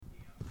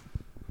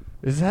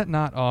Is that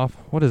not off?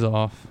 What is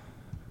off?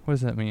 What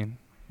does that mean?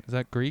 Is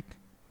that Greek?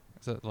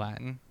 Is it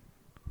Latin?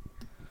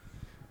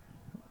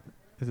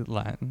 Is it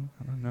Latin?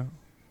 I don't know.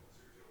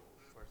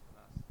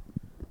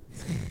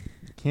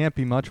 Can't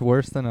be much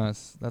worse than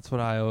us. That's what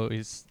I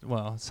always,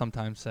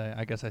 sometimes say.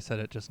 I guess I said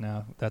it just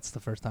now. That's the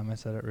first time I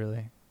said it,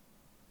 really.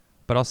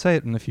 But I'll say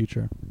it in the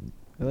future.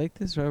 I like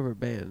this rubber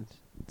band.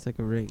 It's like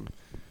a ring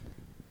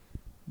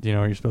Do you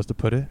know where you're supposed to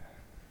put it?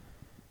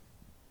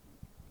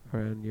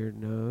 around your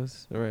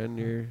nose, around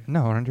your...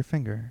 No, around your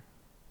finger.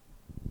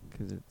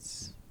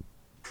 Because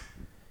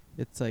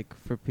it's like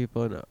for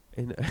people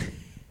in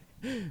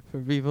for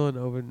people in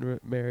open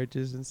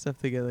marriages and stuff,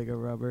 they get like a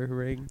rubber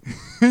ring.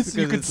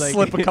 So you could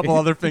slip a couple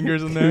other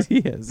fingers in there.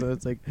 Yeah, so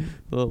it's like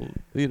a little,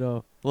 a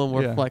little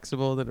more Yeah.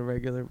 flexible than a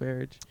regular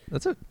marriage.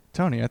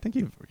 Tony, I think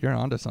you're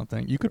onto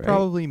something. You could Right?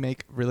 probably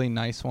make really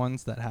nice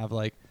ones that have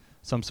like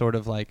some sort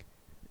of like,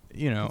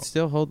 It'd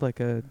still hold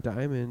like a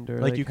diamond or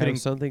Like like you could have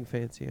something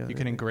fancy on it. you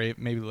can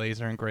maybe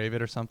laser engrave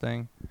it or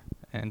something,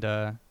 and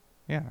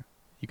yeah,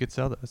 you could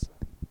sell those.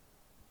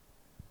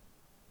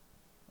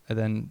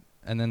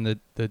 And then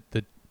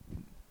the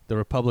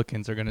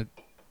Republicans are gonna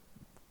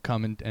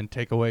come and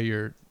take away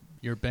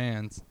your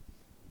bans.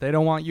 They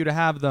don't want you to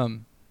have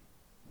them.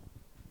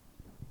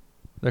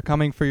 They're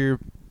coming for your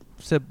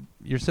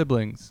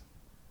siblings.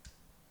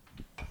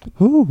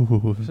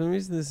 Ooh. For some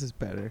reason, this is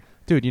better.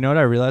 Dude, you know what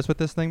I realized with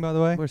this thing, by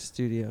the way? More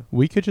studio.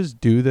 We could just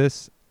do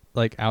this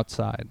like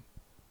outside,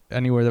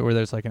 anywhere where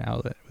there's like an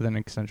outlet with an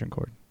extension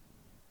cord.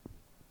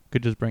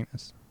 Could just bring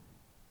this.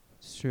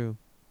 It's true.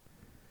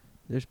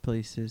 There's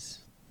places.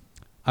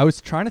 I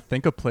was trying to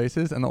think of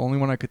places, and the only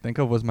one I could think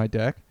of was my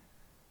deck.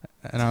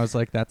 And I was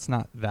like, that's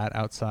not that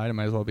outside. It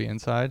might as well be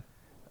inside.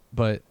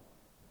 But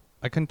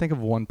I couldn't think of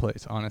one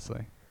place,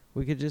 honestly.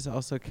 We could just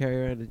also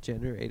carry around a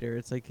generator.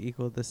 It's like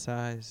equal the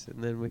size,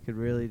 and then we could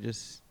really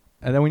just...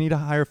 And then we need to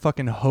hire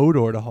fucking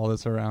Hodor to haul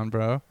this around,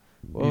 bro.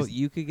 Well,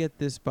 you could get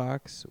this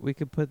box. We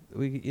could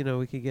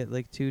could get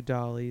like 2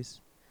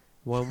 dollies,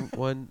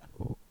 one,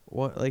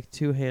 like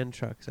 2 hand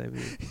trucks. I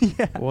mean,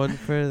 Yeah. one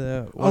for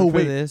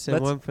this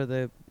and one for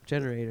the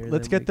generator.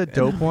 Let's Then get the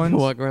we dope ones.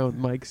 Walk around with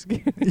mics.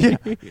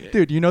 Yeah,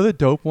 dude, you know the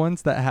dope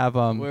ones that have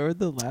Where would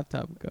the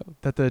laptop go?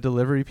 that the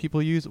delivery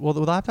people use? Well, the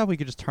laptop we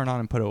could just turn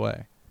on and put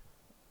away,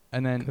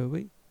 and then Could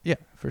we yeah,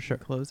 for sure.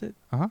 close it?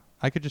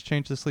 I could just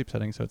change the sleep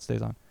setting so it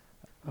stays on.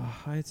 Oh,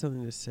 I had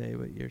something to say,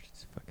 but you're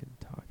just fucking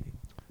talking,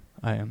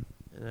 I am.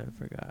 and I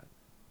forgot.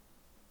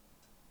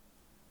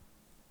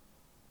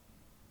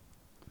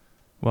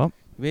 Well,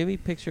 You made me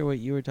picture what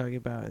you were talking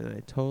about, and I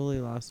totally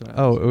lost what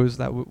I oh, was. it was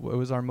that. It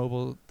was our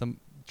mobile,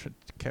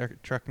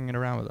 trucking it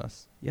around with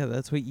us. Yeah,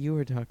 that's what you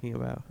were talking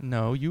about.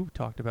 No, you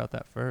talked about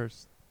that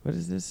first. What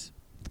is this?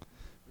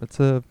 That's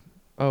a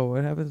Oh,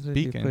 what happens when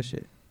Beacon. you push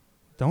it?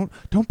 don't.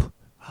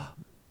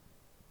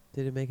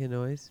 Did it make a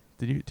noise?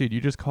 Dude, you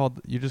just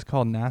called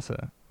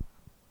NASA.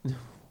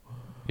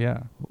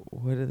 Yeah,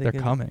 What are they? they're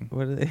coming.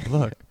 What are they?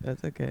 Look,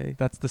 That's okay.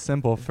 that's the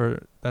symbol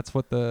for. That's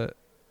what the.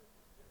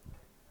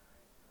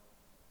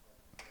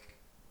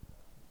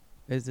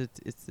 Is it?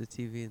 It's the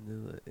TV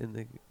in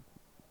the.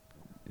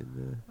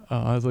 Oh,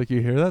 I was like,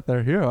 you hear that?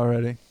 They're here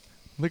already.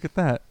 Look at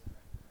that.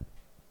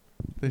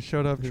 They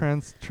showed up Talking to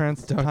Lindsay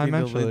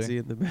trans-dimensionally.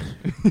 in the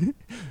back.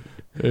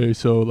 Hey,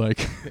 so like,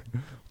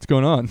 what's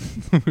going on?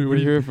 We're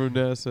here from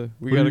NASA.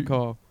 We what got are a you-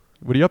 call.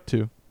 What are you up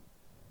to?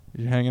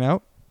 You hanging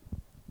out?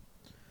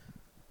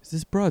 Is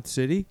this Broad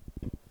City?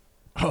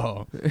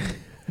 Oh.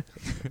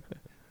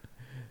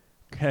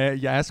 Okay,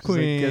 yes, Just, like,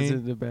 gets queen.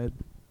 into bed.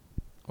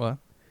 What?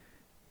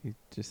 He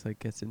just like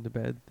gets into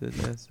bed. The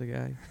NASA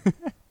guy.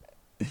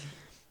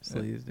 Just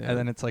lays down. And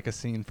then it's like a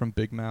scene from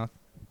Big Mouth.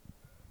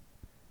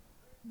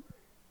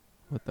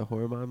 What, the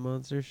hormone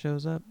monster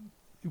shows up?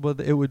 Well,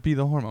 it would be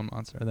the hormone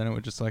monster. Then it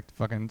would just like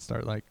fucking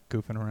start like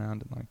goofing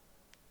around and like,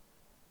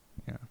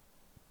 yeah.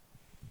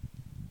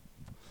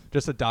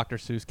 Just a Dr.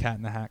 Seuss Cat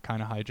in the Hat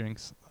kind of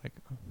hijinks. Like,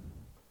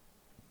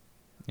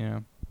 yeah.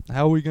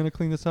 How are we gonna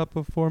clean this up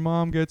before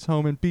Mom gets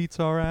home and beats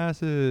our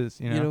asses?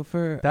 You know,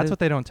 that's what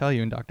they don't tell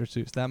you in Dr.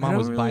 Seuss. That mom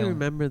was I don't really violent.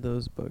 remember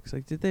those books.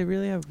 Like, did they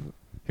really have?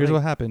 Here's like-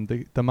 what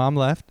happened. The mom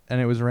left and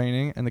it was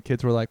raining and the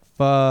kids were like,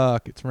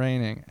 fuck, it's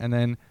raining. And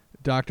then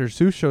Dr.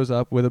 Seuss shows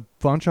up with a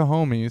bunch of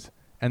homies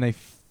and they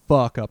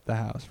fuck up the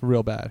house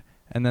real bad.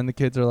 And then the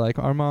kids are like,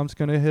 our mom's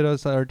going to hit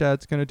us. Our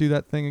dad's going to do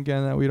that thing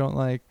again that we don't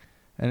like.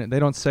 And they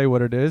don't say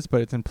what it is,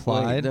 but it's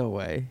implied. Wait, no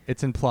way.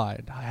 It's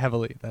implied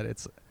heavily that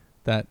it's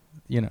that,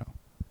 you know,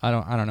 I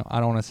don't know. I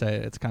don't want to say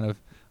it. It's kind of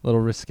a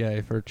little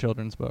risque for a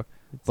children's book.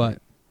 But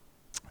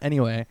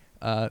anyway,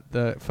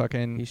 the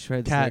fucking he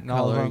shreds cat their and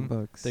all of coloring them,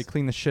 books. they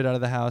clean the shit out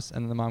of the house,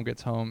 and the mom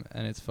gets home,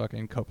 and it's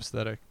fucking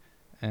copacetic,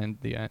 and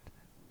the end.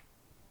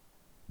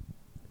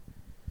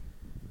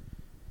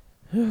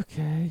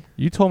 Okay.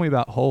 You told me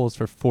about holes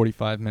for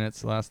 45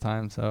 minutes last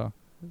time, so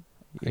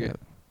Yeah,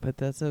 but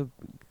that's a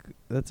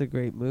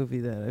great movie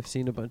that I've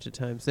seen a bunch of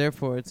times.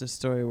 Therefore, it's a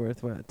story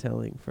worthwhile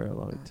telling for a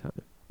long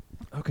time.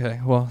 okay.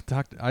 Well,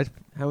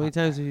 How many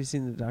times have you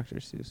seen the Dr.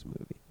 Seuss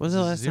movie? When's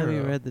the last time you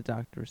Zero. read the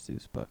Dr.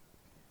 Seuss book?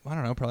 I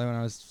don't know, probably when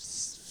I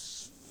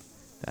was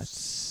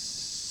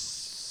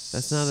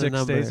That's not a 6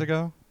 number. days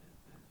ago.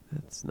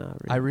 That's not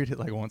real. I read it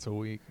like once a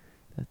week.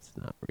 That's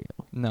not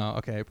real. No,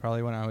 okay,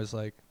 probably when I was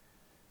like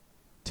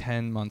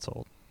 10 months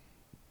old.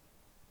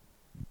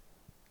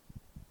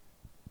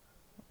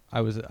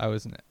 I was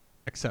an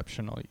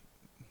exceptional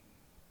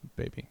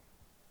baby.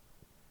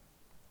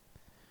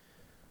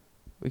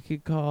 We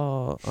could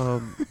call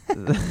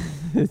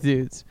the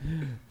dudes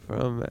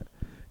from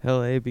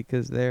LA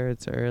because there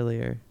it's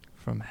earlier.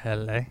 From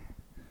LA.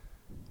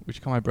 We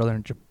should call my brother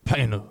in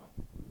Japan.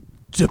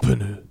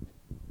 Japan.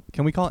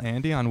 Can we call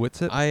Andy on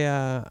WhatsApp?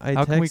 I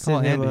How can we texted call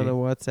him on Andy? a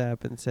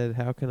WhatsApp and said,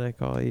 "How can I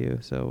call you?"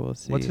 So we'll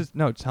see. What's his?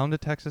 No, tell him to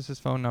text us his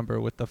phone number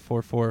with the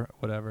 44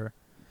 whatever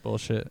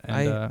bullshit,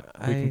 and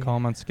we can call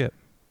him on Skip.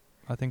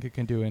 I think it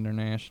can do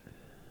international.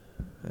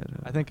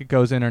 I think it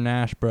goes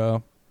international,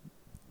 bro.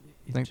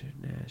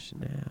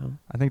 International.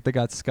 I think they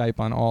got Skype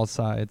on all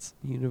sides.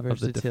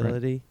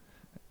 Universality.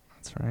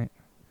 That's right.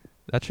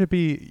 That should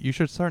be. You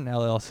should start an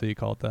LLC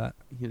called that.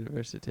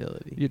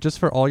 Universality. Just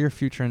for all your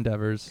future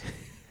endeavors.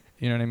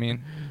 You know what I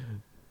mean?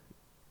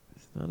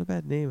 It's not a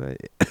bad name. I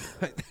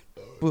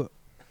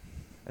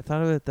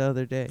thought of it the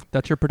other day.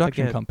 That's your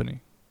production Again.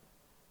 company.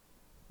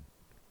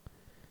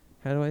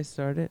 How do I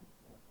start it?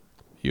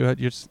 You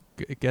just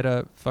get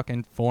a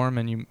fucking form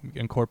and you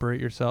incorporate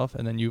yourself,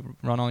 and then you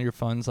run all your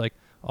funds, like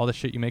all the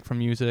shit you make from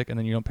music, and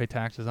then you don't pay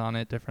taxes on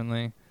it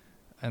differently,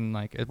 and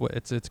like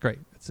it's great.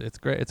 It's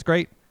great. It's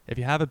great if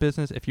you have a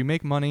business. If you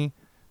make money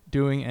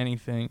doing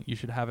anything, you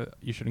should have it.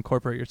 You should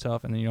incorporate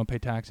yourself, and then you don't pay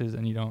taxes,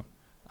 and you don't.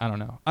 I don't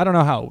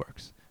know how it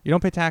works. You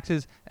don't pay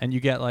taxes, and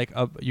you get like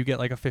a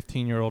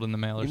 15-year-old in the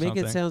mail or something. You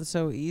make it sound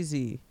so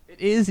easy.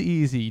 It is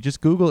easy. Just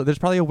Google it. There's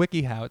probably a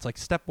WikiHow. It's like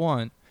step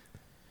 1,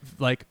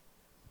 like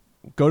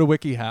go to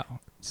WikiHow.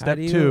 Step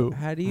 2,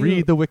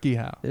 read the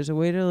WikiHow. There's a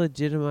way to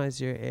legitimize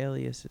your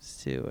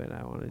aliases too, and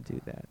I want to do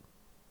that.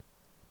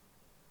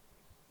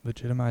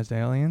 Legitimized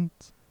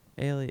aliens?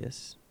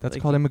 Alias. That's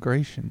like called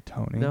immigration,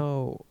 Tony.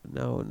 No.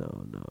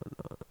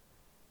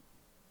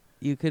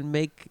 You can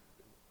make.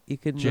 You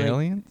can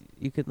Jailians?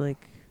 You can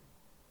like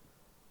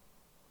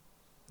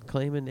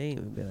claim a name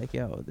and be like,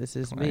 "Yo, this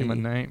is Claim me." a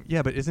name.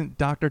 Yeah, but isn't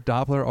Dr.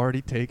 Doppler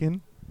already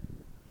taken?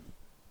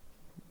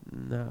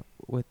 Not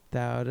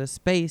without a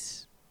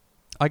space.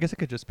 I guess it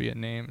could just be a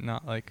name,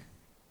 not like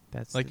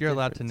That's like the you're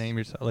allowed to difference. name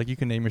yourself. Like you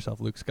can name yourself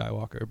Luke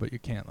Skywalker, but you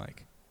can't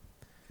like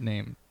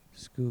name.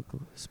 Spook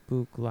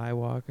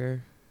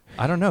Liewalker.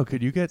 I don't know.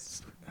 Could you get?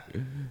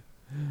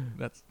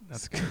 That's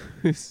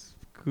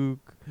Skook.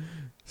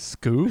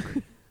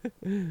 Skook.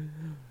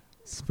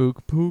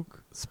 Spook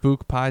Pook.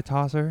 Spook Pie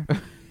Tosser.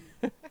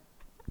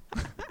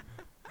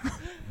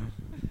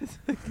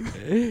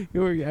 I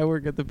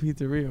work at the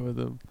pizzeria with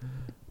him.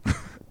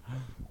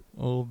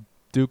 Old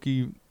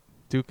Dookie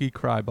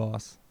Cry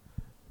Boss.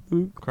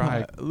 Luke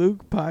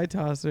Pie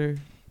Tosser.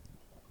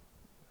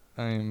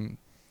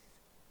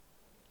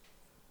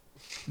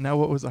 Now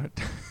what was our...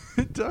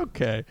 It's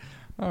okay.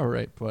 All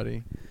right,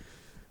 buddy.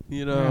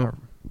 You know,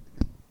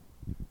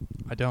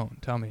 I don't.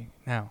 Tell me.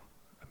 Now.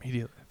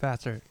 Immediately.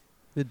 Faster.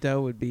 the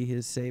dough would be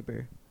his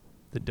saber.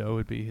 The dough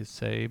would be his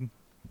sabe.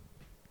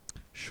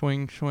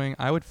 Swing.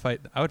 I would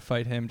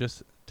fight him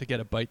just to get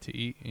a bite to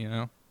eat, you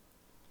know?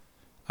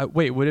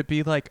 Wait, would it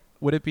be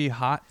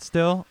hot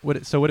still? Would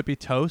it be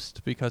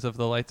toast because of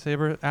the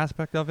lightsaber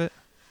aspect of it?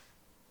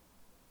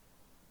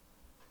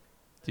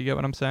 Do you get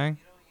what I'm saying?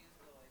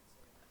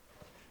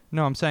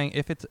 No, I'm saying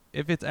if it's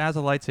as a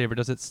lightsaber,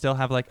 does it still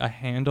have like a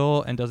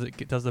handle, and does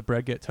the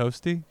bread get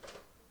toasty?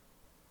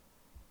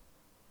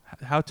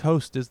 How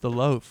toast is the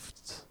loaf?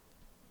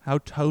 How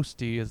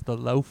toasty is the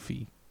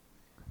loafy?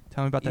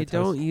 Tell me about that. You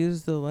don't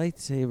use the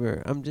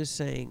lightsaber. I'm just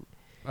saying.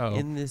 Oh,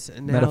 in this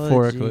analogy,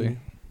 metaphorically.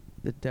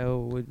 the dough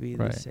would be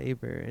Right. the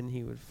saber, and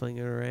he would fling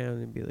it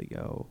around and be like,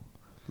 "Yo,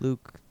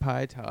 Luke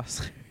Pie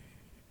Tosser."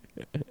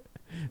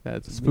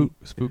 That's spook.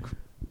 me. Spook.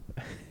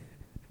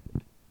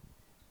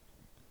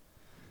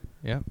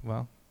 Yeah,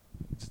 well,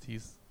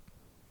 he's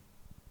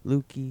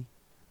Lukey.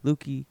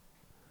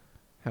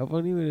 How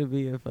funny would it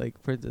be if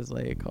like Princess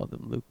Leia called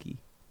him Lukey?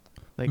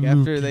 Like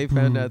after they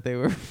found out they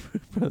were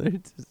brother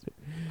and sister.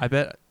 I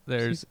bet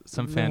there's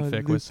some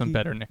fanfic with some Lukey.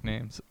 better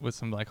nicknames, with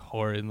some like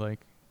horrid like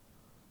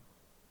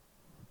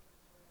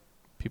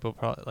people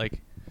probably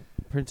like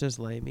Princess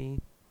Lamey.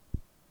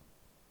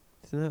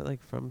 Isn't that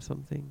like from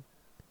something?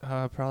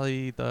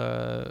 probably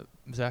the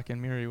Zack and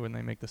Miri when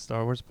they make the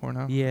Star Wars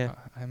porno. Yeah.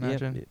 I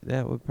imagine. Yep,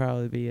 that would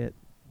probably be it.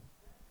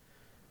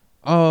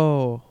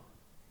 Oh,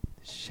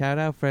 shout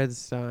out Fred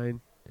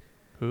Stein.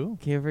 Who?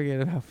 Can't forget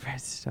about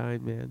Fred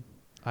Stein, man.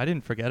 I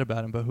didn't forget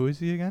about him, but who is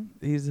he again?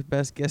 He's the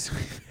best guest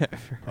we've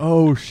ever.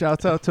 Oh,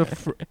 shouts out to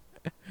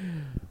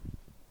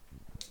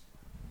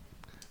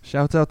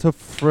shouts out to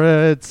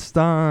Fred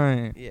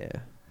Stein. Yeah.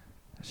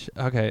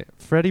 Okay,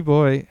 Freddie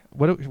boy.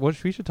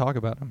 What we should talk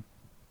about him?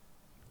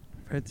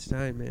 Fred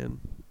Stein, man.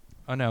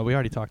 Oh no, we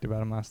already talked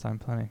about him last time,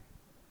 plenty.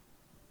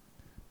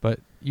 But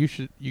you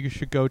should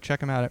go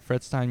check him out at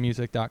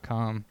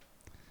fredsteinmusic.com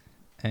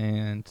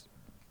and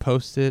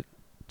post it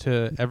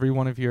to every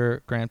one of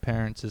your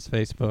grandparents'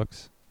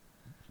 Facebooks,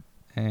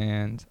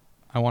 and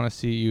I want to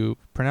see you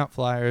print out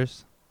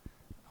flyers.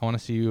 I want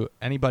to see you,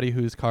 anybody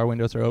whose car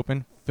windows are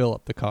open, fill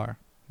up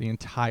the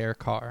entire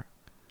car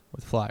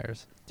with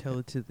flyers. Tell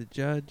it to the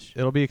judge.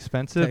 It'll be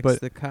expensive, Text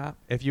but the cop.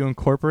 if you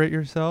incorporate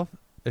yourself,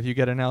 if you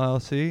get an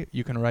LLC,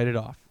 you can write it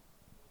off.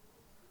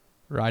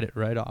 Write it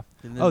right off.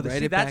 And then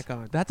write it back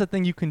on. That's a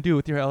thing you can do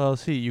with your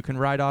LLC. You can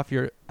write off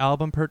your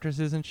album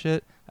purchases and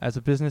shit as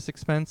a business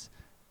expense,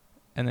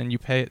 and then you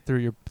pay it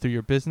through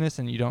your business,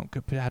 and you don't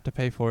have to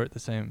pay for it the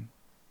same.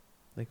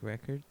 Like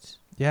records?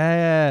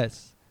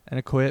 Yes, and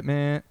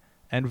equipment,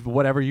 and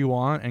whatever you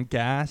want, and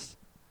gas,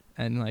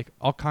 and like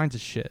all kinds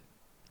of shit.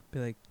 Be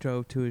like,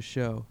 drove to a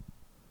show.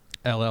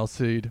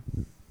 LLC'd.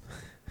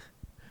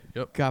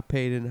 Yep. Got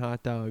paid in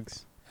hot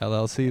dogs.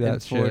 LLC that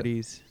and shit.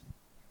 40s.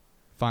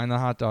 Find the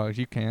hot dogs.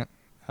 You can't.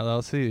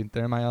 LLC.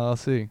 They're my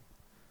LLC.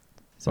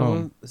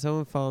 Someone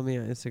followed me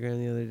on Instagram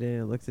the other day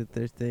and I looked at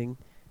their thing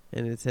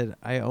and it said,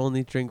 I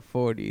only drink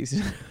 40s.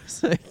 I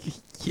was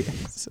like,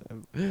 yes.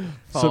 I'm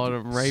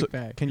following him right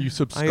back. Can you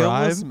subscribe? I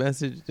almost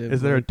messaged him.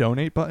 Is there a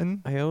donate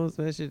button? I almost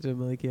messaged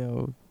him like,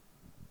 yo.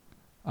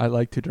 I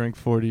like to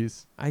drink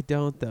 40s. I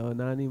don't though.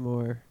 Not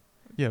anymore.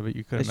 Yeah, but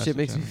you could. That shit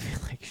makes me feel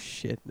like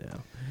shit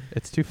now.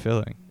 It's too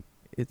filling.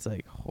 It's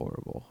like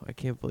horrible. I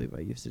can't believe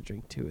I used to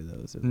drink 2 of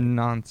those.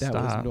 Non-stop.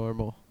 That was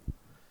normal.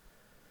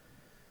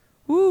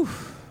 Woo.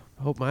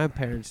 Hope my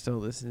parents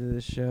don't listen to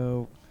this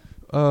show.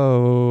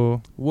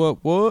 Oh.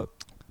 What?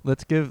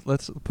 Let's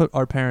put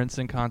our parents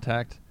in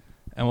contact,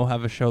 and we'll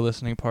have a show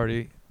listening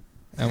party,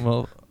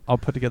 and I'll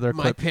put together a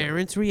clip. My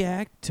parents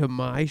react to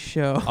my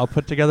show. I'll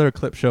put together a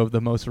clip show of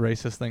the most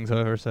racist things I've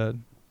ever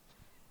said.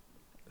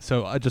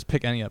 So I just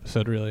pick any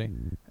episode really,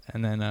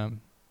 and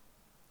then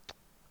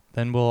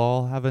we'll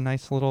all have a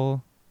nice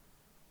little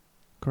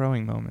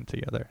growing moment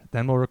together.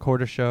 Then we'll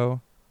record a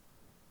show,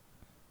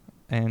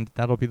 and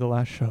that'll be the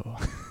last show.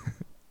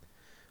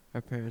 Our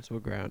parents will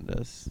ground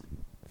us,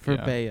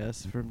 forbade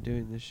us from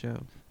doing the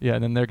show. Yeah,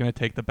 and then they're going to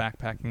take the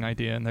backpacking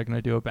idea, and they're going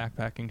to do a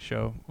backpacking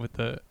show with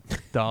the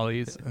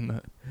dollies and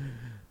the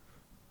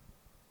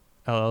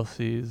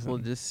LLCs. We'll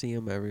just see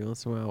them every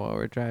once in a while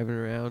we're driving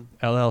around.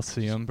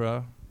 LLC them,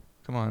 bro.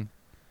 Come on.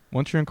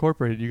 Once you're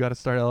incorporated, you got to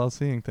start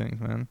LLCing things,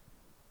 man.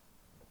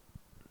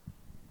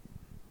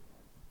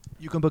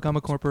 You can become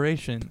a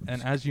corporation,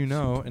 and as you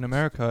know, in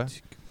America,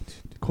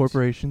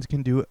 corporations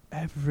can do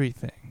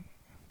everything.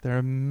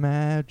 They're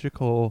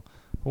magical,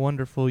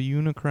 wonderful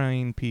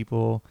unicorn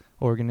people,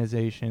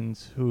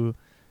 organizations who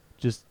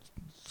just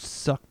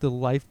suck the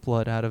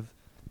lifeblood out of,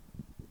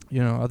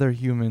 other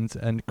humans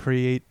and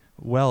create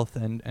wealth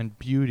and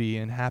beauty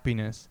and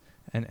happiness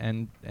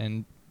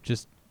and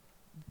just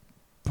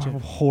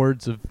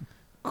hordes of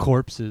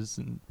corpses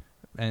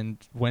and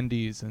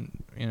Wendy's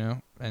and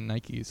and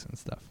Nikes and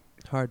stuff.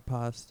 Hard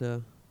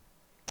pasta.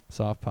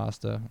 Soft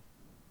pasta.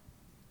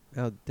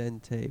 Al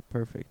dente,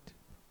 perfect.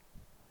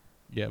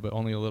 Yeah, but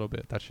only a little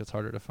bit. That shit's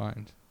harder to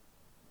find.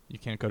 You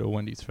can't go to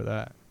Wendy's for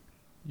that.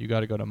 You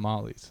got to go to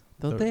Molly's,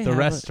 the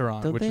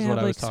restaurant, which is what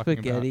I was talking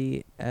about. Don't they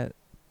have spaghetti at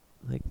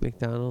like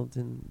McDonald's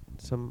in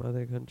some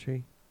other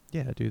country?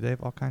 Yeah, dude, they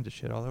have all kinds of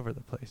shit all over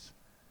the place.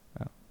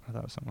 Oh, I thought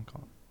it was someone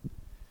calling.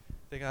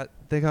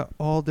 They got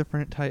all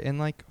different type in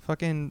like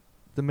fucking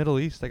the Middle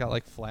East. They got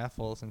like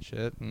falafels and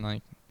shit, and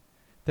like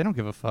they don't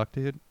give a fuck,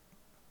 dude.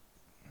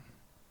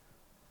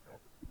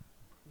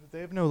 They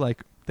have no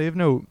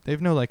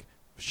like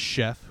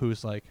chef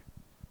who's like,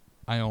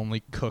 I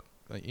only cook.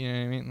 Like, you know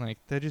what I mean? Like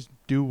they just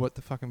do what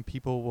the fucking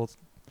people will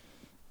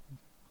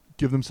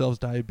give themselves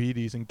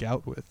diabetes and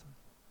gout with.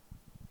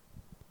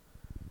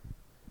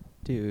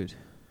 Dude,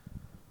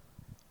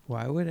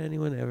 why would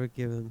anyone ever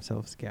give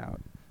themselves gout?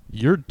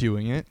 You're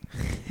doing it.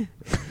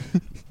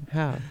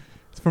 How?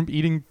 It's from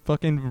eating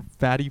fucking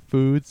fatty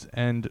foods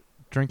and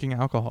drinking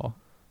alcohol.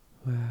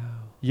 Wow.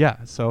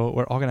 Yeah, so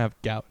we're all gonna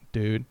have gout,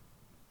 dude.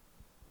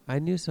 I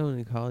knew someone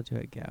in college who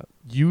had gout.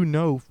 You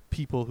know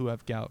people who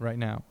have gout right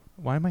now.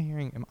 Why am I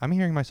hearing... I'm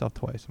hearing myself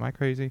twice. Am I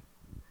crazy?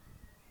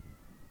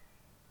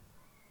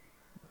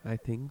 I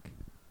think.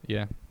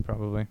 Yeah,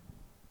 probably.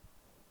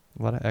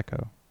 A lot of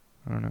echo.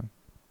 I don't know.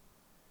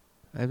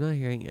 I'm not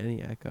hearing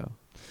any echo.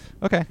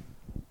 Okay.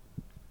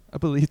 I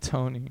believe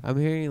Tony. I'm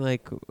hearing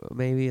like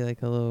maybe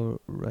like a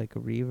little like a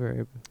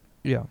reverb.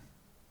 Yeah.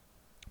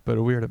 But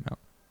a weird amount.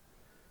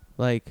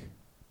 Like,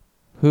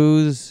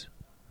 who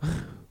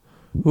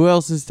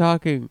else is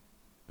talking?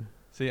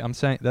 See, I'm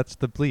saying that's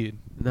the bleed.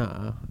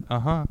 Nah.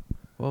 Uh-huh.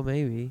 Well,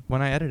 maybe.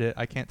 When I edit it,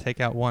 I can't take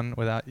out one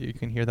without you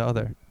can hear the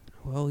other.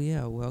 Well,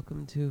 yeah.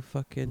 Welcome to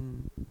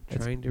fucking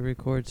trying to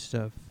record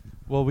stuff.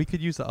 Well, we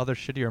could use the other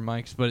shittier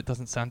mics, but it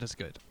doesn't sound as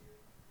good.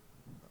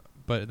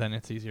 But then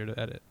it's easier to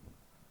edit.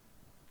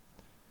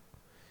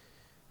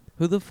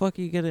 Who the fuck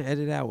are you gonna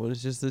edit out when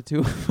it's just the two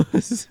of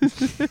us?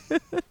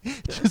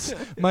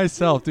 Just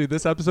myself, dude.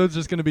 This episode's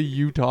just gonna be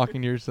you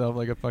talking to yourself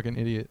like a fucking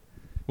idiot.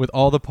 With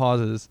all the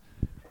pauses.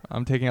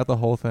 I'm taking out the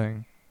whole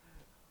thing.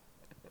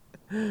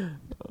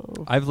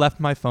 Oh, I've left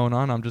my phone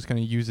on. I'm just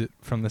gonna use it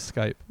from the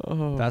Skype.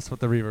 oh, That's what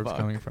the reverb's fuck.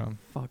 coming from.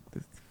 Fuck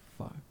this.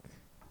 Fuck.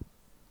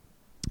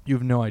 You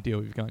have no idea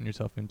what you've gotten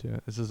yourself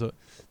into.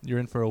 You're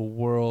in for a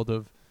world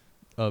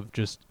of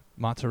just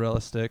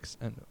mozzarella sticks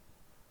and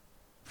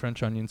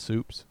French onion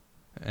soups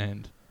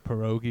and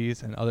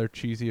pierogies and other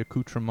cheesy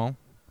accoutrements.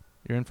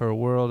 You're in for a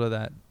world of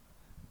that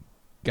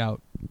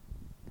gout.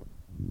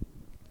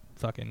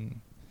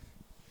 Fucking.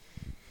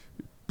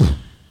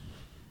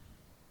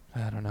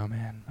 I don't know,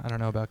 man. I don't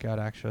know about gout,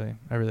 actually.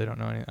 I really don't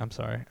know any. I'm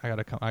sorry. I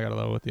gotta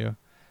level with you.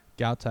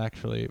 Gout's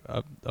actually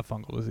a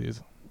fungal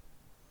disease.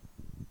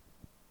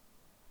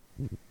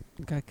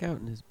 Got gout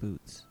in his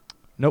boots.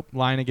 Nope,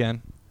 lying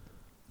again.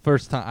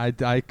 First time.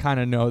 I kind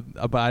of know,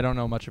 but I don't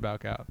know much about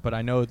gout. But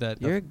I know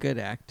that. You're a good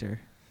actor.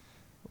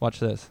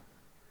 Watch this.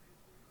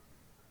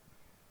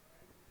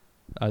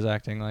 I was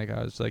acting like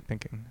I was like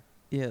thinking.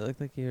 Yeah, it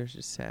looked like you were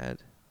just sad.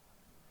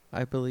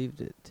 I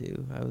believed it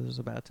too. I was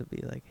about to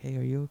be like, "Hey,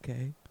 are you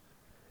okay?"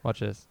 Watch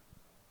this.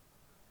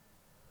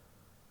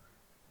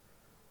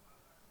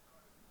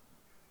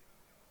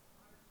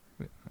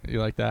 You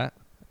like that?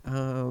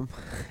 You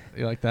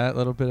like that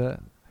little bit of?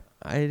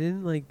 I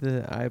didn't like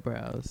the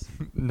eyebrows.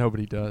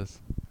 Nobody does.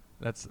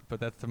 That's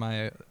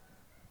my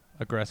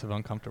aggressive,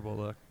 uncomfortable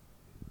look.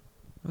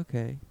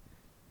 Okay.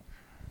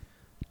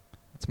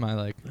 It's my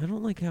like. I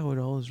don't like how in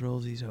all his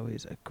roles he's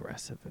always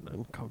aggressive and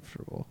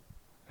uncomfortable.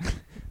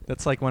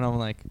 That's like when I'm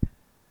like,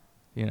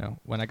 you know,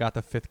 when I got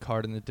the 5th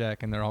card in the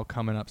deck and they're all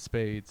coming up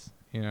spades,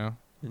 you know,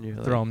 And you're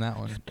throw like, 'em that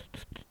one.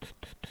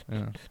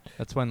 Yeah.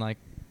 That's when like,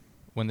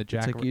 when the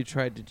jack. it's like you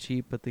tried to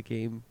cheat, but the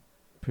game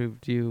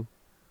proved you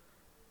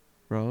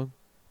wrong.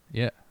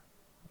 Yeah.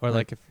 Or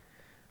like if.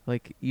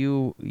 Like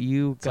you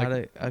It's got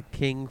like a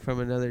king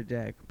from another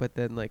deck, but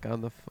then like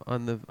on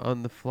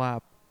the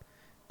flop,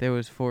 there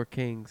was 4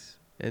 kings,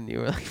 and you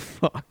were like,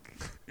 "Fuck."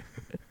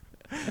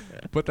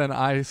 But then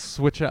I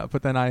switch out.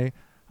 But then I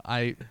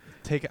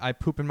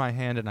poop in my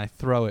hand and I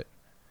throw it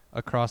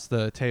across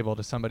the table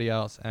to somebody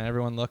else, and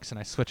everyone looks, and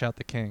I switch out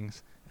the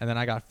kings, and then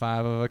I got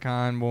 5 of a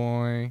kind,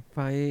 boy.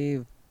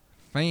 5.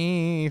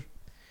 5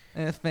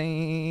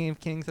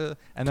 kings,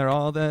 and they're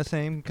all the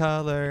same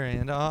color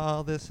and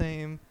all the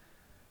same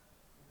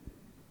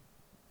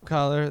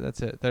color.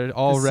 That's it. They're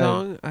all The red.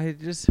 song I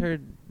just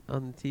heard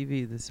on the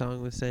TV, the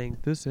song was saying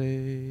the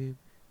same.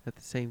 At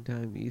the same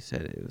time you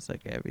said it was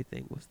like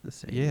everything was the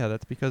same. Yeah,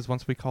 that's because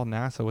once we called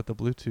NASA with the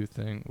Bluetooth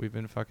thing, we've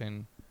been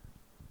fucking.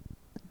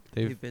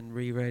 They've been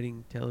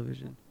rewriting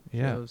television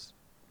shows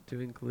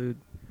to include.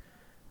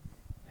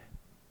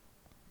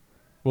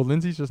 Well,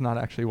 Lindsay's just not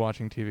actually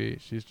watching TV.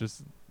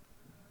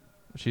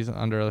 She's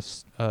under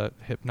a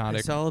hypnotic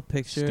I saw a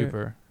picture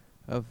stupor.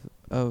 of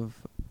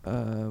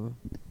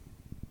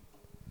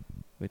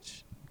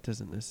which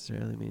doesn't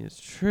necessarily mean it's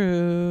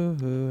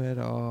true at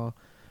all,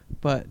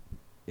 but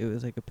it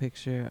was like a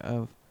picture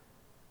of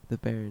the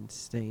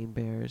Berenstain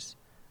Bears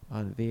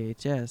on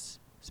VHS,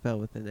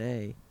 spelled with an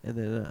A, and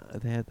then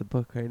they had the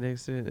book right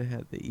next to it, and it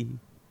had the E.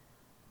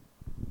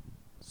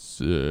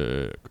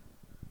 Sick.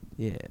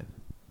 Yeah.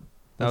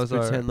 That Let's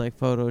was pretend like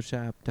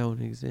Photoshop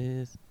don't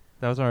exist.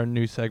 That was our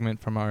new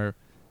segment from our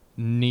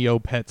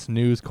Neopets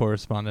news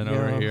correspondent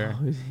over here.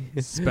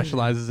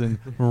 Specializes in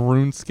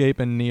RuneScape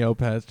and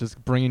Neopets,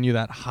 just bringing you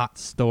that hot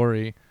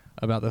story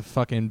about the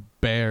fucking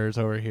bears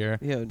over here.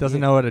 Yo, Doesn't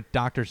know what a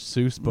Dr.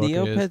 Seuss book is.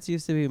 Neopets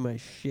used to be my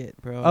shit,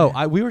 bro.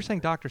 Oh, we were saying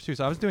Dr. Seuss.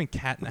 I was doing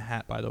Cat in the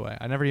Hat, by the way.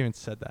 I never even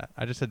said that.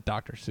 I just said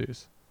Dr.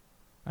 Seuss.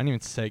 I didn't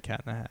even say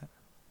Cat in the Hat.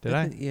 Did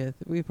I? Yeah,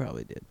 we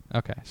probably did.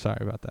 Okay, sorry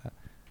about that.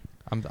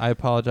 I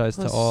apologize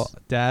to all.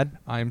 Dad,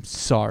 I'm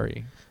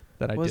sorry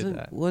that I did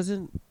that.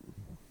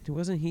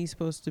 Wasn't he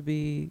supposed to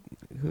be?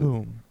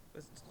 Whom?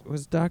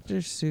 Was Dr.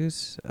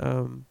 Seuss?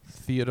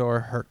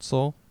 Theodore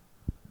Herzl.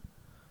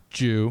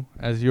 Jew,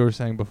 as you were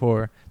saying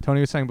before. Tony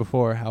was saying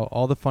before how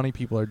all the funny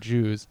people are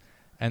Jews,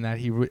 and that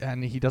he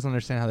doesn't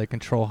understand how they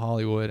control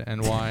Hollywood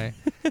and why,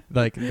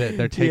 like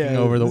they're taking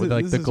over the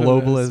the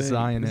globalist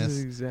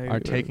Zionists are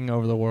taking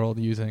over the world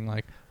using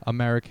like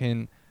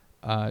American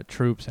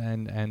troops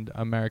and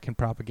American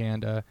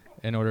propaganda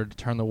in order to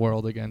turn the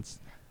world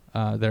against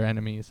their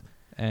enemies.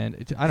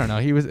 And I don't know.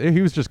 He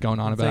was just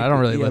going on about it. I don't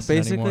really listen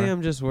basically, anymore.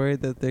 I'm just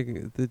worried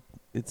that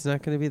it's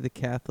not going to be the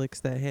Catholics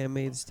that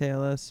Handmaid's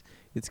Tale us.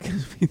 It's going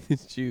to be the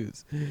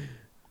Jews.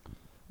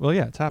 Well,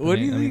 yeah, it's happening. What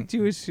do you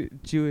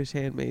think Jewish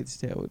Handmaid's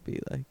Tale would be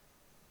like?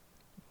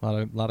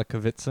 A lot of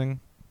kavitzing,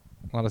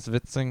 a lot of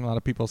svitzing, a lot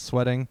of people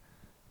sweating,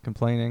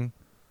 complaining,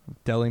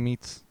 deli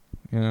meats,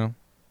 you know,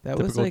 That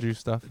typical was like Jew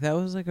stuff. that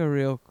was like a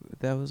real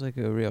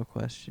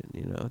question,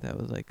 you know. That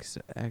was like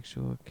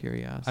actual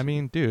curiosity. I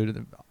mean, dude,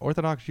 the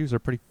Orthodox Jews are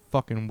pretty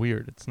fucking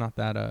weird. It's not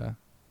that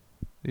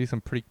they do some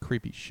pretty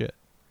creepy shit.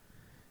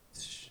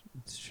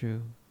 it's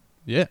true.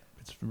 Yeah,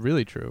 it's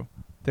really true.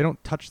 They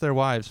don't touch their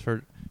wives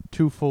for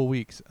 2 full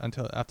weeks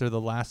until after the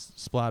last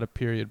splat of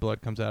period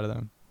blood comes out of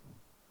them.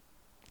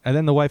 And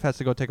then the wife has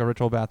to go take a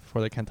ritual bath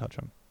before they can touch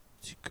them.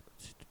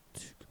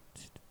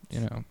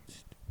 You know.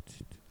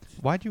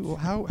 How'd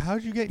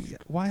you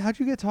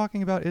get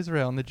talking about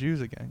Israel and the Jews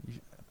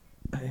again?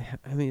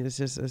 I mean, it's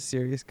just a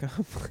serious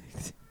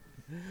conflict.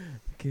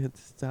 Can't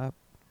stop.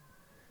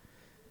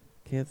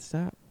 Can't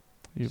stop.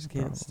 Just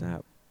can't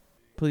stop.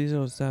 Please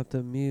don't stop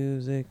the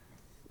music.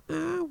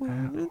 I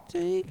wanna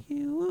take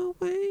you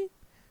away.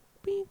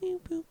 PJ,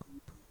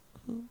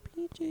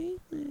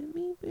 let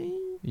me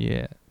be.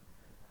 Yeah.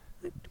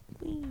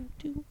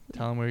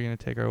 Tell them where you're gonna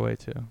take her away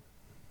to.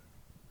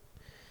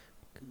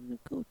 Gonna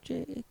go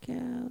check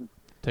out.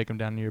 Take them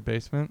down to your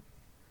basement,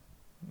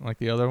 like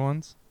the other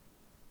ones.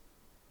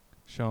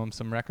 Show them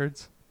some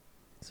records.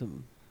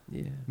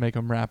 Yeah. Make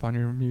them rap on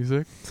your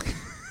music.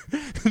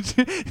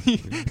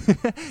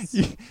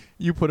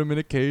 you put them in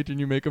a cage and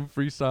you make them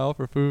freestyle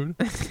for food.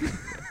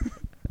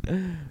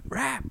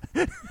 Rap.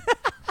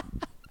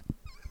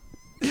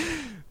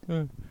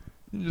 You're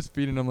just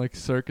feeding them like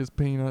circus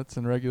peanuts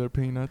and regular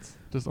peanuts.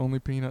 Just only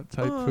peanut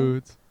type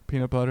foods.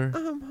 Peanut butter.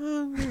 I'm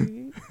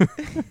hungry.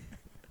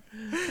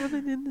 I've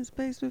been in this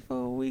basement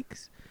for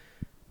weeks.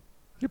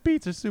 Your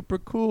pizza's super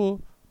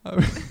cool.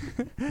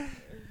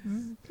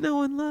 No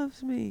one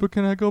loves me. But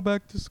can I go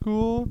back to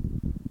school?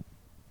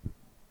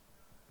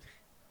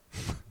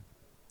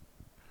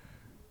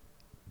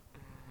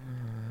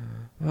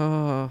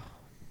 Oh.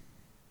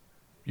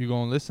 You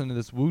gonna listen to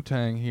this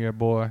Wu-Tang here,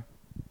 boy.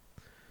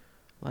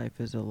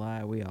 Life is a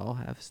lie. We all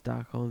have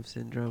Stockholm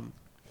Syndrome.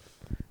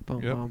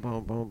 Boom, Yep. boom,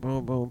 boom, boom,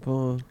 boom, boom,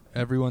 boom.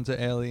 Everyone's an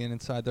alien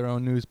inside their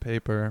own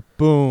newspaper.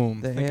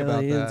 Boom. The Think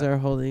about aliens that. are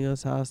holding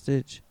us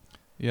hostage.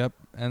 Yep.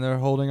 And they're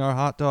holding our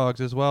hot dogs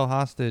as well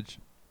hostage.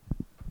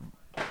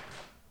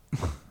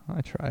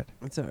 I tried.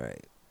 It's all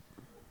right.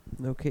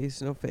 No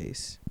case, no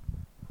face.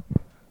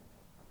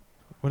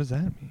 What does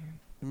that mean?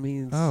 It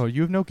means. Oh,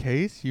 you have no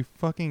case? You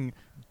fucking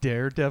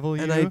daredevil,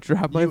 you? And I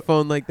drop my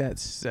phone like that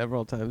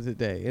several times a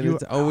day. And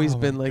it's always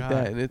been like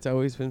that. And it's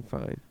always been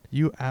fine.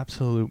 You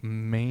absolute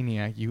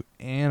maniac. You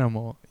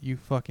animal. You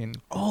fucking...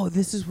 Oh,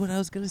 this is what I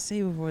was going to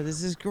say before.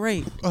 This is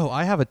great. Oh,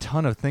 I have a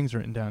ton of things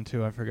written down,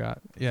 too. I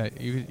forgot. Yeah,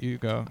 you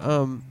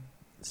go.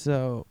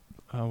 So...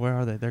 where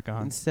are they? They're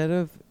gone. Instead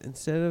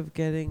of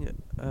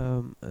getting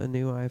a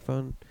new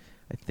iPhone,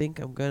 I think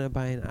I'm gonna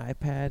buy an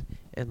iPad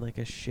and like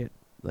a shit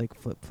like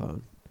flip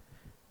phone.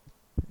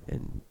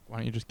 And why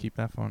don't you just keep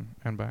that phone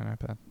and buy an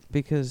iPad?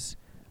 Because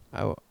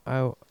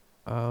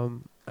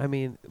I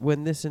mean,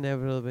 when this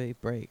inevitably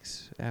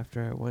breaks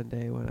after one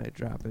day when I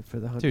drop it for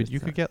the 100th Dude, you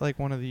could get like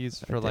one of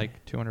these for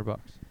like $200.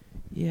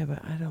 Yeah,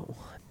 but I don't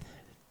want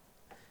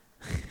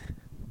that.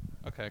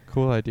 Okay,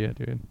 cool idea,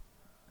 dude.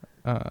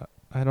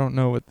 I don't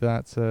know what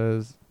that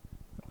says.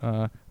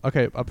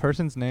 Okay, a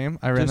person's name.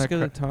 I ran just their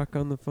gonna talk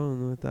on the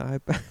phone with the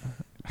iPad.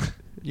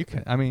 You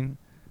can. I mean,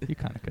 you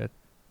kind of could.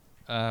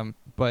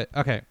 But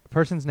okay,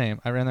 person's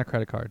name. I ran their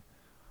credit card.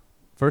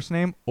 First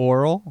name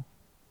Oral,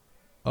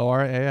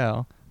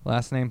 Oral.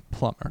 Last name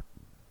Plumber.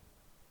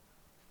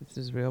 This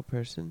is a real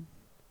person.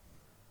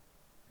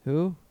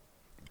 Who?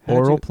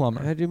 Oral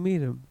Plumber. How'd you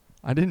meet him?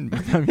 I didn't.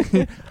 I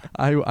mean,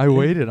 I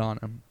waited on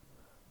him.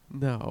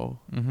 No.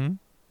 Mm-hmm.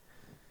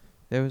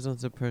 There was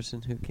once a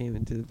person who came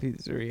into the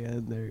pizzeria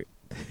and they're...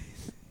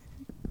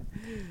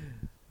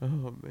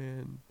 oh,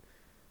 man.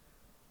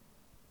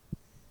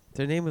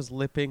 Their name was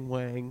Lipping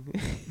Wang.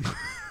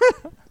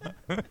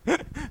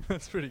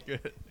 That's pretty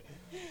good.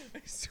 I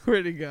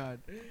swear to God.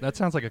 That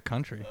sounds like a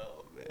country.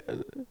 Oh,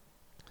 man.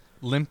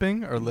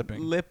 Limping or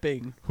lipping?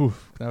 Lipping.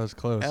 Oof, that was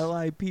close.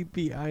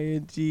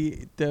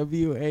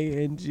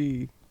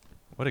 Lippingwang.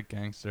 What a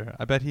gangster.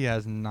 I bet he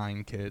has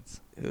 9 kids.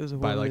 It was a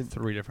by woman. like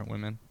 3 different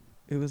women.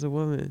 It was a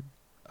woman.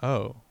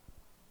 Oh.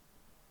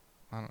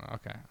 I don't know.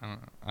 Okay. I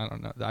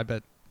don't know. I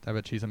bet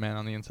she's a man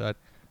on the inside.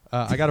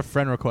 I got a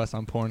friend request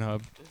on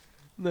Pornhub.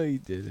 No, you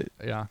didn't.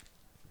 Yeah.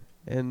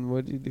 And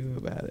what'd you do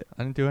about it?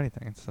 I didn't do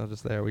anything. It's still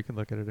just there. We can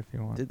look at it if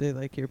you want. Did they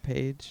like your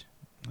page?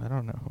 I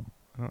don't know.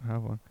 I don't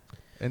have one.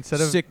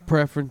 Instead of Sick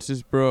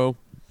preferences, bro.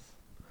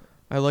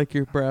 I like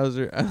your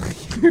browser. I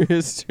like your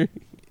history.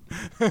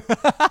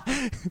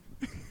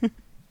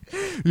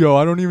 Yo,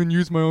 I don't even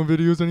use my own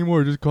videos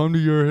anymore. Just come to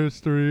your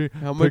history.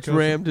 How much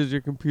RAM does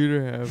your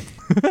computer have?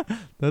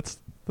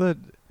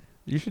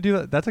 You should do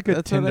that. That's a good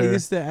That's Tinder. what I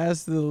used to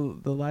ask the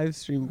live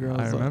stream girls.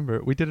 I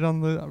remember. We did it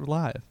on the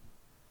live.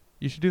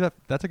 You should do that.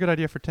 That's a good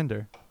idea for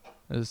Tinder.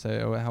 Just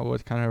say,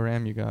 what kind of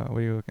RAM you got?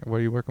 What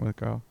are you working with,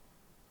 girl?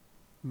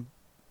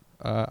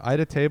 I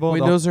had a table.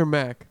 Windows or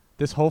Mac?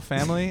 This whole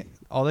family,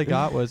 all they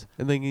got was...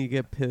 And then you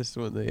get pissed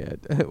when they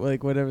had,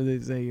 like, whatever they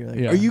say. You're like,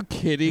 Yeah. Are you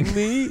kidding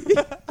me?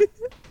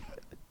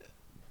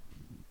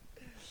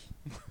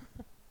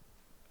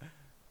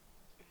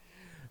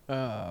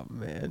 Oh,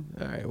 man.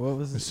 All right, what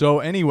was this? So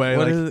anyway...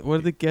 What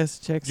are the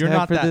guest checks you're have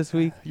not for that, this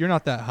week? You're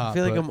not that hot. I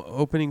feel like I'm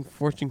opening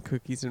fortune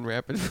cookies and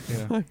rapid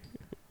fire.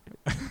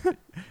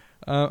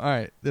 All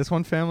right. This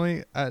one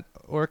family at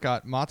work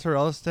got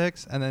mozzarella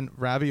sticks and then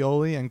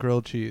ravioli and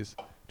grilled cheese.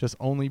 Just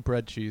only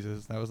bread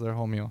cheeses. That was their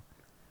whole meal.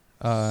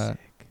 Sick.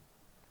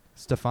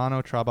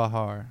 Stefano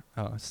Trabajar.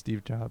 Oh,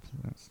 Steve Jobs.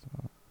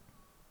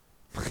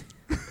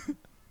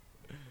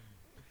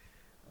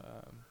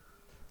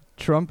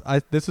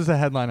 This is a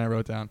headline I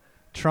wrote down.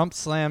 Trump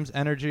slams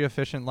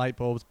energy-efficient light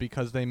bulbs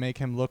because they make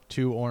him look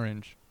too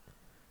orange.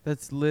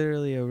 That's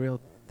literally a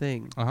real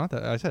thing.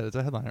 I said it's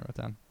a headline I wrote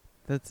down.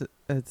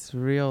 That's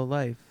real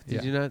life. Did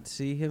Yeah. you not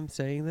see him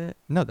saying that?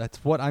 No,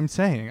 that's what I'm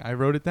saying. I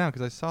wrote it down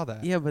because I saw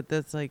that. Yeah, but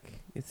that's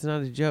like, it's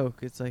not a joke.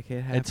 It's like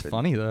it happened. It's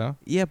funny though.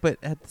 Yeah, but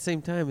at the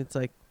same time, it's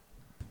like,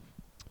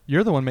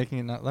 You're the one making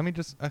it. Not. Let me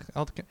just.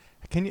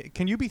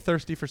 Can you be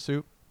thirsty for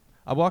soup?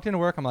 I walked into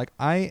work. I'm like,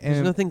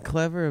 there's nothing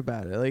clever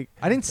about it. Like,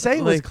 I didn't say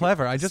it was like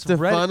clever. I just read.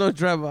 Stefano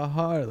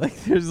Travajar. Like,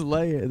 there's a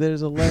layer to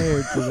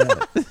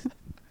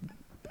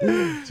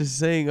that. Just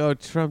saying, oh,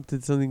 Trump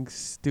did something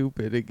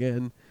stupid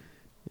again,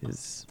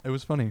 is. It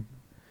was funny.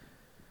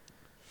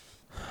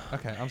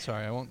 Okay, I'm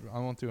sorry. I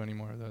won't do any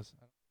more of those.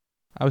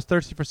 I was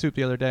thirsty for soup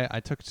the other day. I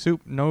took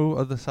soup, no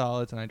of the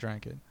solids, and I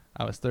drank it.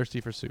 I was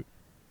thirsty for soup.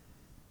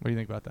 What do you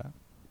think about that?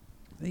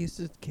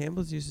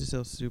 Campbell's used to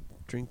sell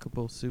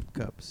drinkable soup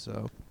cups,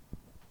 so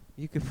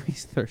you could be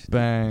thirsty.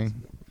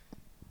 Bang.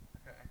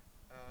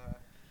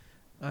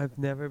 I've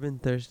never been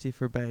thirsty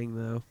for Bang,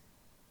 though.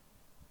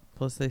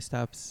 Plus, they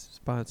stopped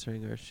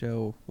sponsoring our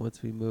show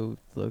once we moved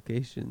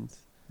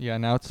locations. Yeah,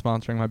 now it's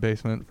sponsoring my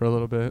basement for a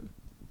little bit.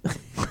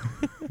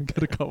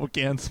 Got a couple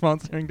cans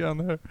sponsoring down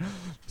there.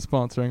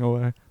 Sponsoring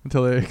away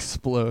until they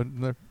explode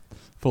and they're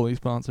fully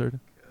sponsored.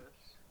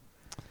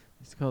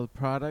 It's called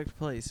product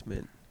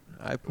placement.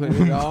 I put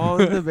it all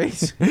in the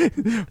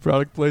basement.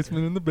 Product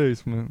placement in the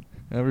basement.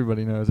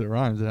 Everybody knows it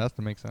rhymes. It has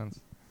to make sense.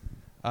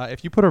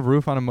 If you put a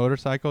roof on a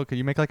motorcycle, could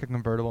you make like a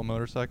convertible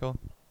motorcycle?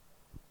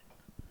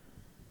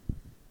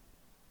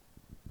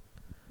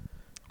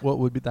 What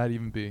would that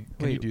even be?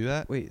 Can you do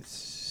that? Wait,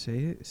 say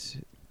it.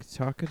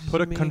 Talk it to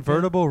Put a me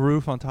convertible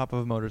roof on top of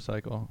a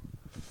motorcycle.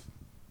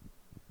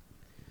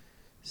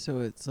 So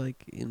it's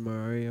like in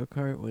Mario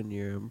Kart when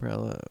your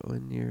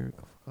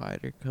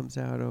glider comes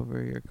out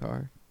over your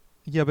car.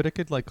 Yeah, but it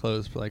could like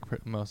close like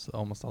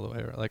almost all the way,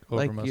 or like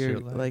over most of your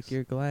legs. Like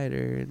your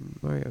glider in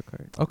Mario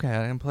Kart. Okay,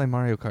 I didn't play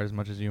Mario Kart as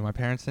much as you. My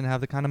parents didn't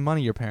have the kind of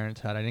money your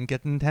parents had. I didn't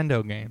get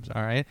Nintendo games.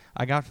 All right,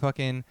 I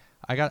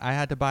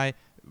had to buy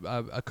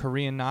a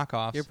Korean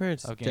knockoff. Your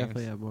parents of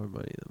definitely games. have more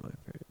money than my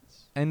parents.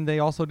 And they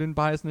also didn't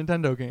buy us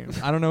Nintendo games.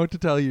 I don't know what to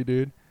tell you,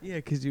 dude. Yeah,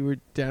 because you were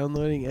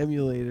downloading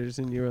emulators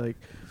and you were like,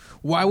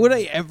 why would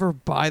I ever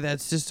buy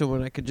that system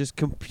when I could just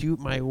compute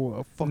my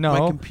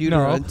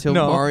computer until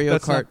Mario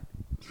Kart?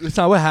 That's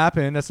not what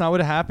happened. That's not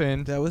what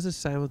happened. That was a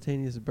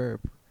simultaneous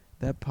burp.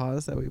 That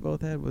pause that we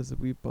both had was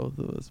we both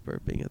of us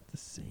burping at the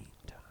same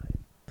time.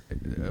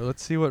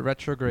 Let's see what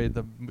retrograde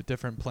the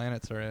different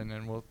planets are in,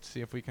 and we'll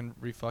see if we can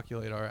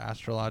refocculate our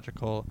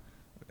astrological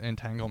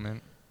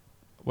entanglement.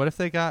 What if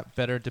they got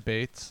better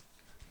debates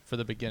for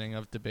the beginning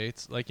of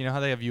debates? Like, you know how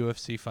they have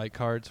UFC fight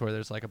cards where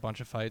there's like a bunch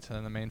of fights and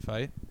then the main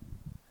fight?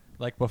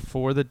 Like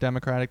before the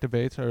Democratic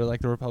debates or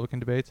like the Republican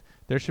debates,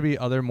 there should be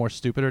other more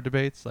stupider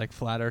debates, like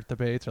flat earth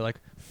debates or like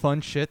fun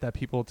shit that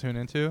people tune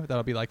into.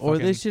 That'll be like Or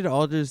they should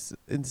all just,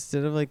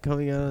 instead of like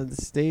coming out on the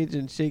stage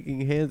and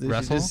shaking hands, they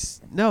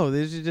wrestle?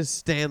 they should just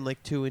stand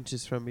like 2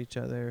 inches from each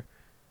other.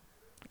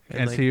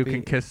 And see who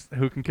can kiss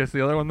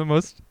the other one the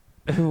most.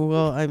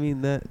 Well, I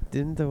mean,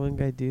 didn't the one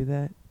guy do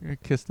that? You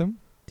kissed him?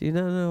 Do you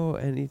not know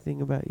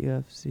anything about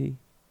UFC?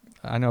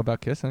 I know about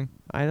kissing.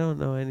 I don't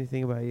know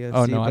anything about UFC.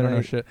 Oh, no, I don't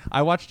know shit.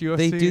 I watched UFC.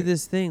 They do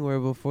this thing where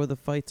before the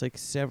fights, like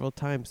several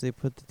times, they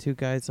put the two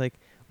guys like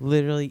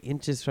literally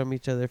inches from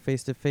each other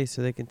face to face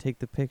so they can take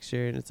the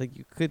picture. And it's like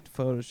you could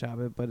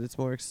Photoshop it, but it's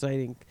more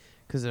exciting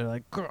because they're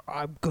like, "Girl,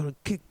 I'm going to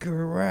kick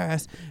your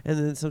ass." And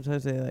then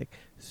sometimes they like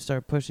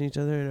start pushing each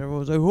other and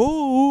everyone's like,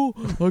 "Oh,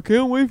 I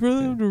can't wait for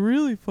them to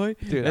really fight."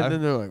 Dude, and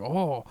then they're like,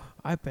 "Oh,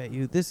 I bet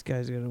you this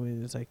guy's going to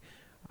win." It's like,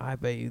 I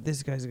bet you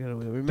this guy's going to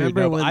win.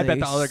 Remember when I they bet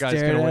the other guy's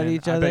stared gonna at win.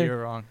 each I other? bet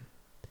you're wrong.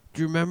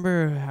 Do you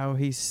remember how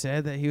he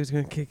said that he was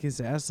going to kick his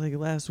ass like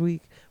last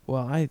week?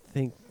 Well, I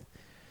think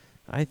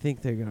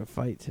they're going to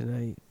fight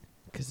tonight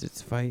because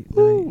it's fight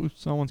Ooh, night.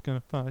 someone's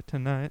going to fight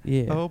tonight.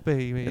 Yeah. Oh,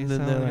 baby. And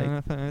then they're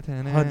like, fight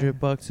tonight.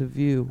 $100 a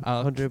view.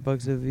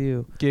 $100 a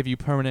view. Give you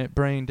permanent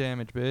brain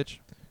damage, bitch.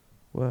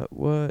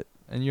 What?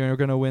 And you're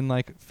going to win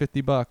like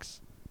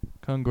 $50.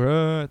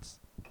 Congrats.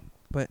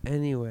 But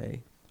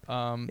anyway,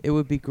 it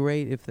would be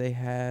great if they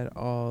had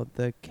all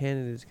the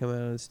candidates come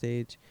out on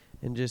stage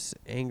and just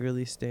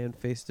angrily stand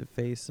face to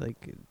face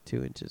like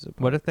 2 inches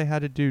apart. What if they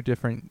had to do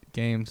different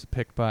games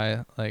picked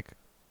by like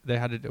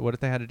what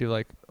if they had to do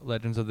like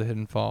Legends of the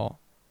Hidden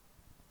Fall?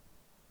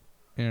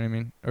 You know what I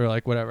mean? Or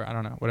like whatever, I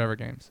don't know, whatever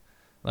games.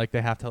 Like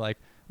they have to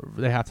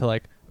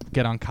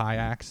get on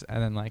kayaks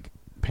and then like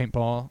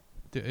paintball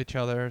each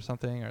other or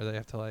something, or they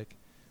have to like,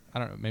 I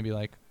don't know, maybe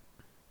like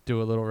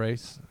do a little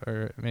race,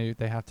 or maybe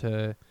they have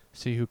to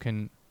see who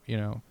can, you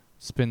know,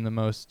 spin the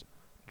most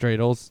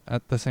dreidels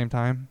at the same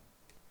time.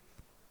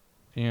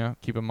 You know,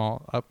 keep them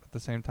all up at the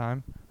same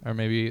time, or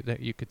maybe that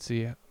you could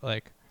see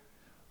like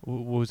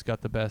who's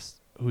got the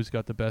best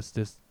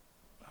just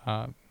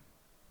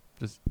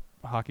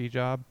hockey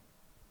job.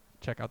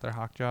 Check out their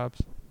hock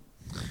jobs.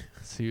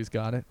 See who's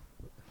got it.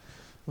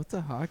 What's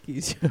a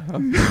hockey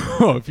job?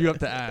 Oh, if you have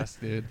to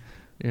ask, dude,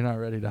 you're not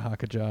ready to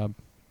hock a job.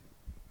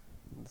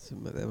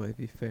 That might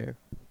be fair.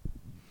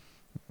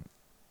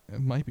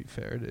 It might be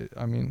fair, dude.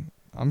 I mean,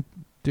 I've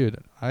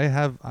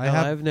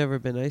never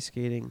been ice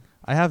skating.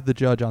 I have the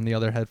judge on the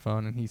other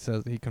headphone, and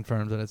he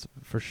confirms that it's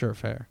for sure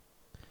fair.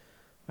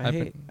 I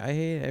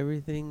hate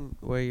everything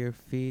where your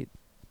feet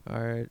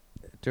are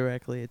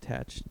directly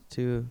attached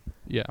to.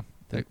 Yeah.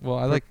 I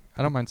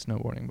don't mind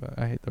snowboarding, but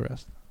I hate the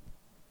rest.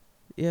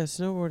 Yeah,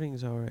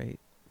 snowboarding's alright.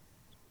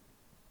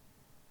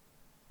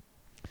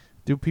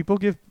 Do people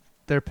give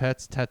their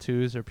pets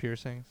tattoos or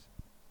piercings?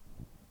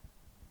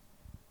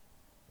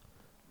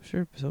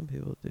 Sure, some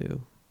people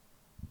do.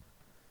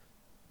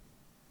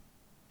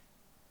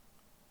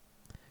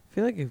 I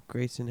feel like if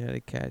Grayson had a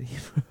cat, he'd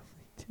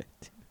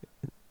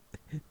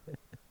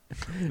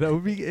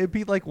probably It'd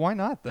be like, why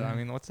not though? I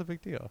mean, what's the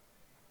big deal?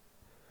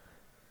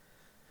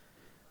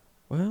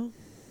 Well,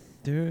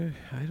 I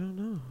don't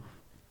know.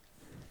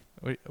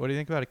 What do you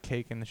think about a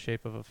cake in the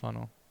shape of a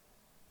funnel?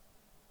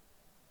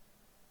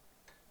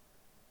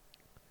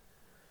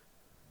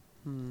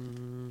 I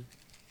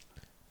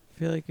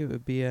feel like it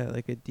would be at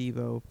like a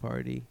Devo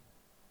party.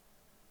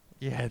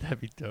 Yeah, that'd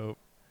be dope.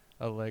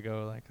 A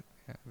Lego, like,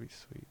 yeah, that'd be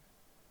sweet.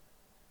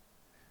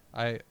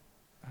 I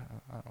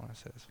don't want to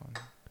say this one.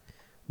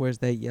 Where's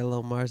that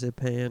yellow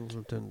marzipan?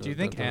 Do you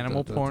think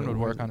animal porn would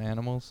work on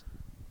animals?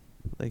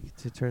 Like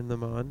to turn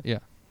them on? Yeah.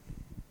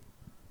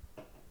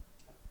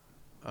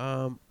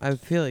 I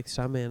feel like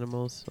some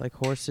animals, like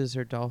horses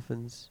or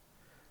dolphins.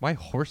 Why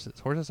horses?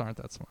 Horses aren't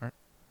that smart.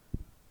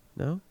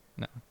 No?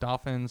 No.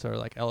 Dolphins or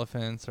like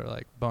elephants or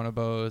like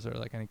bonobos or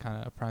like any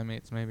kind of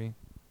primates maybe.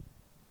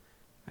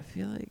 I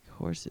feel like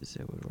horses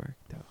it would work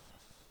though.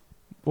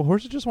 Well,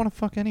 horses just want to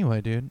fuck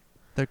anyway, dude.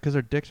 Because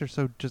their dicks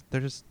are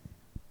they're just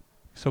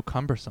so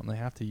cumbersome. They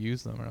have to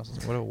use them or else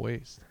what a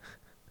waste.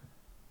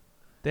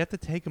 They have to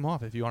take them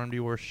off if you want them to be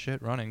worse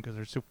shit running because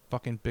they're so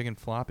fucking big and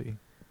floppy.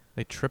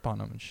 They trip on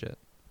them and shit.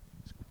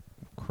 It's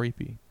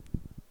creepy.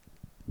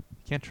 You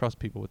can't trust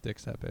people with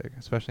dicks that big,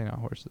 especially not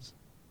horses.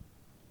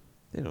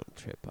 They don't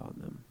trip on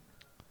them.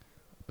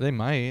 They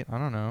might. I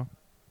don't know.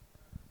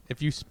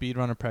 If you speed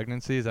run a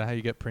pregnancy, is that how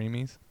you get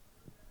preemies?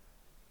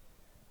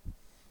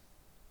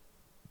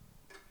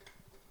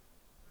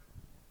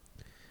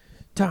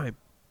 Time.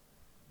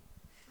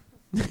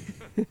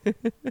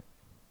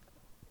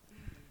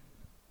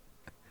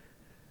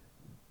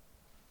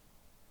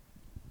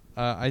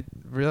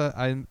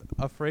 I'm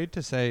afraid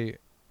to say,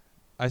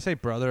 I say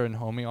brother and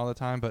homie all the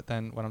time, but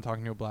then when I'm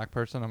talking to a black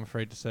person, I'm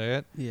afraid to say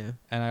it. Yeah.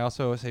 And I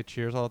also say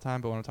cheers all the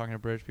time, but when I'm talking to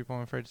British people,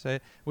 I'm afraid to say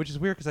it, which is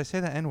weird because I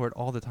say the N-word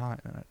all the time.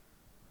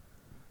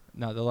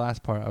 No, the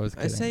last part I was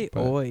kidding. I say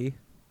oi.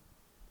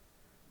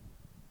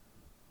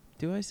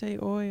 Do I say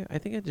oi? I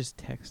think I just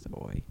text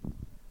oi.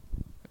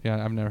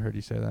 Yeah, I've never heard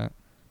you say that.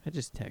 I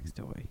just text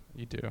oi.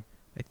 You do.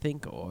 I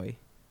think oi.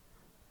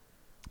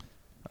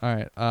 All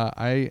right.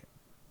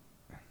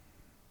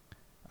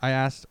 I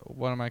asked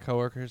one of my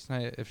coworkers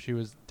tonight if she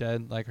was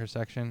dead, like her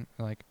section.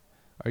 Like,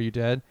 are you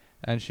dead?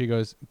 And she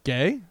goes,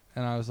 gay?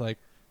 And I was like,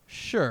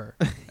 sure.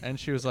 And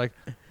she was like,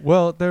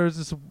 well,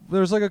 there's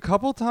like a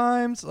couple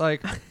times, and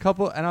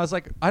I was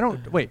like,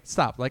 wait,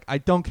 stop. Like, I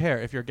don't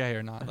care if you're gay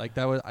or not. Like,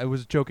 I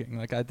was joking.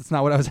 Like, that's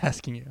not what I was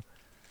asking you.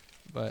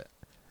 But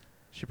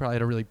she probably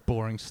had a really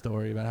boring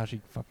story about how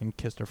she fucking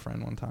kissed her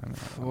friend one time.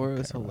 Or it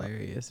was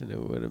hilarious and it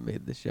would have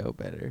made the show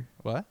better.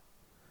 What?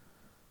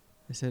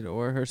 I said,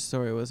 or her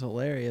story was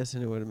hilarious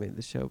and it would have made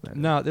the show better.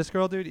 No, this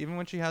girl, dude, even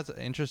when she has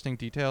interesting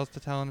details to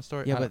tell in a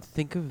story. Yeah, but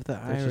think of the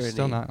irony. It's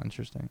still not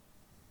interesting.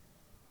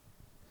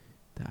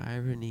 The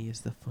irony is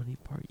the funny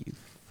part, you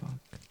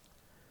fuck.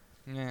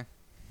 Yeah.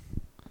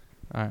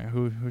 All right,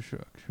 who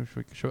should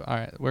all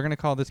right, we're gonna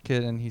call this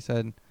kid, and he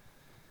said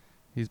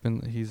he's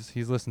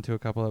listened to a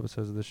couple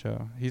episodes of the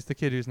show. He's the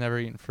kid who's never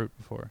eaten fruit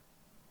before.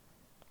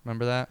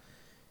 Remember that?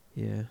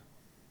 Yeah.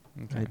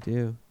 Okay. I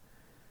do.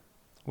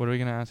 What are we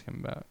gonna ask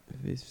him about?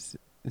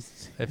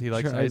 If he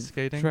likes ice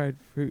skating? Tried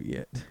fruit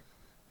yet?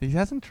 He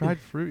hasn't tried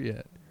fruit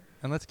yet.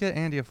 And let's get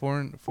Andy a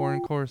foreign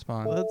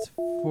correspondent. Let's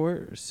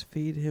force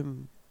feed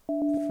him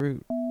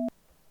fruit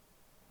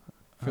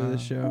for the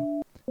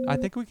show. I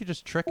think we could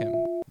just trick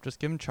him. Just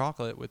give him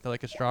chocolate with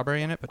like a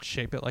strawberry in it, but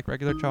shape it like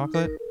regular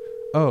chocolate.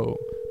 Oh,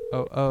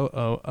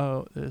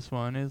 this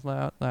one is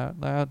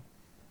loud.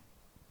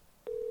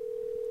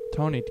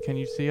 Tony, can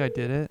you see I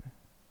did it?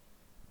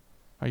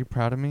 Are you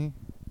proud of me?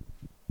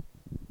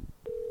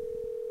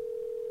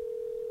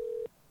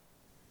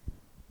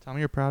 Tell me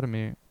you're proud of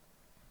me.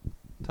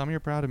 Tell me you're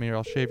proud of me or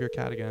I'll shave your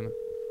cat again.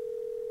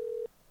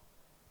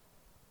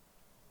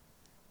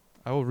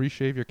 I will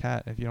reshave your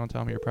cat if you don't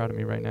tell me you're proud of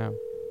me right now.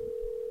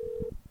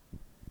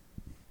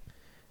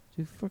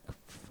 Dude, fuck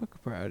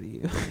proud of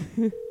you.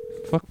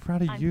 Fuck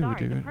proud of I'm you, sorry,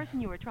 dude. the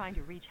person you were trying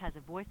to reach has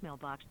a voicemail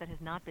box that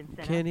has not been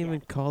sent Can't out even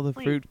yet. call the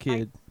Please, fruit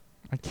kid.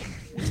 I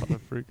can't call the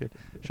fruit kid.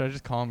 Should I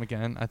just call him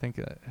again? I think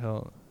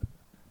he'll...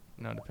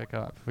 know to pick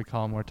up if we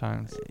call him more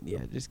times. Yeah,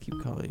 just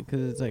keep calling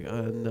because it's like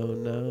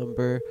unknown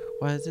number.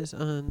 Why is this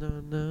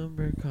unknown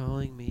number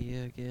calling me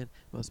again?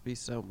 Must be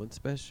someone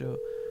special.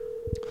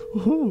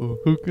 Ooh,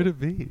 who could it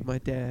be? My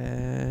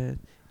dad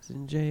is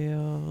in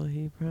jail.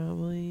 He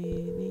probably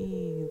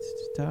needs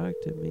to talk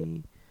to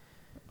me.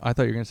 I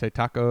thought you were gonna say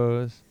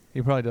tacos.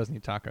 He probably does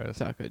need tacos.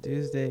 Taco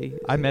Tuesday.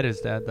 I met his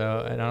dad though,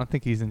 and I don't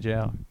think he's in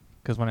jail.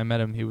 Because when I met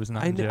him, he was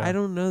not in jail. I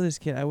don't know this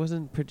kid. I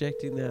wasn't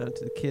projecting that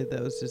onto the kid.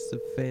 That was just a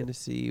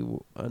fantasy.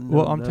 Unknown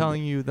Well, I'm number.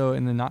 telling you though,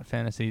 in the not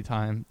fantasy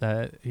time,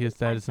 that his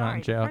dad is not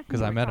in jail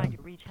because I met him.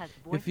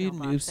 If you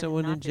knew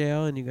someone in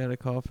jail and you got a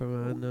call from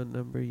an unknown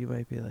number, you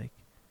might be like,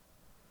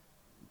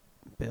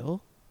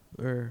 Bill?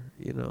 Or,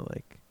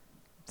 like,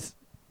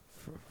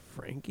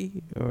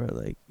 Frankie? Or,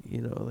 like,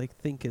 like,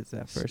 think it's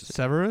that person.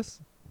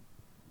 Severus?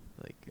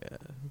 Like,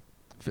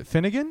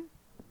 Finnegan?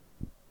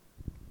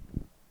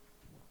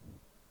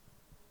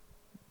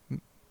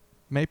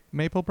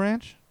 Maple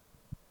Branch?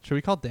 Should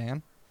we call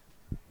Dan?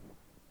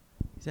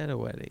 he's at a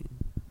wedding.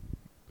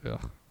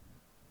 Ugh.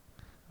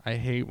 I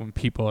hate when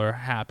people are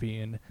happy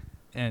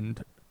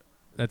and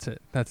that's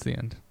it. That's the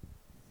end.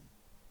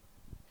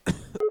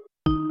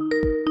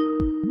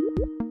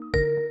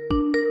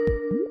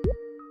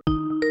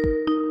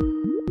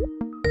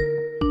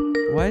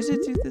 Why does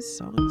it do this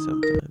song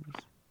sometimes?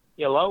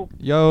 Hello?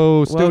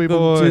 Yo, Stewie Welcome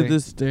boy. to the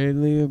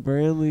Stanley and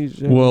Branley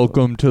show.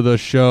 Welcome to the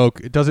show.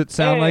 Does it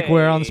sound like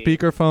we're on Hey.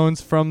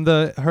 speakerphones from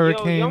the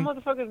hurricane? Yo,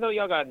 motherfuckers know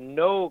y'all got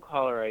no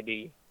caller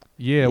ID.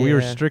 Yeah, we Yeah.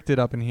 restricted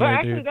up in here, But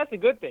actually, dude. that's a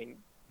good thing.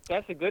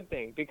 That's a good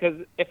thing because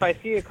if I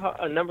see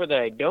a number that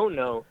I don't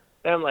know,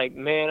 then I'm like,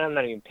 man, I'm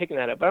not even picking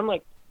that up. But I'm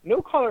like,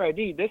 no caller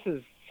ID. This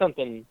is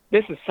something.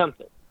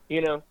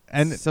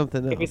 And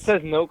something else. If it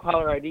says no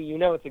caller ID,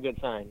 it's a good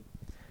sign.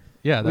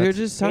 yeah, We were that's,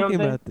 just You know what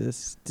talking I'm about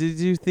this. Did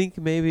you think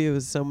maybe it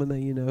was someone that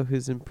you know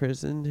who's in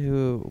prison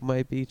who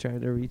might be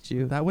trying to reach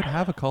you? that would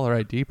have a caller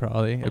ID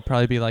probably. It'd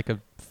probably be like a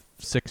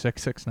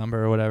 666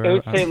 number or whatever. It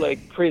would say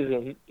like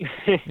prison.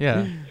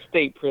 Yeah.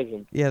 State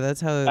prison. Yeah, that's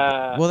how.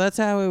 Uh, That's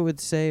how it would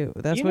say.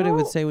 That's you what it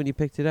would know- say when you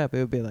picked it up. It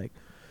would be like,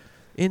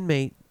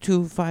 inmate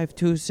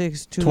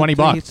 2526 $20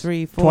 bucks.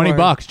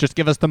 $20. Just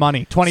give us the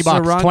money. $20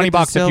 bucks.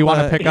 $20 if you want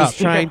to pick up. He's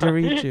trying to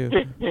reach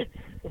you.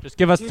 Just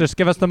give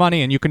us the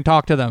money and you can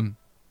talk to them.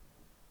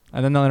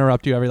 And then they'll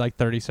interrupt you every like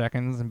 30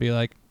 seconds and be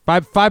like,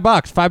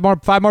 $5,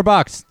 five more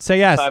bucks. Say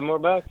yes. $5 more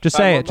bucks. Just $5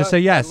 say more it. Just bucks, say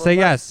yes. $5 more Say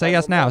bucks, yes. Say $5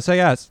 yes more now. bucks. Say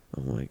yes.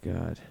 Oh my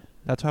god.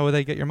 That's how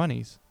they get your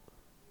monies.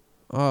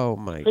 Oh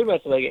my. Pretty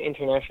much like an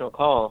international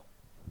call.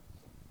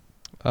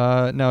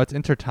 No, it's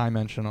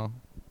interdimensional.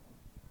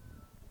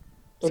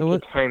 So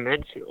what-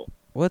 Interdimensional.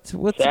 What's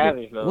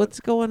Savage mode. what's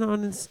going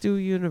on in Stu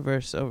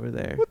Universe over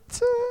there?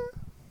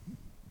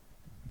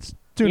 It's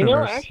You know,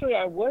 Stooniverse. actually,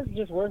 I was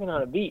just working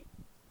on a beat.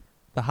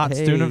 The hot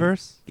Hey.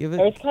 Stooniverse. Give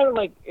It's it. kind of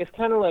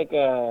like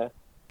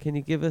Can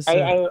you give us? I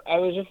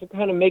was just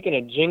kind of making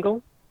a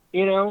jingle,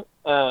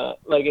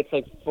 like it's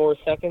like 4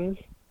 seconds,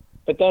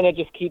 but then it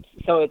just keeps,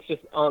 so it's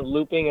just on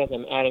looping as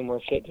I'm adding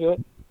more shit to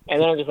it,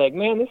 and then I'm just like,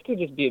 man, this could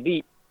just be a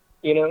beat,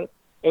 It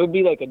would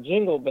be like a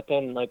jingle, but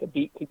then like a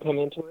beat could come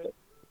into it,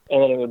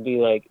 and then it would be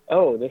like,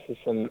 oh, this is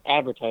some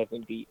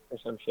advertisement beat or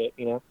some shit,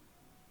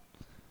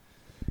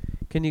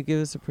 Can you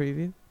give us a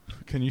preview?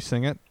 Can you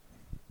sing it?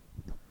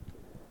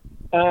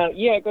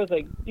 Yeah, it goes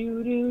like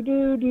do do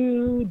do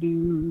do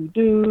do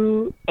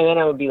do, and then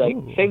I would be like,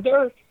 Ooh. save the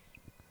earth.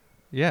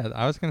 Yeah,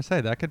 I was gonna say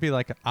that could be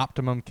like an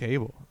Optimum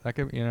Cable. That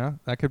could,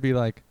 that could be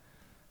like,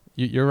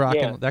 you're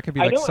rocking. Yeah. That could be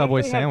I like don't Subway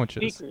actually have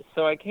sandwiches. speakers,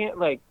 so I can't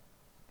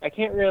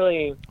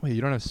really. Wait,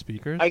 you don't have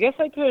speakers? I guess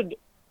I could.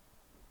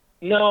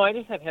 No, I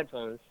just have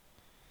headphones.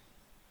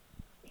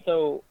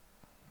 So,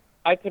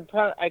 I could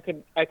play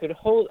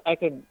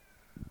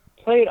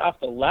it off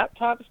the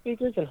laptop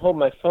speakers and hold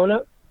my phone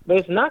up, but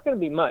it's not going to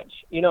be much.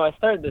 I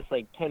started this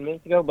like 10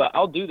 minutes ago, but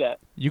I'll do that.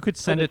 You could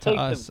For send the it to sake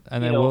us, of,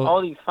 and then we'll.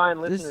 all these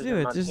fine listeners. Just do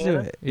in it. Just do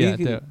Montana. it. Yeah, You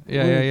can- do it.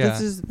 Yeah.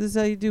 This is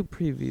how you do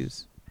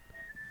previews.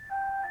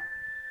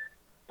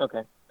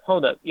 Okay,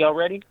 hold up. Y'all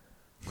ready?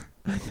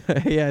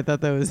 Yeah, I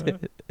thought that was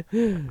it.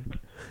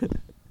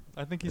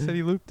 I think he said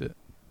he looped it.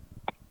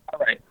 All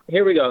right,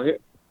 here we go.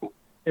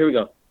 Here we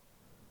go.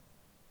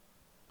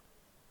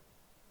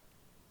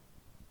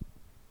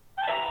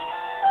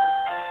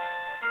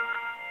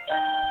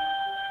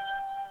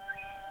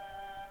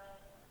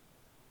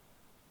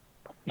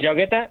 Did y'all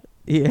get that?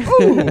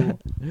 Yeah.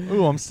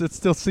 Ooh, it's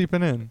still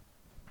seeping in.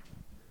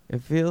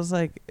 It feels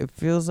like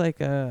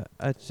a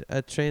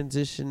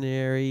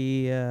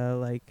transitionary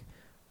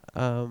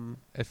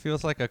It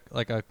feels like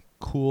a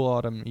cool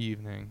autumn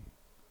evening,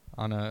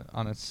 on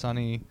a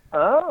sunny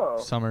Oh.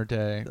 summer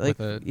day like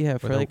with a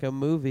for with like a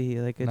movie,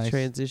 like a nice-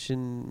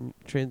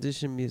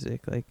 transition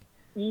music, like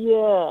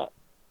Yeah.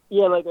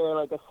 Yeah, like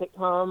a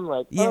sitcom,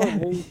 like Yeah.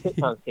 new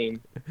sitcom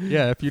scene.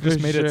 yeah. If you just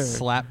For made sure. it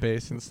slap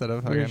bass instead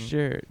of for fucking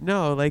sure.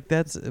 No, like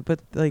that's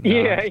like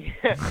Yeah,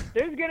 yeah.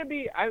 There's gonna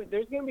be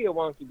a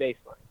wonky bass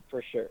line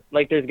for sure.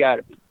 Like there's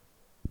gotta be.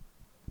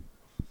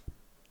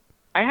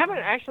 I haven't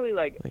actually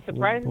Like,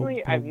 surprisingly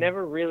boom, boom, I've boom.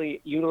 never really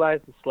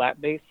utilized the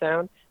slap bass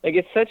sound, Like,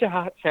 it's such a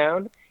hot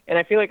sound, and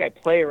I feel like I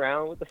play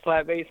around with the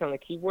slap bass on the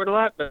keyboard a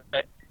lot, but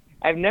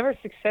I've never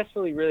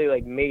successfully really,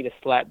 like, made a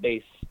slap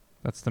bass,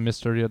 That's the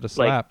mystery of the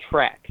slap. like,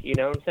 track. You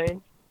know what I'm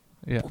saying?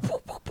 Yeah.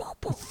 Thup,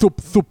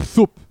 thup,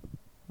 thup.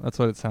 That's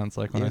what it sounds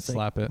like when I It's like,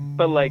 slap it.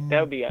 But, like,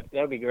 that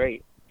would be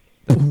great.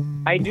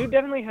 I do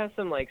definitely have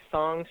some, like,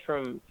 songs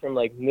from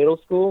like, middle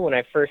school when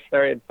I first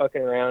started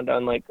fucking around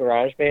on, like,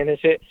 GarageBand and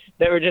shit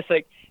that were just,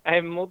 like, I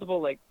have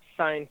multiple, like,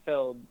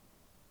 Seinfeld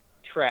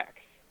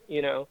tracks,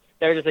 you know?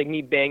 That were just, like,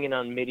 me banging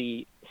on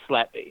MIDI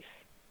slap bass.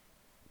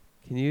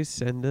 Can you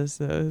send us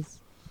those?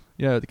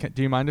 Yeah.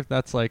 Do you mind if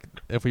that's like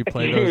if we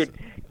play those?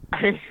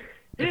 Dude,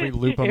 If we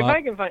loop 'em if up?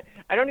 I can find,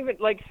 I don't even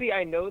like. See,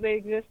 I know they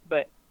exist,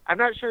 but I'm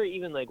not sure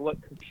even like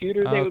what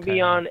computer they would Okay.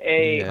 be on. Yeah.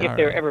 If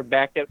they're Alright. ever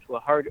backed up to a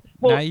hard.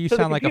 Well, Now you so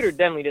sound the like a computer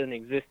definitely doesn't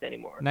exist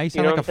anymore. Now you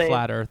sound know like a what I'm saying?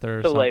 flat earther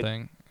or So, like-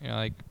 something. You're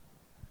like,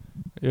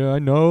 yeah, I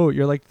know.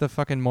 You're like the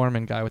fucking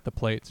Mormon guy with the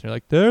plates. You're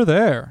like, they're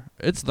there.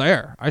 It's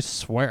there. I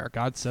swear.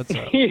 God said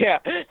so. Yeah,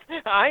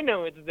 I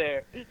know it's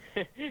there.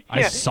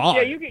 I saw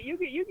yeah, it. you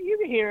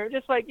can hear it.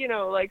 Just like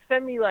like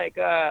send me like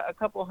a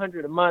couple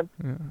hundred a month,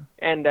 Yeah.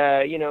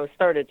 and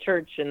start a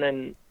church, and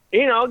then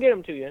I'll get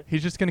them to you.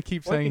 He's just gonna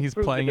keep Once saying you he's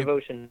prove playing the it.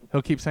 devotion.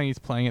 He'll keep saying he's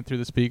playing it through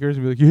the speakers.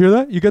 We'll be like, you hear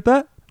that? You get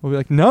that? We'll be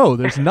like, no,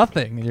 there's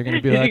nothing. And you're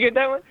gonna be Did like, you get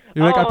that one?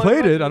 you're like, I played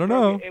must it. be I don't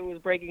know. It was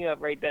breaking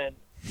up right then.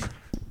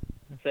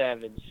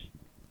 Savage.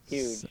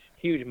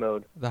 Huge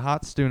mode. The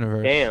hot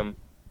Stooniverse. Damn.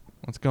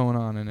 What's going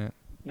on in it?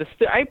 Yes.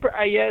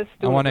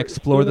 I wanna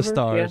explore the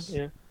stars.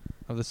 Yeah.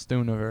 Of the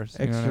Stooniverse.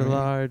 you know Extra what I mean?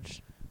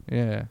 large.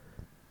 Yeah.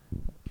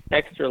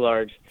 Extra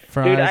large.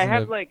 Fries Dude, I and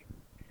have the- like,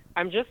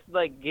 I'm just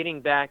like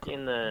getting back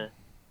in the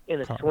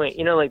Cars.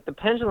 swing. Like the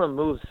pendulum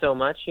moves so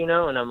much, and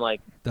I'm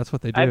like, That's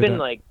what they do. I've been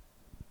don't-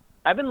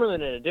 I've been living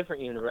in a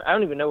different universe. I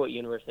don't even know what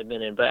universe I've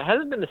been in, but it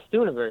hasn't been the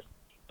Stooniverse.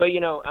 But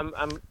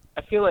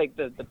I feel like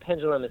the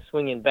pendulum is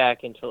swinging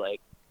back into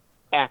like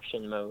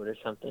action mode or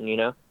something.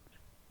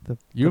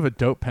 You have a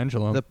dope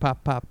pendulum. The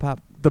pop, pop, pop.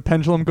 The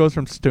pendulum goes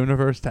from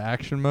Stooniverse to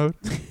action mode.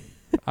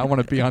 I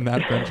want to be on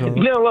that pendulum.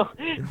 No,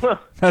 well,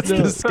 That's no,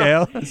 the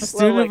scale.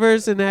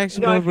 Stooniverse and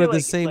action no, I mode feel were like the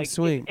it's, same like, it's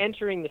swing.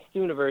 entering the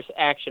Stooniverse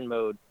action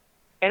mode,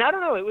 and I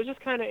don't know. It was just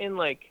kind of in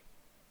like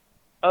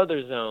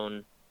other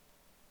zone,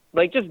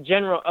 like just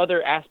general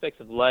other aspects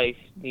of life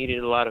needed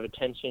a lot of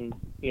attention.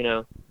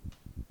 Yep.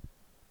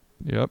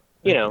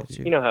 I get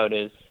you. You know how it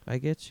is. I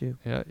get you.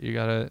 Yeah, you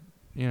gotta,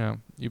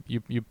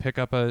 you pick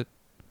up a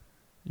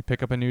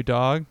new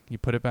dog, you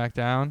put it back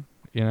down,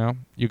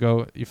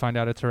 you find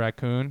out it's a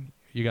raccoon,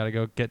 you gotta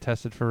go get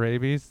tested for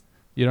rabies.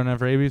 You don't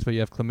have rabies, but you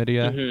have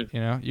chlamydia.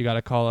 Mhm. You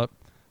gotta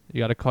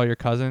call your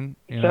cousin.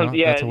 Yeah,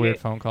 that's a weird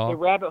phone The call.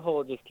 rabbit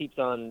hole just keeps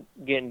on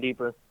getting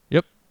deeper.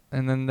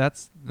 And then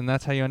that's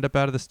how you end up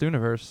out of the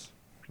Stooniverse.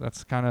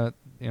 That's kind of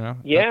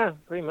Yeah,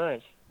 pretty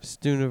much.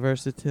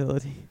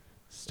 Stooniversatility.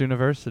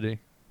 Stooniversity.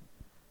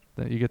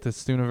 That you get the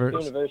Stooniverse.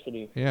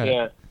 University. Yeah.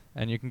 Yeah.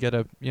 And you can get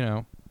a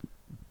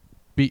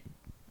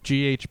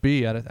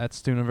GHB at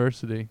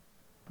Stooniversity.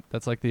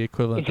 That's like the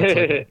equivalent.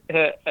 That's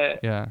like,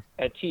 yeah,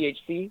 A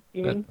THC,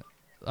 you mean?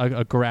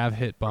 a grav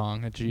hit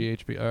bong, a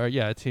GHB, or a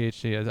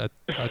THC,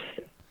 a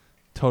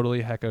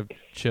totally heck of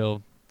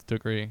chill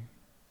degree.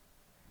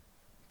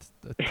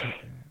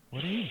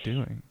 What are you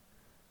doing?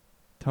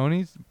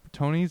 Tony's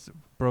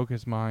broke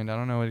his mind. I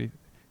don't know what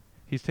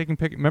he's taking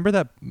Remember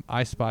that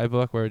I Spy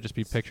book where it'd just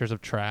be pictures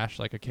of trash,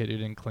 like a kid who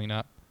didn't clean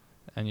up,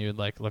 and you'd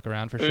like look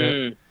around for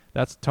shit.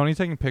 That's Tony's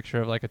taking a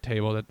picture of like a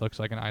table that looks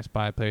like an I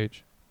Spy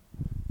page.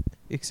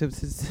 Except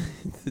it's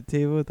the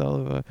table with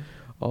all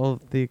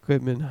of the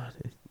equipment on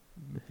it.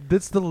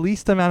 That's the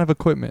least amount of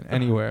equipment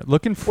anywhere.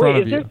 Look in front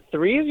Wait, of is you. there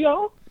 3 of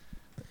y'all?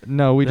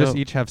 No, we just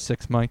No. each have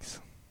 6 mics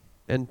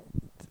And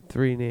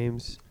 3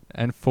 names.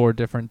 and 4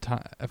 different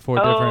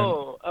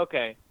Oh,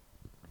 okay.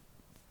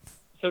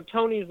 So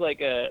Tony's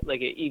like a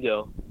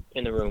ego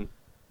in the room.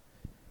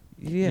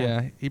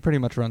 Yeah. He pretty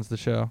much runs the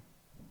show.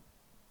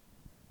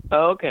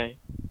 Oh, okay.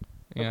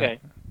 Yeah. Okay.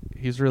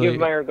 He's really Give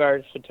my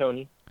regards to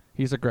Tony.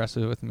 he's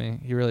aggressive with me.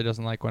 He really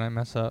doesn't like when I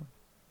mess up.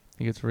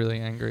 He gets really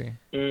angry.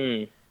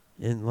 Mm.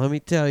 And let me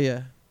tell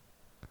you,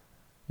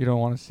 You don't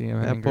want to see him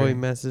that angry. boy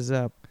messes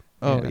up.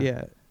 Oh, Yeah.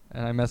 yeah.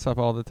 And I mess up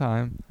all the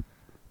time.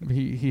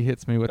 He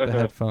hits me with the Uh-huh.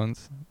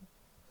 headphones.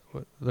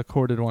 The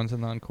corded ones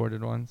and the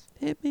uncorded ones.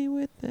 Hit me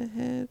with the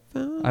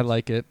headphones. I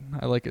like it.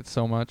 I like it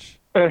so much.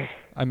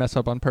 I mess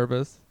up on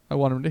purpose. I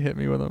want him to hit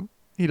me with them.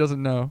 He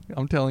doesn't know.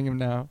 I'm telling him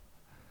now.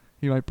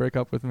 He might break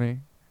up with me.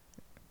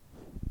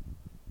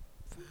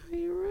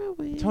 Fire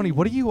away. Tony,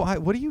 what are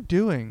you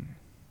doing?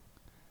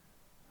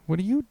 What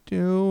are you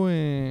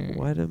doing?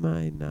 What am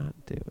I not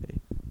doing?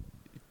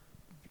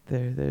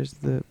 There's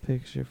the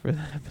picture for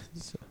that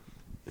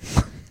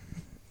episode.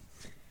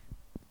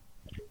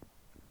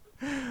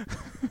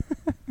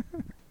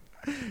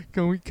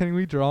 Can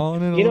we draw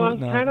on it? You know, a I'm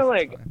little? No, kind of it's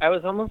like, fine. I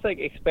was almost like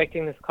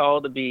expecting this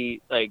call to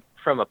be like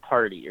from a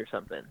party or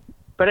something.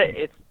 But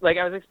it's like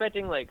I was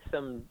expecting like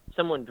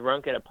someone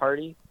drunk at a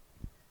party.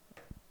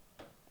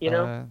 You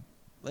know?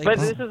 Like, But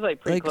this is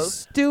like pretty like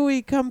close.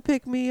 Stewie, come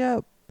pick me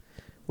up.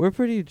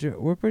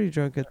 We're pretty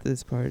drunk at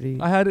this party.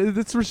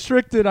 It's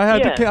restricted. I had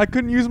Yeah. to. I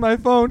couldn't use my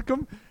phone.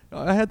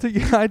 I had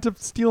to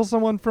steal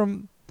someone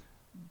from.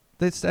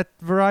 This at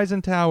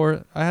Verizon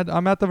Tower.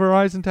 I'm at the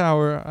Verizon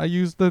Tower. I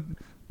used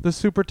the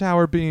super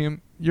tower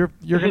beam. You're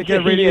gonna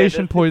get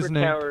radiation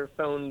poisoning. Super tower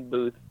phone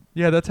booth.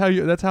 Yeah, that's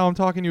how I'm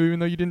talking to you, even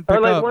though you didn't pick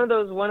Or like up. one of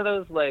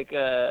those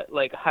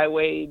like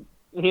highway,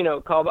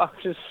 call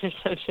boxes or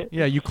something.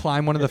 Yeah, you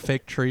climb one of the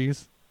fake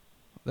trees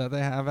that they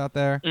have out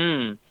there,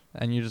 and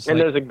you just And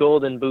like, there's a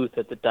golden booth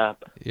at the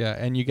top. yeah,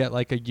 and you get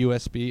like a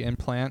USB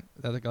implant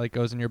that like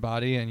goes in your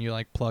body, and you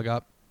like plug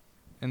up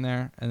in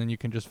there, and then you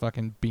can just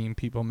fucking beam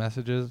people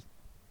messages.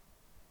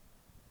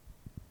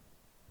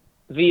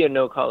 Via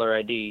no caller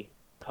ID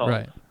calls.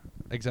 Right,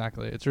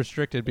 exactly. It's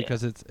restricted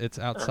because it's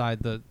outside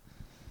the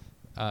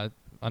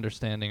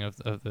understanding of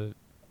the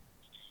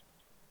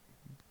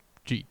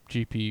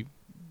GP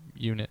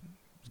unit.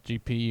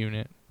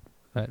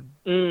 That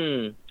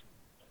Mm.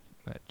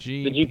 that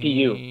The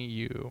GPU.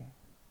 GPU.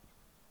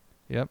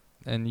 Yep.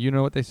 And you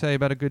know what they say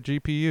about a good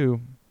GPU?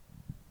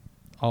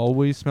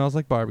 Always smells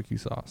like barbecue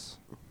sauce.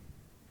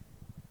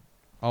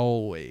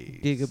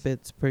 Always.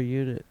 Gigabits per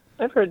unit.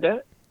 I've heard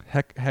that.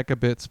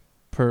 Hecabits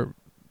per.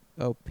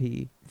 OP.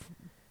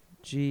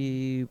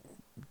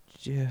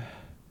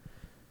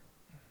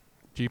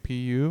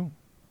 GPU.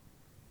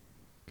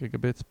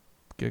 Gigabits.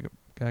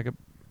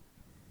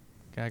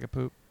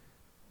 Gagapoop.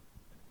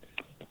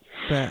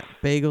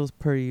 Bagels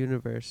per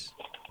universe.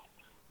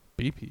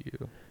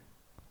 BPU.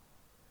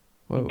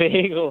 Whoa.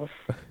 Bagels.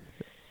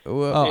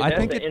 Whoa. Oh, Dude, I that's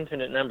think an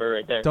infinite number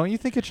right there. Don't you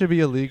think it should be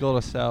illegal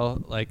to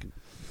sell like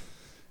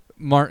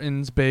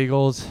Martin's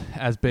bagels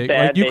as bagels?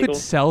 Bad Like you could bagels?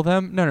 sell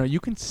them. No, you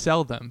can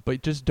sell them,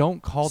 but just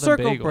don't call them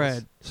Circle bagels.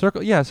 bread.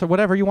 Circle, yeah. So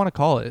whatever you want to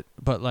call it,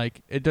 but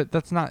like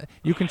that's not.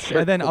 You can.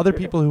 And then other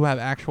people who have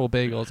actual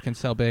bagels can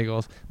sell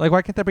bagels. Like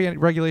why can't there be any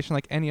regulation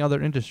like any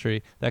other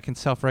industry that can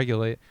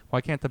self-regulate? Why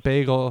can't the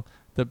bagel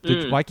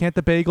why can't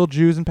the bagel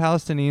Jews and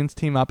Palestinians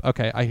team up?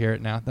 Okay, I hear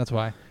it now. That's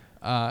why.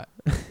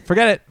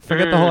 Forget it.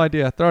 Forget the whole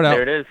idea. Throw it out.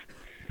 There it is.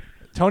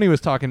 Tony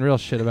was talking real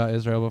shit about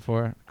Israel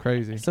before.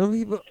 Crazy. Some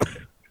people.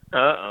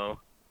 Uh-oh.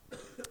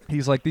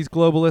 He's like, these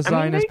globalist I mean,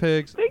 Zionist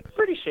pigs. They're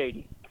pretty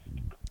shady.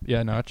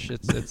 Yeah, no,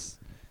 it's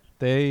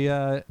they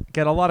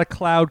get a lot of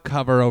cloud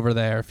cover over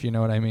there, if you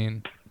know what I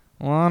mean.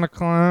 A lot of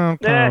cloud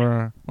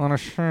cover, a lot of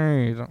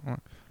shade.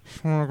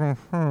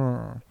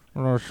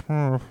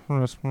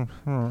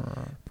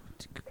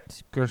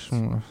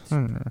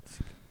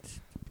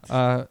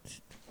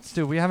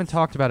 Stu, we haven't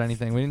talked about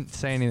anything. We didn't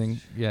say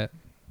anything yet.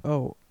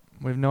 Oh,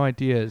 We have no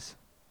ideas.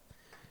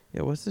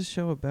 yeah. What's this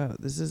show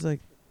about? This is like.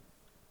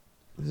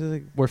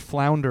 We're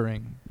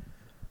floundering.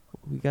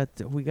 We got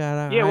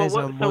our Yeah, well, eyes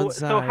on one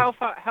side. so how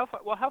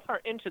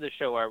far into the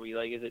show are we?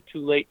 Like, is it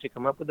too late to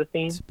come up with a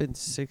theme? It's been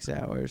 6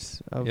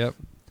 hours. Of Yep.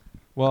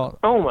 Well,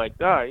 Oh my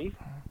god, are you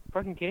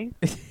fucking kidding?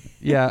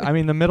 yeah. I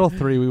mean, the middle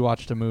three we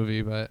watched a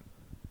movie, but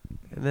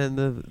And then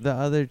the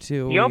other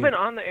two. Y'all been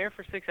on the air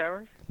for 6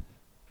 hours?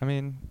 I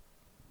mean,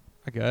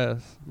 I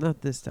guess.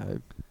 Not this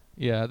time.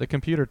 Yeah, the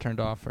computer turned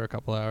off for a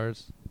couple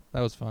hours.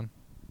 That was fun.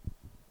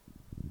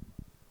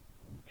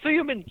 So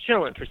you've been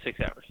chilling for 6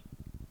 hours?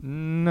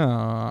 No,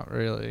 not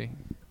really.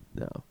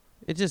 No,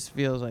 it just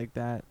feels like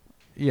that.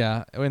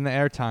 Yeah, in the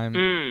airtime,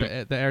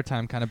 Mm. the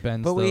airtime kind of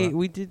bends. But the,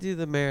 we did do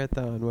the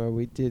marathon where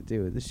we did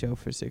do the show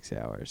for 6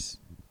 hours.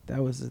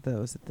 That was the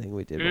thing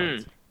we did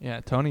once. yeah,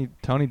 Tony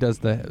does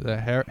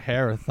the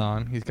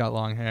hair-a-thon. He's got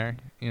long hair,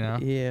 you know.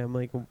 Yeah, I'm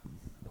like,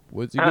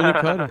 what's he gonna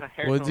cut it?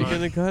 Hair What's he salon.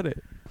 gonna cut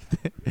it?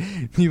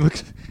 He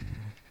looks.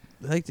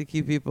 I like to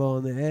keep people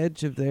on the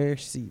edge of their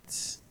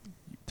seats.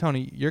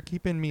 Tony, you're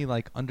keeping me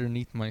like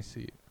underneath my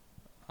seat.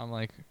 I'm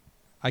like,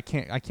 I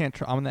can't.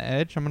 I'm on the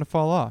edge. I'm gonna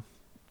fall off.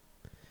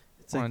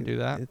 It's Wanna like do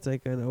that? It's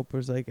like an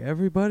Oprah's like,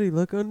 everybody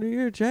look under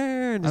your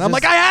chair, And I'm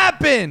like, I have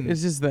been.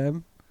 it's just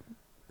them.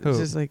 Who? It's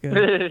just like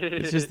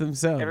it's just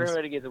themselves.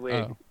 Everybody gets a wig.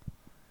 Oh.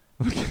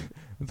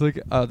 It's like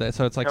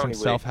so it's like Tony some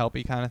wig.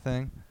 self-helpy kind of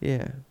thing.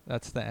 Yeah.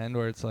 That's the end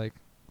where it's like,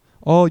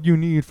 all you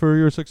need for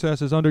your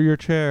success is under your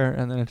chair,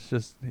 and then it's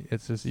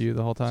just you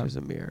the whole It's time. just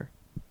a mirror.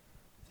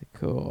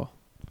 Cool.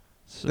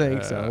 So-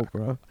 Thanks,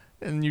 Oprah.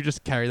 And you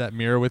just carry that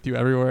mirror with you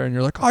everywhere, and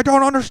you're like, I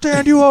don't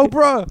understand you,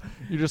 Oprah.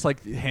 You're just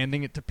like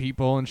handing it to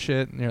people and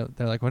shit, and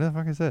they're like, what the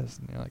fuck is this?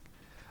 And you're like,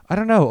 I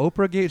don't know.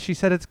 Oprah she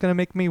said it's gonna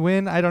make me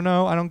win. I don't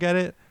know. I don't get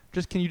it.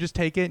 Can you just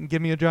take it and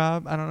give me a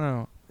job? I don't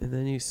know. And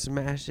then you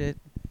smash it,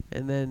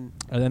 and then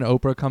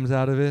Oprah comes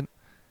out of it,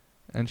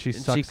 and she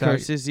sucks she out.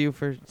 curses you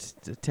for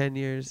 10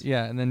 years.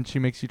 Yeah, and then she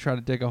makes you try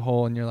to dig a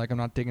hole, and you're like, I'm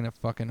not digging a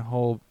fucking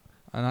hole.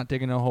 I'm not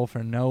digging a hole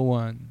for no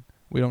one.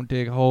 We don't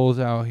dig holes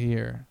out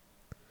here.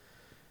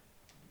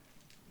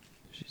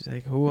 She's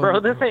like, Bro,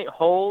 this ain't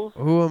holes.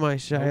 who am I,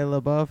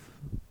 Shia LaBeouf?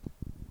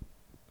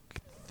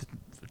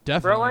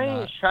 Definitely Bro, I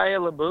not. ain't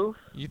Shia LaBeouf.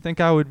 You think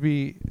I would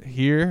be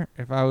here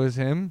if I was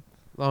him?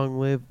 Long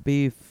live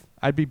beef.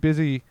 I'd be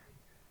busy,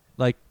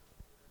 like,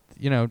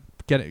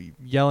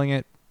 yelling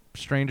at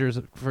strangers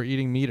for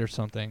eating meat or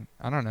something.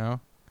 I don't know.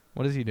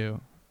 What does he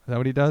do? Is that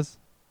what he does?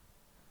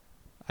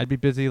 I'd be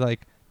busy,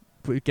 like,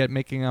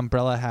 making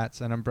umbrella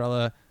hats and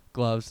umbrella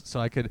gloves so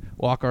I could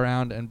walk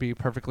around and be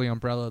perfectly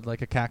umbrellaed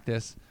like a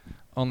cactus,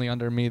 only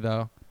under me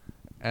though.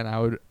 And I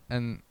would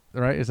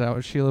right, is that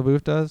what Sheila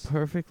Booth does?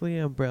 Perfectly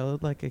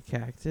umbrellaed like a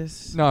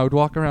cactus. No, I would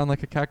walk around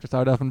like a cactus. I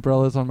would have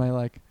umbrellas on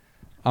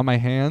my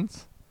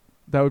hands.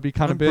 That would be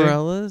kind of big.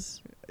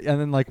 Umbrellas. And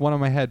then like one on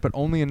my head, but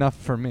only enough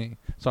for me.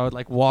 So I would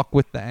like walk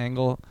with the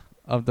angle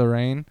of the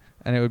rain,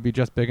 and it would be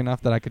just big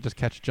enough that I could just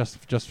catch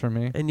just for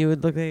me. And you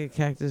would look like a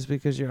cactus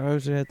because your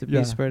arms would have to be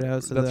Yeah, spread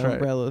out so that's the right.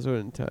 umbrellas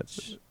wouldn't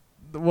touch.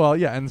 Well,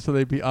 yeah, and so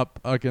they'd be up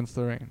against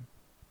the rain.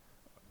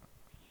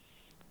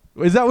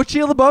 Is that what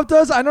Sheila LaBeouf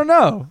does? I don't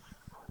know.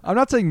 I'm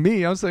not saying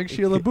me. I'm saying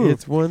Sheila LaBeouf.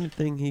 It's one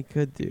thing he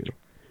could do.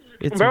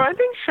 Bro, I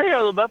think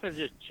Shia LaBeouf is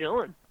just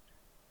chilling.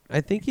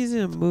 I think he's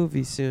in a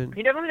movie soon.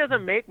 He definitely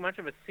doesn't make much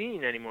of a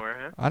scene anymore,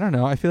 huh? I don't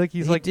know. I feel like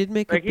he's He like did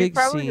make a Like, he's big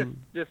probably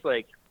scene. just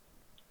like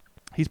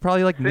he's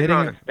probably like sitting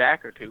on knitting a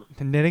stack or two.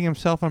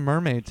 himself a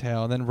mermaid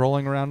tail and then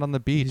rolling around on the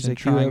beach He's and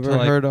like, you trying ever to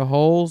like heard of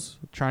holes?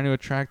 trying to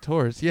attract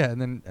tourists. Yeah,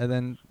 and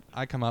then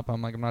I come up.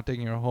 I'm like, I'm not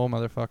digging your hole,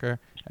 motherfucker.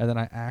 And then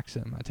I axe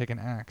him. I take an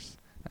axe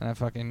and I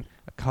fucking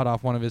cut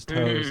off one of his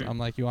toes. I'm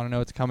like, you want to know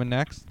what's coming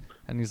next?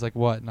 And he's like,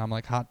 what? And I'm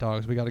like, hot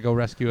dogs. We got to go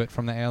rescue it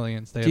from the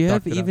aliens. They Do you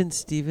have abducted 'em. Even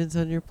Stevens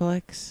on your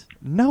Plex?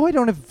 No, I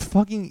don't have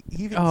fucking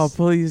even. Oh,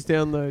 please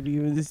download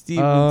Even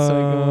Stevens so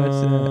I can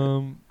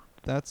watch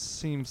that. That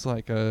seems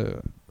like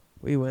a.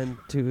 We went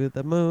to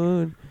the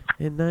moon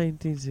in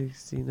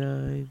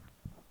 1969.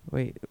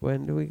 Wait,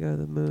 when do we go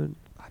to the moon?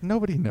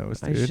 Nobody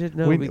knows, I dude. should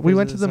know We because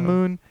went of to the the song.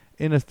 moon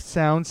in a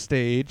sound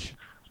stage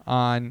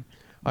on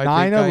I think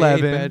I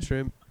ate 9/11. bad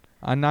shrimp.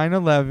 On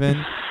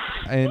 9/11,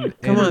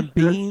 and Come on,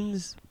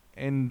 beans.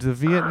 in the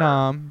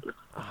Vietnam,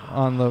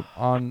 on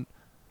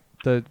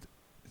the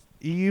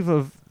eve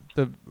of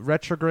the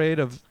retrograde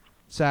of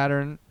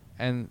Saturn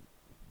and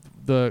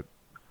the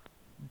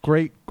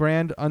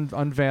grand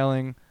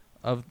unveiling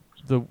of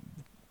the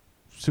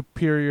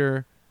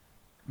superior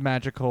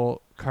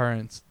magical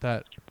currents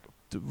that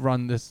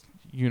run this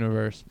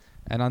universe.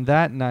 And on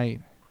that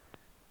night,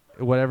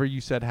 whatever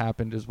you said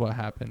happened is what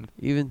happened.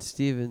 Even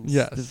Stevens.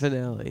 Yes. The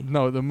finale.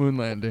 No, the moon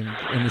landing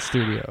in the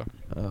studio.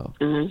 Oh.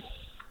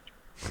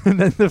 And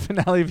then the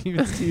finale of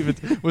Even Stevens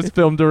was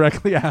filmed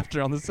directly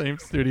after on the same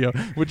studio,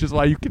 which is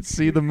why you can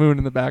see the moon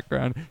in the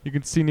background. You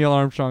can see Neil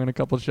Armstrong in a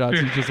couple shots.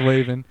 He's just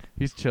waving.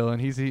 He's chilling.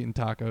 He's eating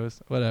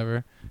tacos.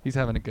 Whatever. He's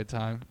having a good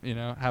time,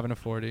 having a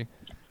 40.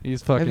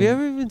 He's fucking... Have you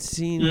ever even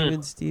seen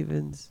Even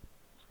Stevens?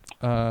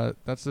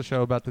 That's the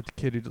show about the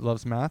kid who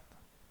loves math.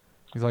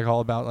 He's like all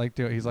about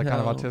he's like kind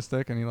of No.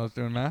 autistic and he loves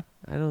doing math.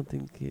 I don't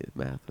think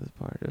math was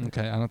part of it.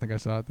 Okay, I don't think I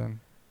saw it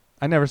then.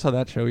 I never saw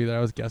that show either. I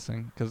was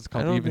guessing because it's I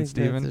called don't Even think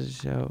Stevens. that's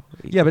a show.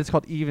 Yeah, but it's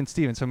called Even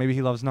Stevens, so maybe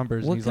he loves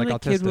numbers What and he's kind like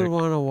of kid would autistic.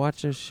 want to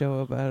watch a show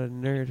about a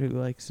nerd who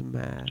likes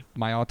math?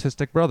 My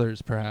autistic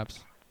brothers,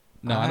 perhaps.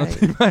 No, I don't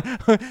think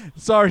my...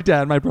 Sorry,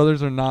 Dad, my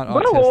brothers are not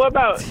autistic. What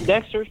about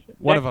Dexter?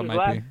 One of them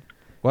might be.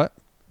 What?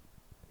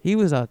 He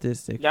was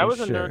autistic. That for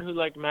was a sure. nerd who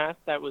liked math.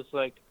 That was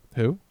like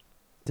Who?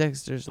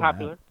 Dexter's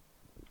popular. Lab.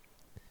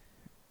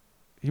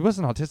 He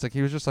wasn't autistic.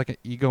 He was just like an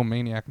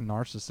egomaniac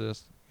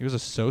narcissist. He was a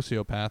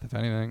sociopath, if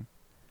anything.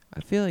 I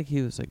feel like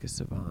he was like a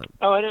savant.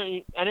 Oh, I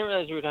didn't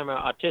realize you were talking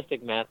about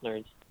autistic math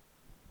nerds.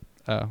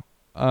 Oh.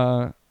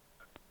 I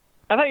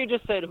thought you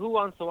just said who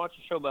wants to watch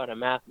a show about a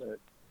math nerd.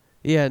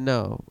 Yeah,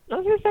 no. I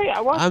was gonna say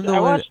I watched. I'm the I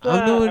one. watched,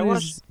 I'm the I one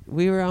watched- who's.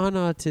 We were on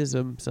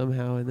autism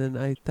somehow, and then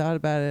I thought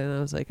about it, and I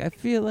was like, I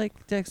feel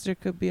like Dexter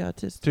could be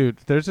autistic. Dude,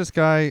 there's this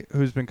guy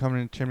who's been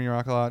coming to Chimney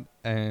Rock a lot,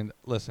 and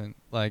listen,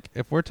 like,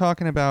 if we're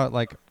talking about,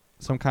 like,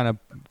 some kind of,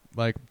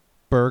 like,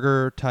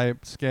 burger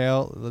type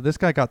scale, this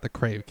guy got the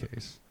crave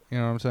case. You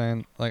know what I'm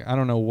saying? Like, I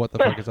don't know what the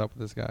fuck is up with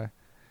this guy.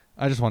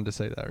 I just wanted to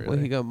say that, really. Well,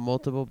 he got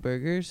multiple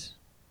burgers.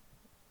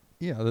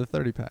 Yeah, the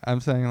 30 pack. I'm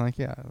saying, like,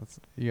 yeah.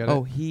 You got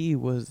Oh, he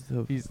was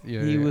the.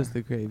 He was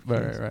the grave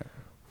case. Right.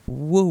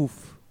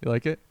 Woof. You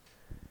like it?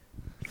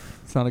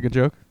 It's not a good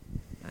joke?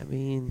 I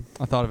mean,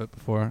 I thought of it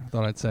before. I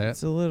thought I'd say it.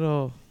 it's a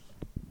little.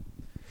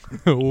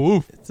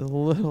 Woof. It's a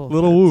little.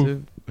 Little woof.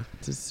 offensive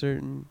to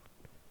certain.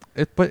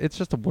 But it's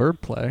just a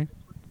wordplay.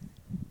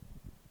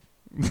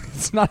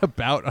 It's not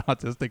about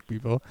autistic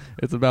people.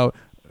 It's about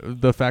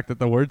the fact that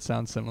the words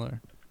sound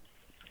similar.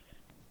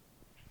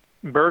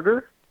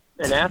 burger,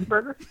 an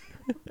Asperger.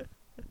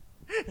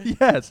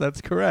 Yes, that's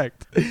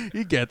correct.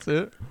 He gets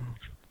it.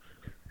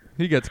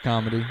 He gets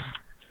comedy.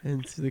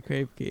 Hence the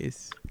crave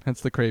case. Hence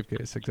the crave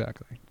case,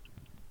 exactly.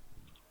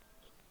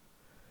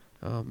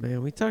 Oh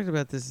man, we talked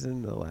about this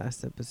in the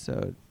last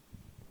episode.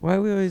 Why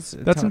we always?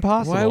 That's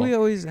impossible. Why we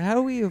always? How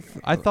do we?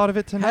 I thought of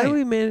it tonight. How do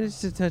we manage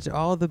to touch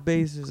all the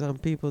bases on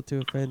people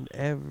to offend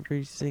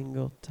every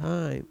single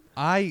time?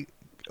 I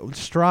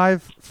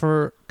strive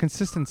for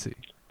consistency.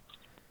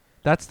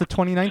 That's the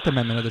 29th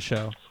Amendment of the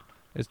show.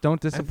 Is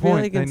don't disappoint. I feel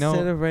like I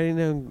instead know. of writing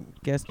down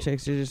guest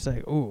checks, you're just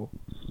like, ooh,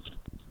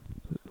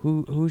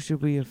 who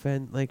should we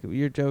offend? Like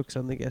your jokes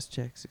on the guest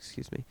checks.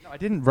 Excuse me. No, I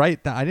didn't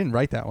write that. I didn't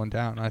write that one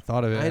down. I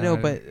thought of it. I and know,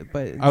 didn't-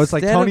 but I was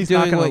like, instead of Tony's not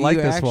doing gonna what like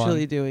you're this one.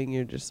 actually doing,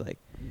 you're just like,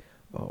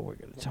 oh, we're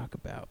gonna talk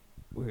about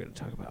we're gonna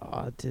talk about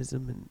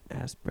autism and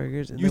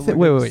Asperger's. And You then think?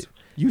 we're Wait, gonna wait.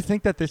 You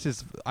think that this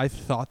is? I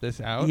thought this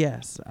out.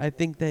 Yes, I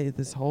think that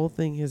this whole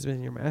thing has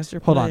been your master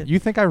Hold plan. on. You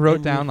think I wrote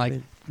and down you've like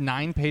been-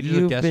 9 pages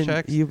of guest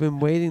checks, You've been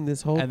waiting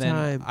this whole and then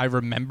time. I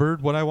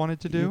remembered what I wanted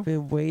to do? You've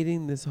been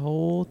waiting this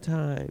whole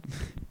time.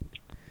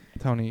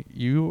 Tony,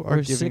 you are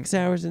We're giving 6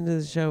 hours into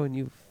the show, and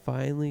you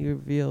finally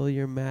reveal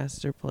your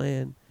master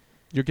plan.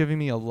 you're giving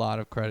me a lot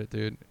of credit,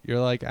 dude. You're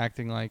like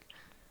acting like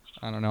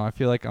I don't know. I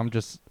feel like I'm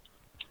just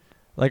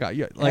like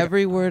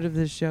Every word of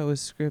this show is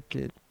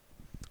scripted.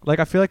 like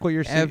I feel like what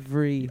you're saying.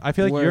 Every I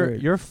feel like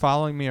word. you're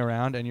following me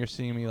around and you're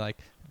seeing me like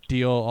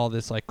deal all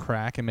this like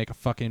crack and make a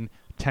fucking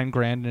 10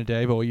 grand in a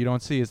day, but what you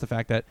don't see is the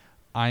fact that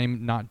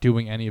I'm not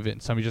doing any of it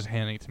and somebody's just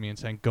handing it to me and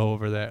saying go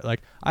over there.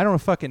 Like I don't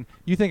fucking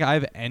you think I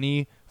have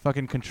any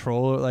fucking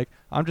control? Like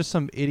I'm just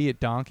some idiot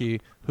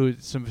donkey who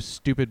some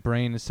stupid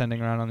brain is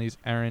sending around on these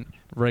errant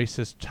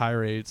racist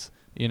tirades,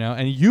 you know?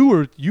 And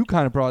you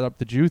kind of brought up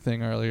the Jew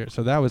thing earlier,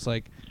 so that was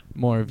like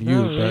more of you,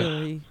 Not but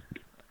really.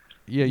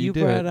 yeah, you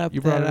did. brought up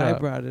You brought that it I up.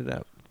 brought it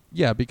up.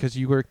 Yeah, because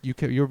you were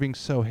being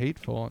so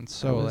hateful and I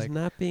so was like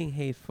not being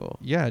hateful.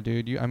 yeah,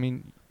 dude. I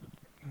mean,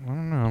 I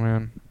don't know,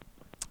 man.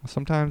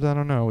 Sometimes I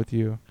don't know with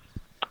you.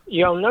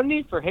 Yo, no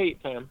need for hate,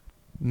 fam.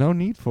 No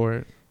need for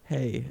it.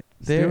 Hey,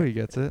 there. Stewie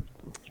gets it.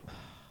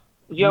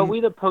 Yo, Mm. we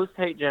the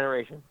post-hate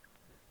generation.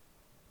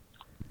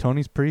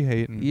 Tony's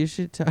pre-hating. You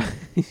should talk.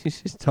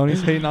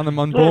 Tony's hating on them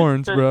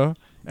unborns, bro.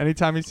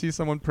 Anytime he sees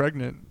someone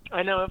pregnant,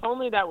 I know, if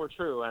only that were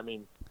true. I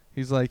mean,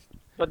 he's like,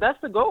 but that's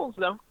the goals,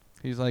 though.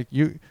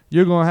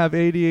 you're gonna have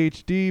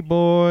ADHD,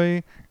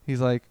 boy. He's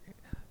like,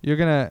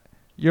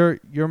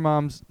 your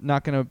mom's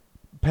not gonna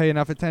pay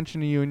enough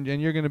attention to you, and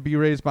you're gonna be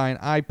raised by an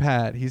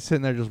iPad. He's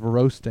sitting there just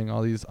roasting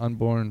all these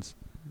unborns.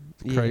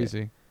 It's Yeah.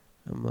 crazy.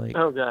 I'm like,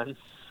 Oh, God.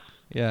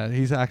 Yeah,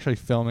 he's actually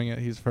filming it.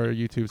 He's for a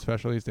YouTube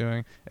special he's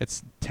doing.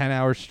 It's 10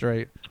 hours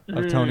straight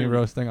of Tony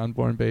roasting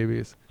unborn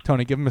babies.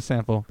 Tony, give him a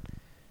sample.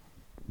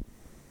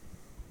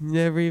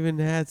 never even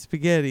had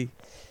spaghetti.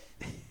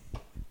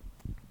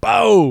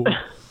 Boom!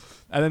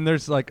 And then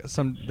there's like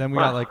then we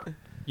got like,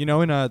 you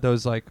know, in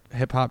those like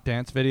hip hop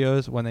dance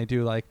videos when they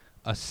do like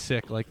a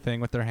sick like thing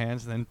with their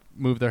hands and then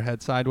move their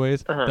head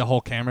sideways, Uh-huh. the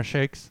whole camera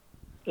shakes.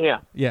 Yeah.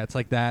 Yeah, it's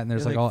like that, and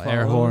there's It, like like, all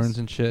air follows? horns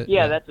and shit.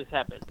 Yeah, that just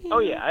happened. Oh,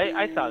 yeah,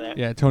 I saw that.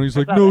 Yeah, Tony's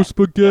I like, saw no that.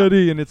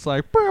 spaghetti, and it's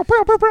like, bow,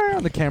 bow, bow, bow,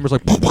 and the camera's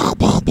like,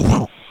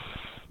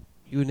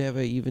 You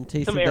never even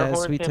tasted air that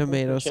horn sweet samples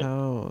tomato and shit.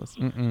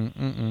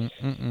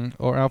 sauce.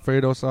 or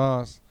Alfredo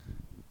sauce,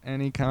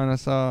 any kind of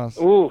sauce.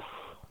 Oof.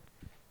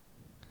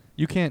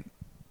 You can't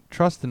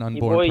trust an Your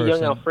unborn boy, young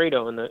person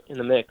Alfredo in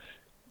the mix.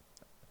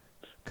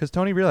 because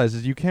Tony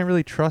realizes you can't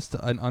really trust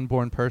an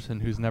unborn person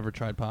who's never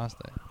tried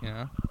pasta. You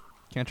know,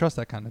 can't trust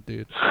that kind of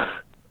dude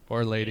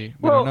or lady.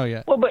 We don't know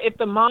yet. Well, but if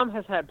the mom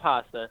has had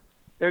pasta,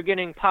 they're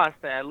getting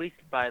pasta at least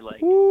by you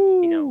know,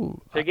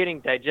 Ooh. they're getting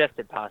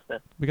digested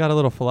pasta. We got a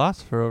little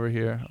philosopher over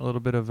here, a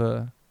little bit of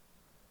a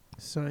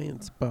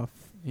Science buff.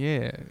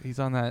 yeah. He's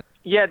on that.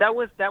 Yeah, that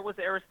was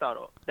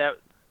Aristotle.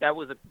 That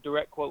was a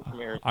direct quote from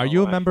Aristotle. Are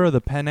you a member of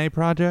the Penne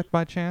Project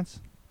by chance?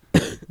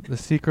 The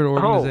secret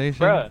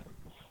organization. Oh, bruh.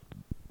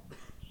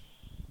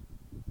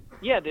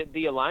 Yeah,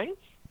 the Alliance?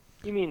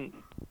 You mean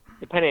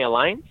the Penne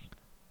Alliance?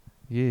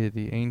 Yeah,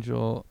 the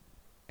angel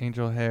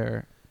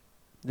hair.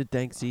 The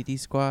Dank ZD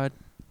squad.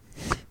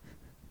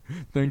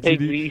 Thanks, Big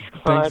ZD. Z Thanks,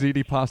 squad.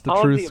 ZD. Pasta All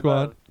of Truth the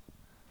Squad. above.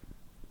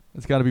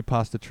 It's got to be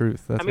Pasta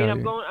Truth. That's I mean,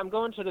 gotta be. I'm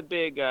going to the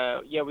big.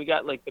 Yeah, we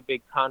got like the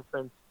big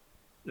conference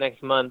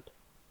next month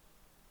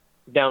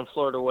down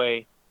Florida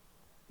way.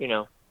 You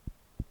know,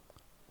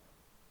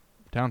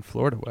 Down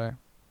Florida way.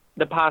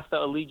 the Pasta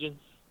Allegiance.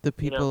 The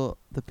You know.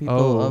 people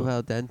Oh. of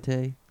Al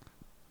Dente.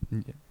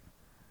 Yeah.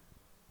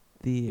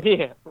 The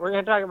Yeah, we're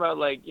gonna talk about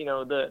like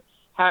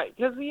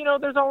because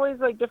there's always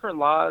like different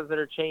laws that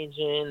are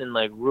changing and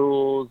like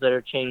rules that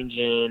are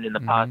changing in the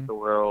Mhm. pasta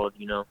world.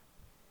 You know,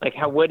 like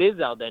what is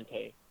al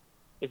dente?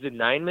 Is it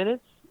 9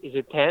 minutes? Is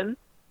it 10?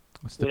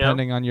 It's You know?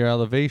 depending on your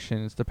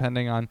elevation. It's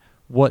depending on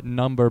what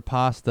number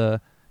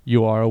pasta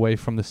you are away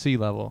from the sea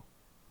level.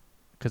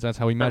 Because that's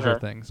how we measure Uh-huh.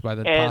 things, by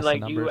the And pasta like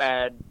numbers. you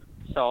add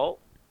salt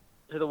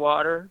to the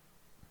water.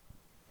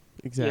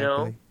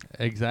 exactly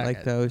exactly.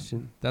 like the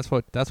ocean. That's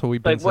what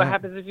we've been Like what saying.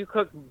 happens if you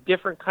cook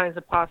different kinds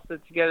of pasta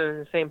together in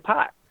the same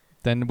pot?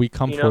 Then we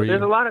come You know, for there's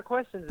a you. lot of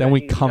questions. Then that we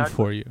need to be come talked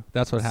for about. you.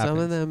 That's what happens. Some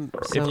of them.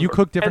 If you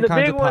cook And different the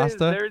kinds big of one is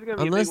pasta, there's gonna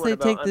be a Unless big they one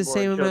take about the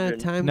same unborn amount of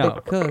children. time no,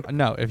 to cook.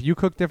 no. If you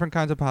cook different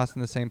kinds of pasta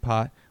in the same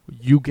pot,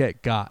 you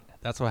get got.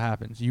 That's what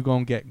happens. You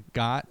gonna get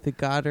got. The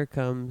Goddard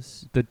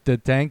comes. The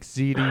Dank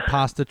ZD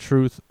Pasta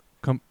Truth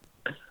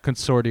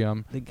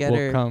Consortium The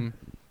Getter. will come.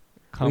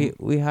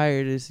 We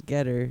hired his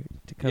getter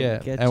to come Yeah,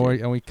 get and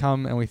you. we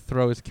come and we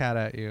throw his cat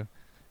at you,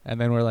 and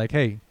then we're like,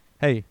 hey,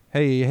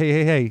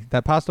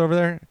 that pasta over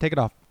there, take it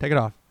off,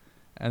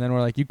 and then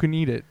we're like, you can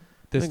eat it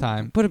this Like,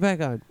 time. Put it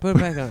back on. Put it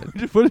back on.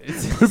 Just put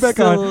it back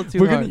still a on. little too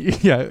We're hard. gonna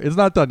yeah, it's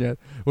not done yet.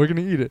 We're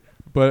gonna eat it,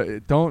 but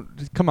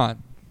come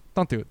on,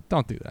 don't do it.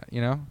 Don't do that.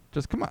 You know,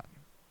 just come on.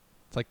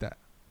 It's like that.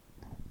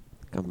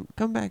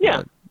 Come back Yeah.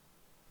 on.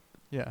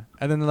 Yeah.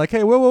 And then they're like,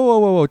 hey,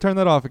 whoa, turn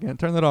that off again.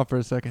 Turn that off for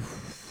a second.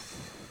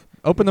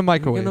 Open the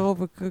microwave. You're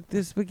gonna overcook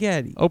this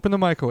spaghetti. Open the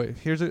microwave.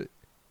 Here's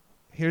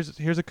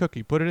a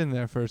cookie. Put it in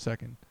there for a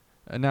second.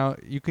 And now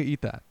you can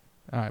eat that.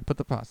 All right, put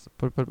the pasta.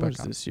 Put it What back is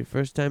on. this? Your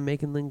first time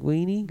making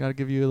linguine? Gotta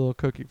give you a little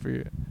cookie for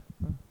your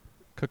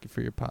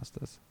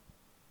pastas.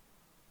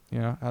 You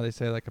know how they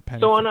say like a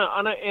penny. So in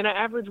an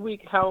average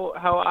week, how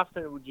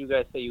often would you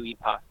guys say you eat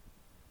pasta?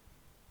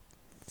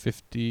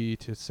 50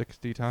 to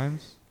 60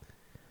 times.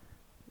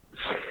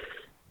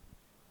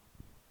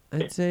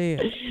 I'd say.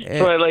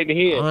 That's what I'd like to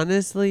hear.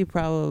 Honestly,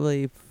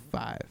 probably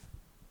 5.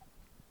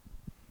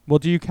 Well,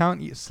 do you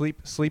count sleep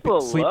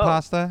Well, low.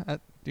 pasta?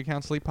 Do you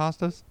count sleep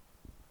pastas?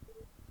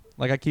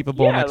 Like I keep a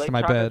bowl Yeah, next like to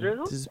my chocolate bed.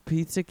 drizzle? Does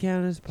pizza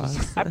count as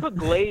pasta? I put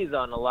glaze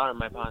on a lot of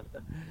my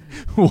pasta.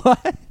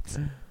 What?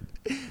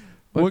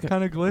 What ki-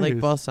 kind of glaze? Like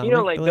balsamic You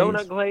know, like glaze?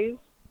 donut glaze?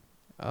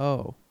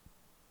 Oh,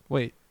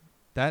 Wait,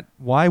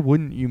 why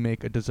wouldn't you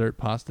make a dessert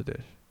pasta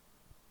dish?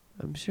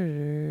 I'm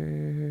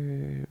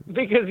sure.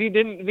 Because you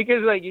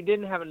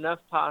didn't have enough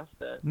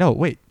pasta. No,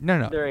 wait,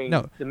 no. During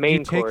No, the main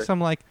you take course. some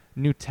like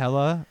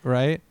Nutella,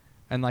 right?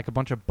 And like a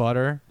bunch of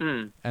butter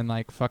Mm. and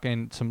like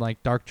fucking some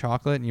like dark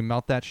chocolate and you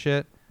melt that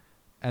shit.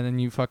 And then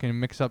you fucking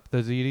mix up the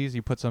ziti.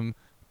 You put some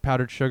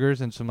powdered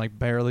sugars and some like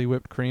barely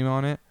whipped cream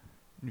on it.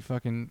 You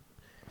fucking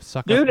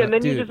suck Dude, up and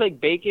then the- you just like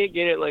bake it,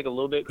 get it like a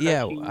little bit crunchy.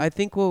 Yeah, I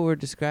think what we're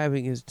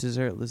describing is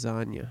dessert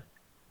lasagna.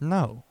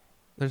 No.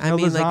 There's I no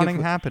mean, like, lasagna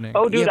if- happening.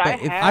 Oh, dude, Yeah, I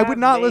but if- have I would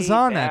not made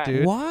lasagna that,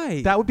 dude.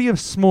 Why? That would be a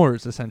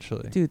s'mores,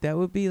 essentially. Dude, that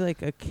would be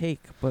like a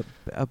cake, but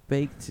a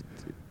baked,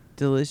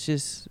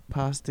 delicious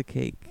pasta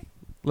cake,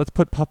 Let's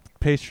put puff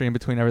pastry in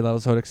between every level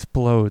so it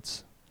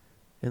explodes.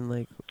 and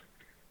like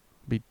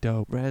Be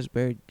dope.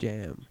 raspberry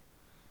jam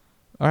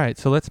All right,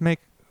 so let's make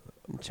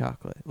and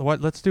chocolate.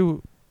 let's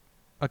do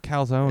a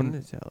calzone. And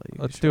Nutella,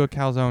 Let's do a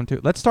calzone too.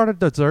 Let's start a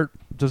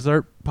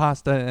dessert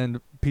pasta and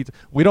pizza.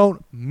 We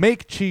don't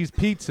make cheese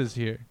pizzas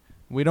here.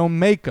 We don't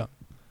make them.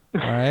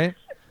 All right?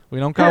 We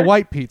don't got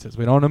white pizzas.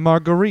 We don't have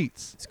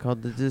marguerites. It's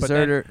called the then-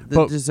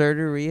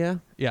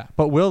 desserteria. Yeah,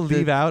 but we'll The-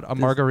 leave out a the-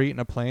 marguerite and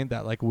a plain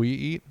that like we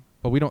eat,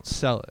 but we don't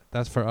sell it.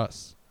 That's for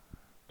us.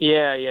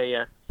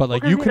 Yeah. But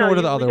like Well, 'cause, you can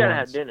order the we other gotta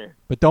ones. have dinner.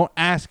 But don't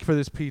ask for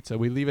this pizza.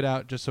 We leave it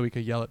out just so we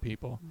could yell at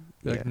people.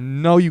 Be like, Yeah.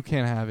 no, you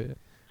can't have it.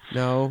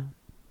 No,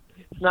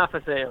 It's not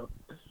for sale.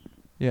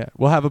 Yeah,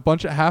 we'll have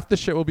half the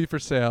shit will be for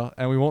sale,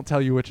 and we won't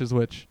tell you which is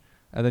which.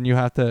 And then you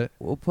have to.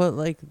 we'll put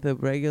like the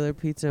regular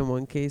pizza in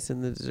one case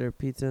and the dessert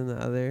pizza in the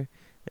other.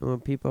 And when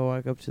people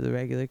walk up to the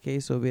regular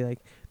case, we'll be like,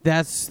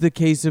 "That's the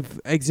case of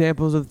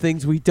examples of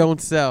things we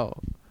don't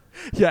sell."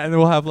 Yeah, and then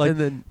we'll have like and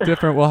then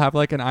different. We'll have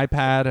like an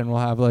iPad, and we'll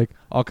have like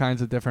all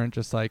kinds of different,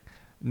 just like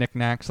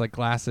knickknacks, like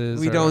glasses.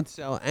 we or- don't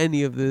sell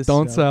any of this.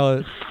 Don't stuff. sell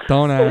it.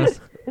 Don't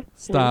ask.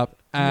 Stop.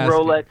 Ask.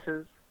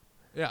 Rolexes,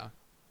 Yeah.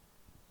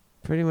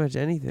 Pretty much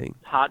anything.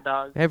 hot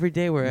dogs. Every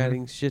day we're Mhm.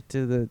 adding shit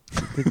to the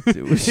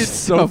It's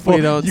so stuff we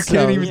full. don't You sell.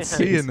 can't even Yeah.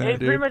 see in there,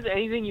 Pretty dude. much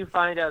anything you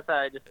find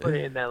outside, just put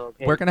it in that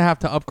location. We're gonna have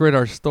to upgrade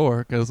our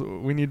store because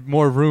we need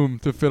more room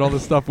to fit all the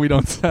stuff we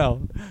don't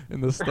sell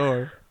in the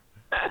store.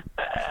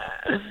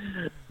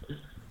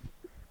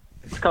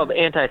 It's called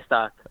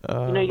anti-stock. You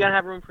Uh, gotta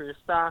have room for your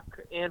stock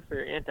and for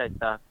your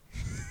anti-stock.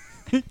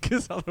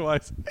 Because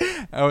otherwise,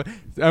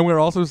 and we're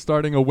also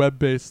starting a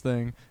web-based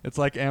thing. It's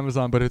like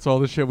Amazon, but it's all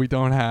the shit we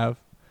don't have,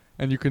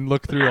 and you can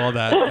look through all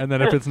that. And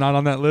then if it's not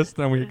on that list,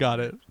 then we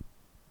got it.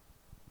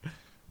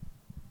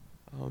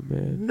 Oh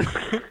man.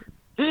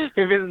 If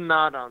it's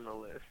not on the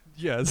list,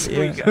 Yes,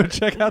 Yeah. go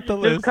check out the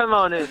just list. come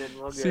on in and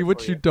we'll get See it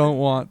what for you don't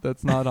want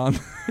that's not on.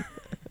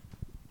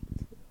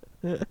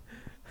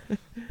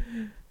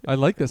 I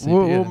like this idea.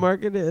 We'll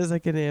market it as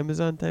like an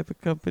Amazon type of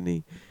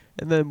company,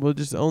 and then we'll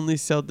just only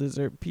sell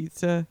dessert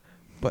pizza,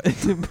 but,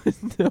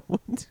 but no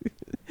one's,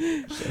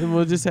 and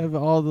we'll just have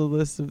all the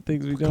lists of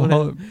things we don't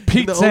Call have. it And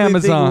Pizza the only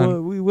thing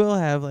Amazon. we will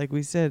have, like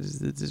we said, is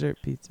the dessert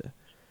pizza.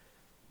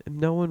 And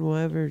no one will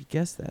ever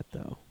guess that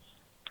though.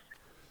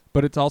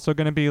 But it's also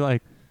going to be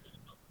like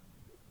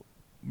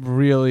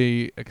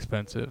really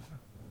expensive.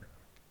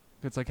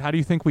 It's like, how do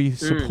you think we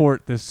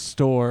support this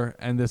store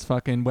and this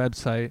fucking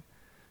website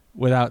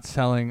without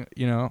selling,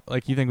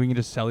 like you think we can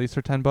just sell these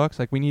for $10?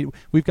 Like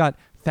we've got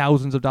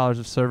thousands of dollars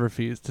of server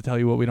fees to tell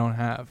you what we don't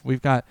have.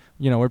 We've got,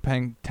 we're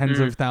paying tens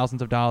of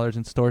thousands of dollars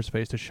in store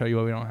space to show you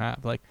what we don't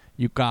have. Like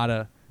you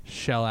gotta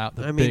shell out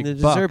the I mean, big the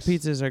dessert bucks.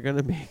 pizzas are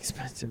gonna be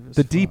expensive. As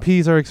The fuck.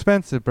 DPs are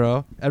expensive,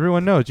 bro.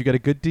 Everyone knows you got a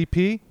good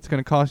DP, it's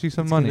gonna cost you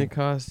some It's money. gonna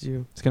cost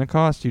you. It's gonna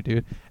cost you,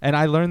 dude. And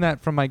I learned that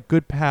from my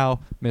good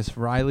pal, Miss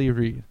Riley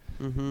Reed.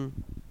 Mm-hmm.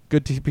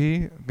 Good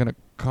DP gonna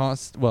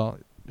cost. Well,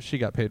 she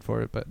got paid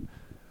for it, but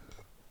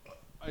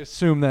I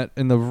assume that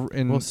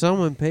Well,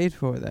 someone paid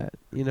for that.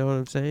 You know what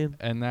I'm saying?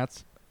 and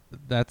that's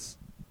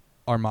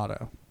our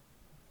motto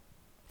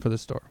for the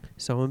store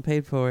Someone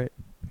paid for it.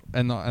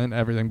 and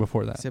everything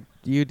before that. Except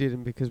you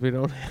didn't because we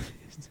don't have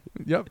it.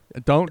 Yep.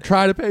 Don't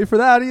try to pay for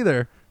that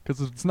either,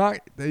 because it's not.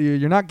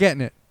 You're not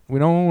getting it. We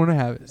don't want to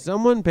have it.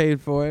 Someone paid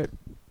for it,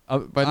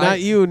 but I-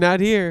 not you, not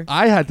here.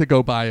 I had to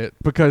go buy it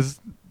because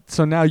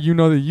So now you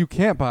know that you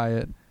can't buy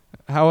it.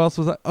 How else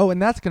was that? Oh,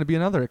 and that's going to be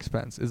another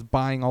expense, is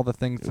buying all the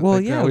things that, Well,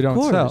 that yeah, we of don't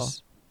course.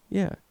 sell.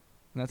 Yeah, And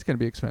that's going to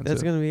be expensive.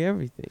 that's gonna be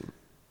everything.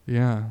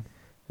 Yeah.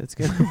 That's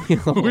gonna be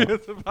a We lot.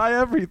 have to buy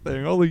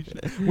everything. Holy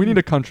shit. We need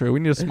a country. We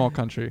need a small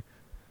country.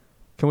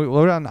 Can we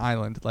load on an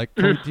island? Like,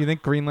 do you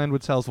think Greenland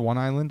would sell as one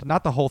island?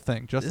 Not the whole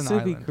thing, just This an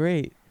would island. be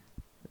great.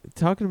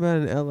 Talking about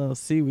an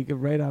LLC, we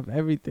could write off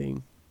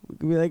everything. We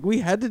could be like, we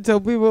had to tell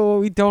people what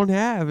we don't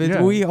have. It's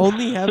Yeah. We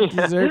only have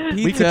dessert,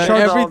 We could pizza,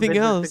 charge all everything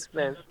business else.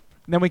 expense.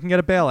 Then we can get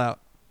a bailout.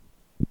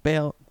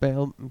 Bail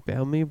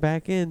me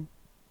back in.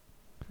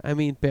 I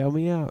mean, bail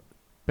me out.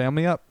 Bail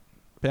me up.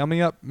 Bail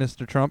me up,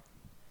 Mr. Trump.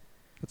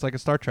 It's like a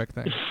Star Trek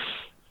thing.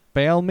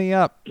 Bail me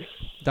up,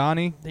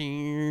 Donnie.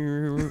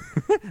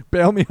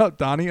 Bail me up,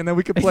 Donnie, and then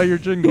we can play your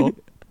jingle.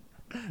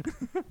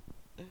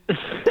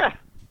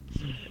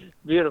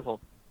 Beautiful.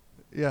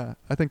 Yeah,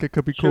 I think it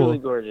could be Truly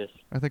cool. gorgeous.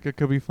 I think it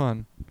could be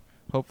fun.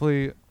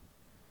 Hopefully,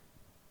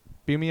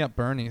 Beam Me Up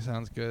Bernie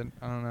sounds good.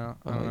 I don't know.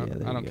 Oh, yeah,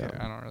 there I don't you care. go.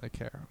 I don't really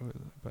care.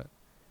 But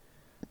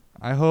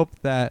I hope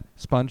that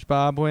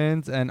SpongeBob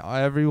wins and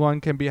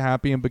everyone can be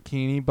happy in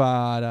Bikini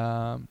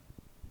Bottom.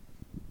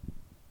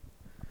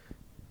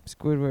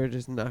 Squidward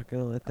is not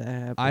gonna let that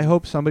happen. I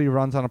hope somebody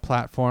runs on a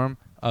platform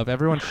of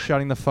everyone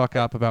shutting the fuck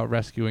up about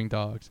rescuing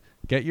dogs.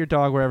 Get your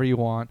dog wherever you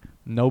want.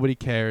 Nobody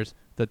cares.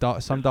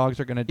 Some dogs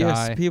are gonna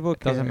Yes, die. people It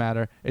doesn't care.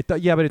 matter.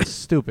 Yeah, but it's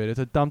stupid. It's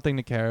a dumb thing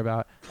to care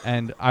about.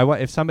 And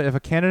if a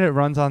candidate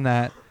runs on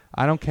that,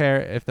 I don't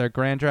care if they're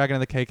Grand Dragon of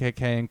the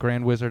KKK and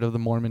Grand Wizard of the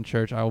Mormon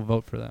Church. I will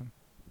vote for them.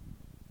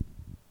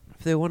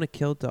 If they want to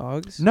kill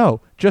dogs, No,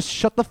 just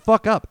shut the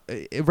fuck up.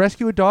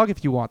 Rescue a dog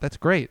if you want. That's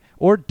great.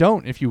 Or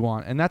don't if you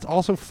want, and that's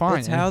also fine.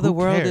 that's and how who the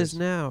world cares? is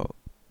now.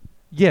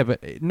 Yeah,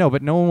 but no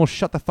one will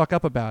shut the fuck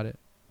up about it.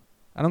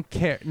 I don't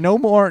care. No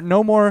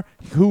more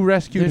who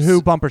rescued There's-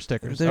 who bumper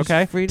stickers, There's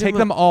okay? freedom Take of-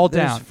 them all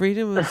there's down.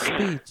 freedom of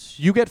speech.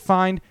 You get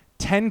fined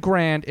 10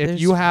 grand if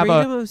There's you have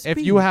freedom a of if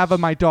you have a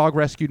speech. my dog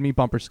rescued me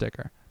bumper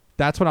sticker.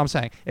 That's what I'm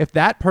saying. If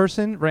that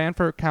person ran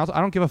for council,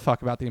 I don't give a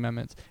fuck about the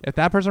amendments. If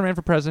that person ran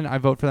for president, I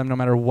vote for them no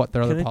matter what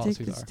their Can other I take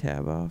policies this are.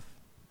 tab off?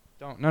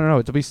 No,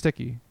 it'll be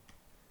sticky.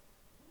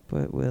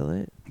 But will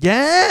it?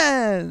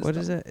 Yes. What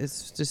is that?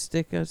 It's to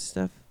stick out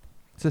stuff.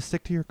 To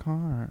stick to your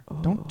car. Oh.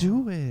 Don't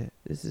do it.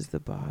 This is the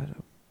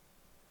bottom.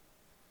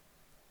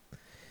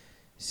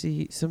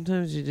 See,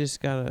 sometimes you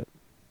just gotta.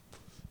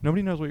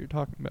 Nobody knows what you're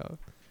talking about.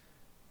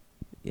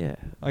 Yeah.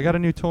 I got a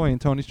new toy, and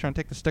Tony's trying to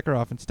take the sticker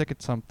off and stick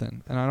it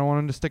something, and I don't want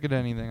him to stick it to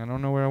anything. I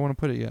don't know where I want to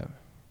put it yet.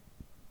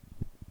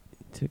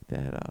 Took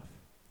that off.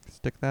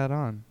 Stick that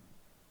on.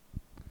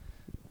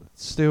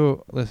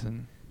 Stu,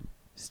 listen.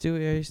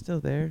 Stewie, are you still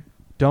there?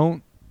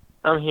 Don't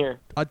I'm here.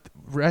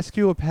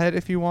 rescue a pet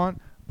if you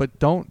want, but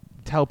don't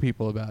tell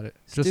people about it.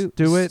 Just Stu-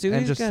 do it Stewie's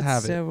and just got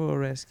have it. several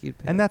rescued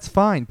pets. And that's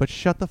fine, but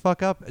shut the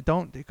fuck up.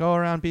 Don't go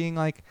around being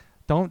like,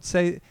 don't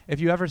say, if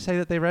you ever say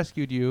that they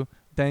rescued you,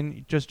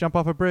 then just jump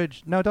off a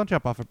bridge. No, don't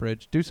jump off a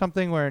bridge. Do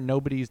something where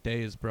nobody's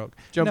day is broke.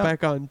 Jump No.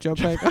 back on. Jump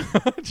back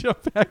on.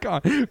 Jump back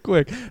on,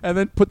 quick. And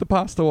then put the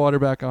pasta water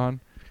back on.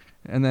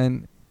 And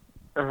then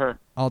Uh-huh.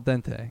 al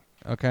dente,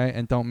 okay?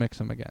 And don't mix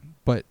them again.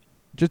 But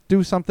just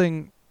do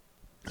something.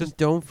 Just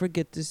don't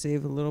forget to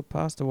save a little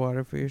pasta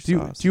water for your Do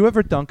sauce. you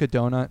ever dunk a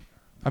donut?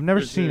 I've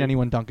never seen Mhm.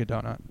 anyone dunk a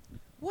donut.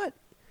 What?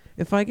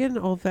 If I get an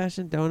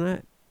old-fashioned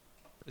donut,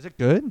 Is it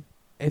good?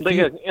 if Like,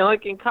 you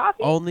like in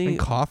coffee? only In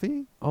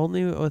coffee?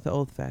 only with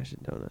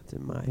old-fashioned donuts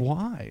in my.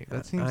 Why? I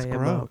That seems am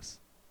gross.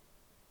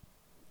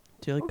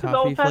 Do you like Well, 'cause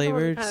coffee old-fashioned ones are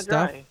flavored kinda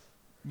stuff? dry.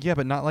 Yeah,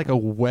 but not like a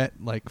wet,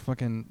 like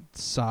fucking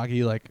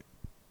soggy, like,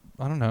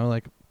 I don't know,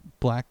 like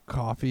black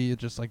coffee,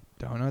 just like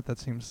donut. That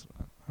seems,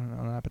 I don't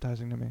know,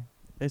 unappetizing to me.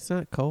 It's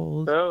not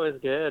cold. Oh, it's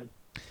good.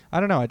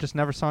 I don't know. I just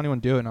never saw anyone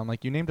do it. And I'm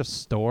like, you named a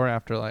store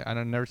after, like,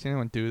 I've never seen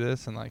anyone do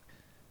this. And, like,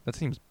 that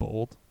seems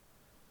bold.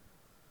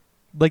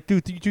 Like, do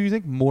you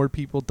think more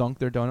people dunk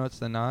their donuts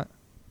than not?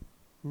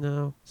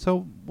 No.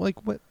 So,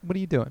 like, what are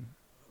you doing?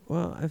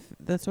 Well,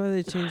 that's why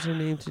they changed their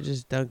name to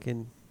just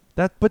Dunkin'.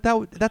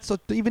 That's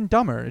even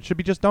dumber. It should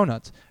be just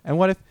donuts. And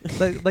what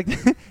if, like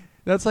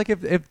that's like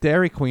if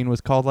Dairy Queen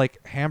was called,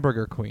 like,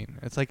 Hamburger Queen.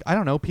 It's like, I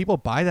don't know. People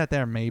buy that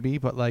there maybe,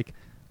 but, like,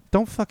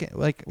 don't fucking,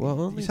 like, Well,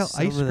 you only sell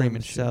some ice of cream them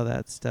and shit. sell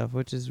that stuff,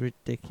 which is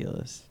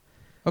ridiculous.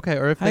 Okay,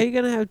 or if How they, you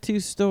gonna have two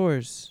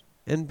stores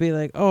and be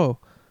like, oh,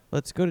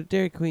 let's go to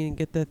Dairy Queen and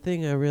get that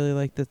thing I really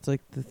like. That's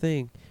like the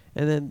thing,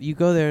 and then you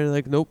go there and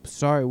like, nope,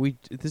 sorry,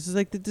 this is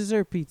like the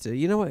dessert pizza.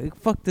 You know what?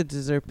 Fuck the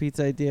dessert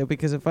pizza idea,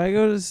 because if I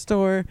go to the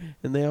store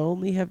and they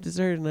only have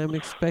dessert and I'm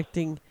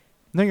expecting,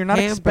 no, you're not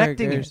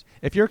expecting it. hamburgers.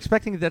 If you're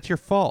expecting it, that's your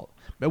fault.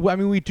 But, I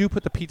mean, we do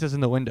put the pizzas in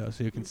the window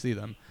so you can see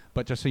them,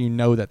 but just so you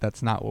know that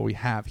that's not what we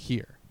have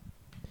here.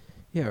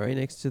 yeah, right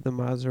next to the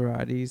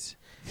Maseratis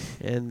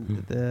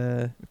and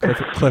the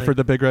Clifford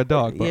the Big Red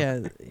Dog. yeah,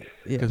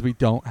 Because we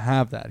don't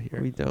have that here.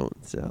 we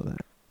don't sell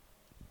that.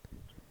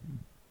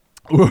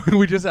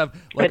 We just have,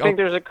 like, I think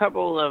there's a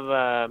couple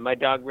of My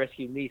Dog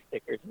Rescued Me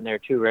stickers in there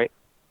too, right?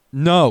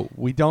 no,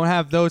 we don't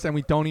have those, and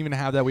we don't even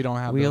have that. We don't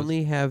have We those.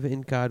 only have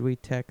In God We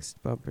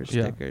Text bumper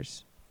Yeah.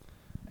 stickers.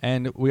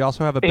 And we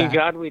also have a In back.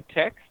 God we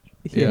text.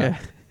 Yeah.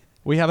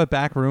 We have a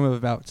back room of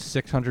about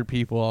 600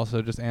 people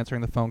also just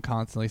answering the phone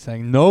constantly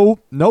saying, nope,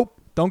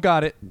 don't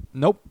got it.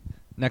 Nope.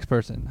 Next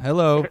person.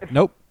 Hello.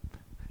 Nope.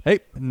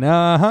 Hey,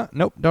 nah,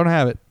 nope, don't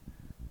have it.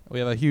 We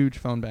have a huge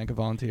phone bank of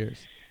volunteers.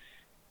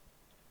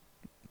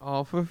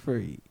 All for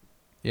free.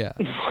 Yeah.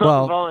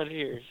 Well,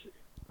 volunteers.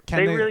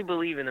 They really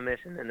believe in the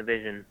mission and the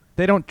vision.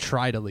 They don't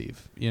try to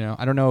leave,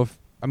 I don't know if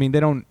they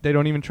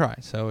don't even try.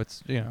 So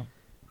it's,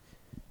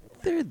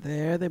 They're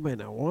there. They might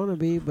not want to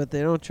be, but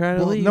they don't try to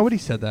well, leave. nobody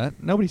said that.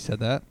 Nobody said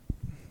they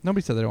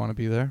don't want to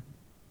be there.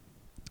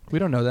 We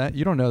don't know that.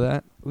 You don't know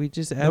that. We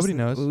just asked Nobody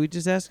knows. We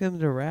just asked them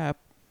to rap.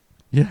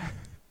 Yeah.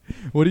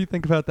 What do you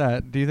think about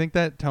that? Do you think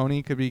that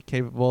Tony could be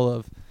capable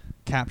of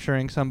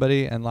capturing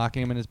somebody and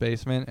locking him in his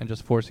basement and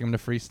just forcing him to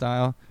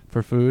freestyle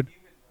for food?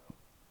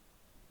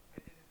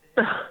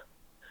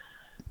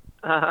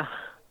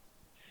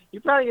 You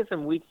probably get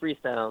some weak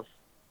freestyles.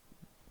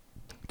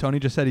 Tony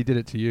just said he did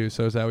it to you,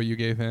 so is that what you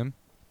gave him?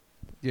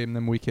 Gave him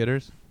them weak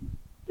hitters?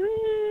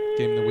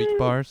 Gave him the weak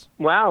bars?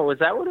 Wow, was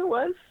that what it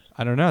was?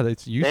 I don't know.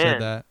 You Man.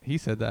 said that. He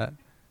said that.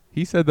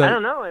 He said that. I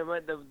don't know.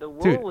 But the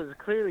wool Dude, was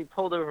clearly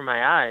pulled over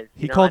my eyes.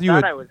 he called you I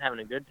thought I was having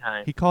a good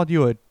time. He called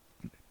you a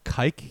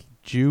kike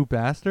Jew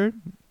bastard?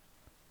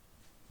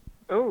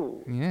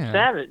 Oh, Yeah.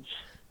 savage.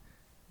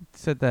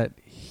 Said that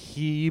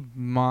he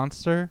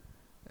monster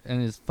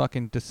and his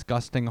fucking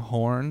disgusting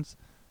horns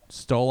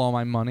stole all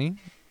my money.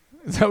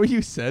 Is that what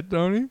you said,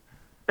 Tony?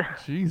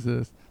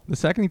 Jesus. The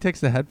second he takes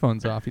the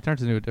headphones off, he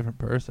turns into a different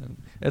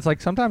person. It's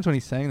like sometimes when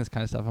he's saying this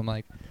kind of stuff, I'm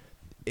like,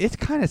 it's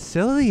kind of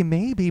silly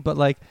maybe, but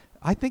like,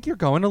 I think you're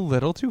going a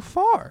little too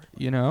far,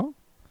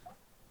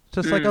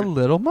 Just like a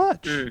little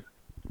much.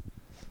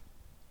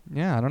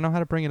 Yeah, I don't know how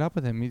to bring it up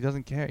with him. He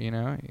doesn't care,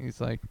 He's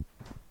like,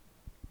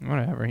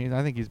 whatever.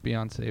 I think he's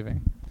beyond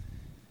saving.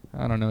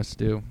 I don't know,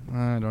 Stu.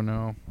 I don't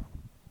know.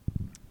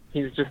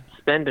 He's just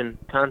spending,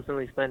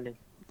 constantly spending.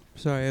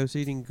 Sorry, I was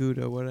eating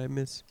Gouda. What did I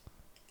miss?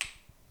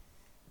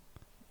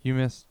 You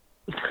missed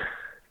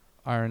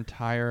our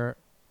entire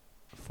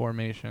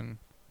formation.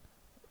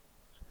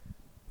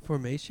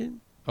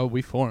 Formation? Oh,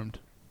 we formed.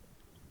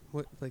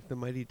 What, like the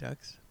Mighty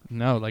Ducks?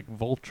 No, like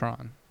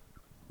Voltron.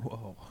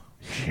 Whoa.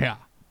 Yeah.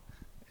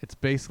 It's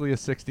basically a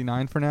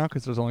 69 for now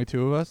because there's only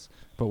 2 of us,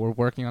 but we're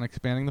working on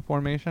expanding the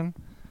formation,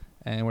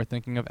 and we're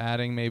thinking of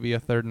adding maybe a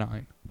third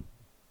 9.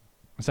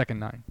 A second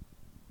 9.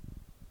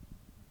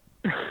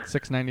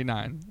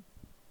 699.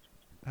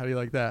 How do you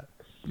like that?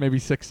 Maybe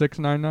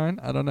 6699?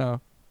 I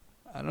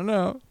don't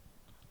know.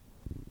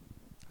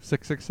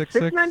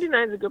 6666.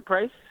 $6.99 is a good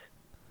price.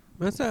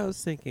 That's what I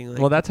was thinking. Like,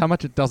 Well, that's how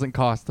much it doesn't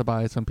cost to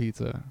buy some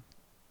pizza.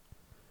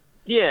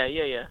 Yeah.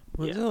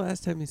 when's the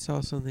last time you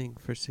saw something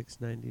for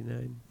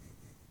 $6.99?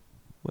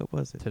 What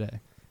was it? Today.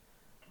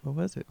 What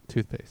was it?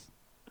 Toothpaste.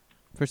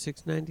 For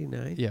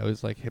 $6.99? Yeah, it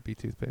was like hippie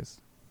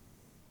toothpaste.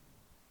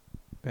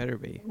 Better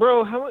be.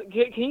 Bro,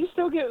 can you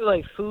still get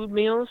like food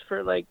meals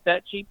for like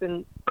that cheap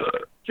in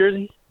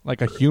Jersey?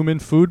 Like a human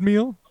food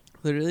meal?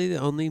 Literally the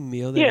only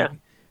meal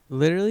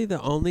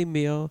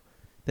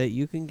that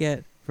you can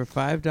get for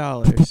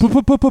 $5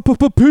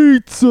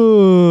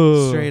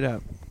 Pizza! straight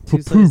up.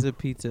 2 slices of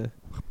pizza.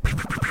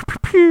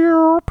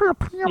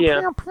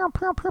 Yeah.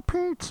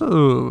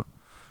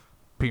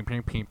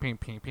 Pizza.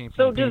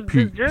 So does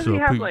Jersey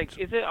have like?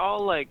 Is it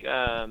all like?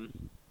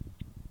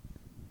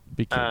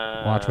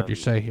 Watch what you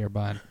say here,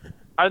 bud.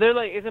 Are there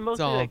like? Is it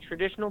mostly like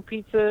traditional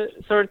pizza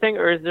sort of thing,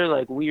 or is there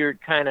like weird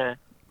kind of?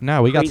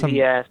 No, we got some.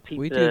 Ass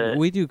pizza.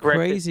 We do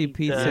crazy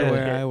pizza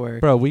where I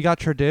work. Bro, we got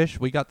Tradish,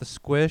 we got the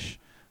Squish,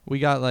 we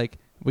got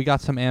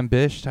some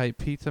Ambish type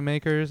pizza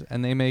makers,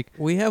 and they make.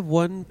 We have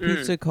one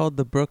pizza called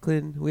the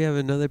Brooklyn. We have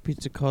another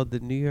pizza called the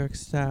New York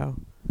style.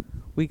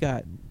 We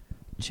got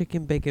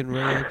chicken bacon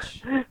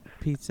ranch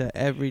pizza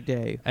every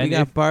day. And we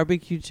got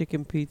barbecue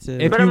chicken pizza.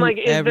 But I'm like,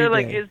 is there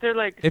like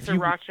if you-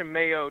 sriracha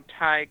mayo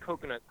Thai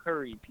coconut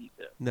curry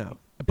pizza? No.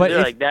 But is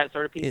there like that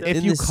sort of pizza?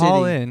 if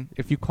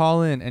you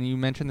call in and you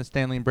mention the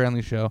Stanley and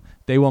Branley show,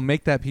 they will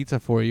make that pizza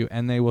for you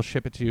and they will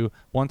ship it to you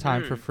one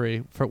time for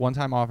free, for one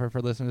time offer for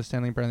listening to the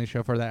Stanley and Branley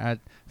show for that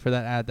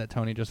ad that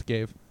Tony just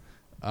gave.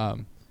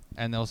 And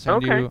they'll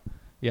send you.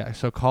 Yeah,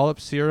 so call up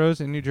Ciro's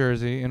in New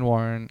Jersey in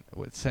Warren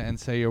and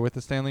say you're with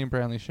the Stanley and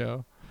Branley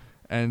show,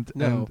 and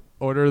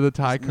order the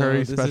Thai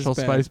curry special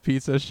spice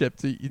pizza shipped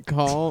to you.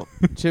 Call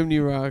Chimney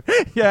Rock.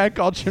 Yeah,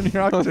 call Chimney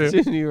Rock too.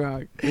 Chimney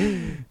Rock.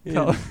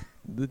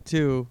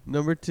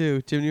 Number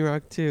 2, Chimney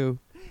Rock 2.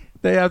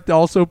 They have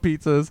also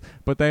pizzas,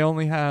 but they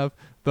only have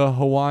the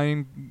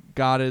Hawaiian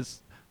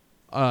goddess,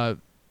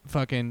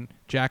 fucking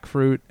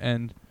jackfruit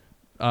and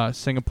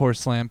Singapore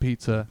slam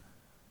pizza.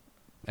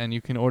 And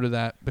you can order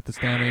that with the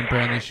Stanley and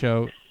Branley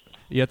show.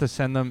 You have to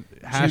send them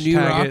Chimney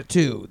Rock it.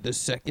 2, the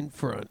second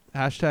front.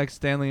 Hashtag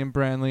Stanley and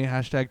Branley,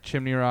 hashtag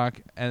Chimney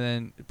Rock, and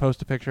then post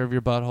a picture of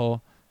your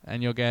butthole,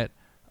 and you'll get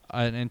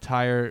an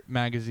entire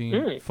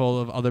magazine full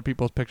of other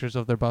people's pictures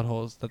of their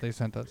buttholes that they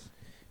sent us.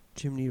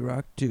 Chimney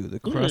Rock 2, the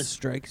crust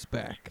strikes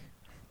back.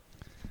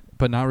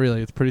 But not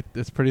really. It's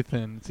pretty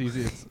thin. It's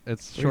easy.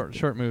 It's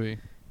short movie.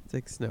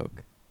 It's like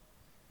Snoke.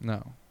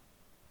 No.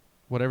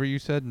 Whatever you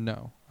said,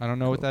 no. I don't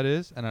know what Cool. that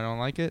is, and I don't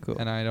like it, Cool.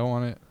 and I don't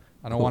want it.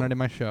 I don't Cool. want it in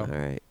my show. All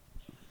right.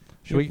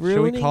 Should we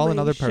call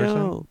another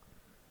person?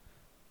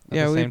 At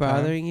Yeah, the are we same time?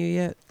 bothering you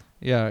yet?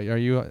 Yeah, are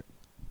you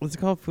Let's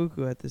call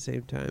Fuku at the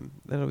same time.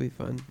 That'll be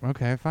fun.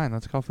 okay? Fine,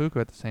 let's call Fuku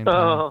at the same time.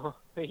 Oh,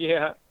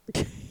 yeah.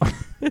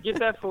 Get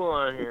that fool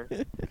on here.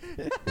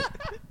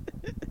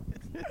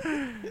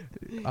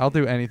 I'll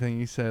do anything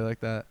you say like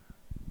that.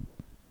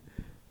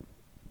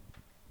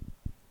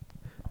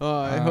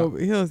 Oh, I hope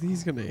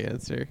he's gonna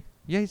answer.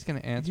 Yeah, he's gonna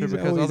answer He's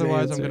because always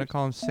otherwise I'm gonna answers.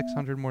 call him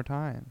 600 more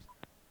times.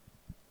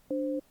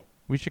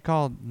 We should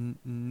call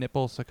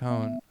Nipple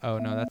Saccone. Oh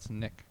no, that's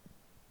Nick.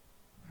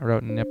 I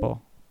wrote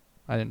nipple.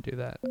 I didn't do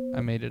that. I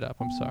made it up.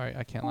 I'm sorry.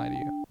 I can't lie to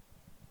you.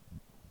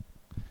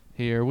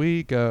 Here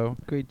we go.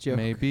 Great joke.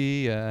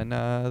 Maybe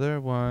another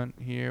one.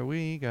 Here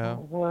we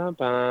go.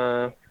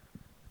 Bye-bye.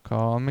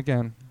 Call him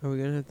again. Are we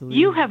gonna have to leave?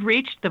 You have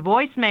reached the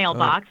voicemail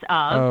box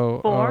of Oh,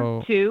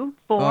 424.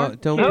 Oh,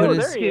 don't Oh, put there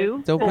his he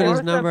is. don't put his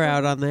Four, number seven.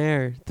 out on the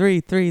air.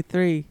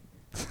 333.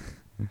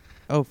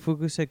 Oh,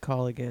 Fuku said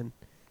call again.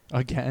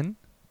 Again?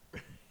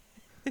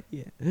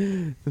 Yeah,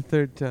 the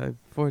third time,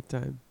 fourth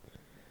time.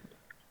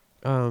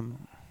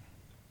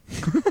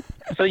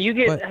 So you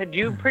get, But- do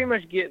you pretty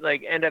much get,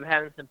 like, end up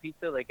having some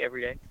pizza, like,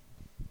 every day?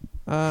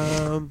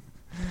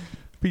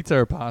 Pizza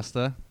or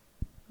pasta?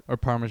 Or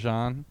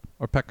Parmesan?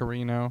 Or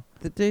Pecorino?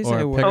 The days Or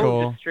I a work. pickle.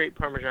 Oh, just straight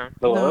Parmesan.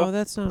 No,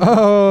 that's not.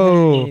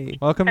 Oh! Hey.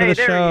 Welcome Hey, to the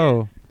there he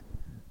show.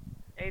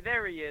 Hey,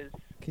 there he is.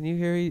 Can you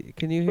hear?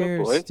 Can you Good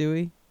hear boy.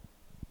 Stewie?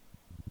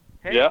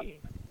 Hey, Yeah.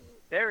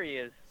 there he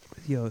is.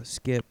 Yo,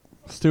 Skip.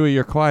 Stewie,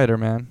 you're quieter,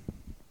 man.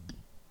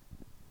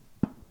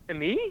 And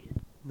me?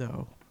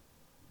 No,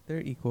 they're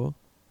equal.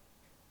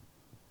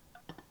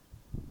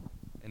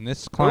 In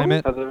this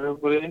climate, How's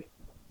everybody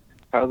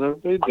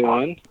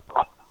doing?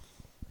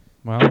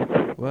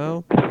 well,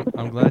 Well,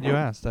 I'm glad you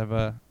asked.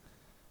 I've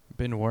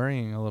been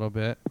worrying a little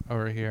bit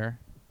over here.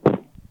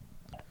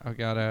 I've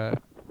got a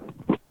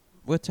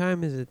what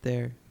time is it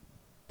there?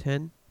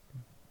 10?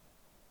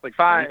 Like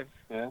 5.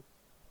 Yeah.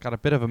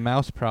 bit of a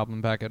mouse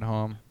problem back at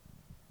home.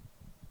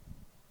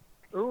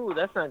 Ooh,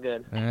 that's not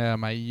good. Yeah,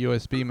 my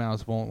USB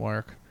mouse won't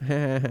work.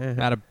 Hey.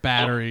 Out of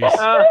batteries.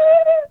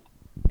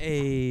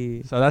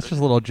 So that's just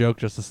a little joke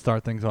just to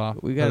start things off.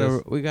 We got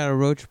That is- a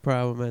roach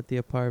problem at the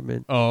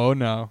apartment. Oh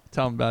no!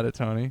 Tell him about it,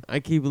 Tony. I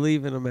keep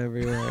leaving them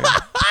everywhere.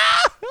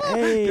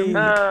 Hey.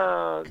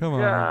 Oh, Come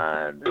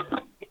on.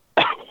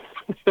 God.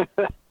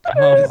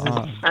 Come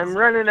on. I'm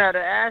running out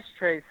of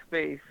ashtray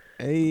space.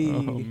 Hey.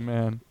 Oh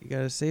man. You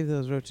gotta save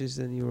those roaches,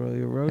 then you roll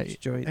your roach Hey,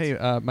 joints.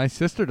 hey, my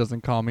sister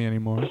doesn't call me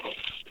anymore.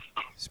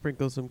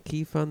 Sprinkle some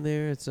keef on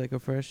there. It's like a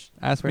fresh.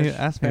 Ask me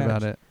fresh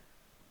about patch. it.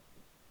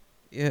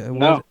 Yeah.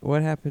 No.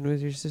 What happened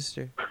with your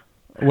sister?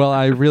 Well,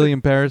 I really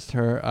embarrassed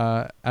her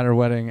at her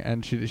wedding,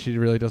 and she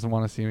really doesn't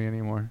want to see me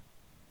anymore.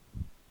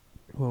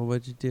 Well,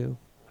 what'd you do?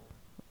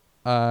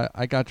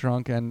 I got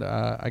drunk and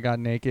I got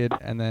naked,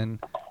 and then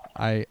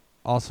I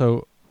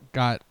also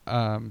got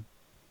a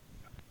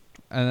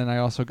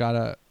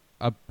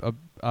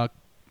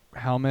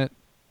helmet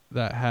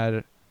that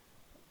had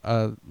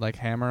a like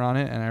hammer on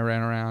it, and I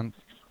ran around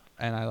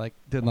and I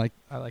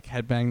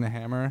headbanged the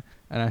hammer,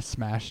 and I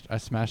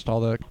smashed all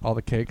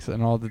the cakes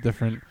and all the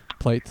different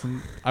plates,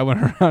 and I went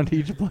around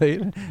each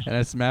plate and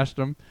I smashed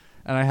them,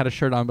 and I had a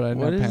shirt on but I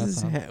didn't What have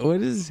is pants this? on.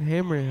 What is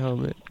hammer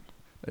helmet?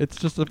 It's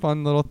just a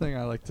fun little thing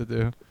I like to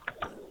do.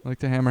 I like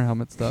to hammer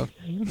helmet stuff.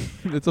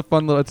 It's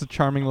a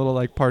charming little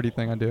like party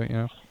thing I do, you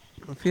know.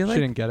 I feel She like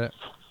didn't get it.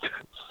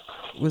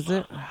 was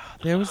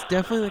there was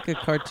definitely like a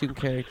cartoon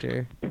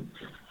character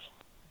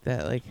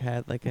that like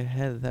had like a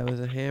head that was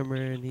a hammer,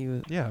 and he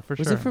was. Yeah, for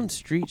Was sure. it from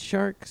Street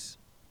Sharks?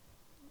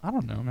 I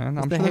don't know, man.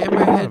 Was I'm the sure there's a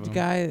lot of hammerhead them.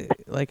 guy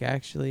like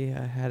actually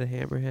had a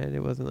hammerhead? It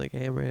wasn't like a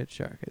hammerhead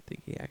shark. I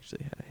think he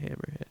actually had a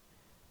hammerhead.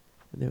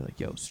 And they were like,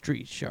 "Yo,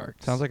 Street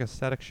Sharks." Sounds like a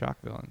Static Shock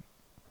villain.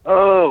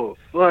 Oh,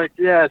 fuck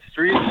yeah,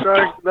 Street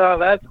Sharks. No,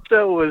 that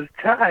stuff was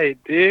tight,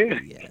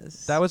 dude.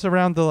 Yes. That was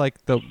around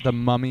the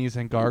mummies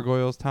and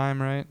gargoyles time,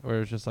 right? Where it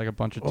was just like a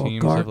bunch of oh,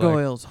 teams of like.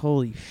 gargoyles.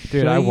 Holy shit.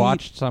 Dude, I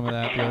watched some of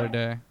that the other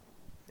day.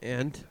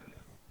 And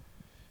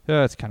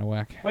Yeah, it's kind of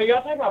whack. Wait, you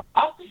guys talking about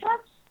pasta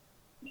sharks?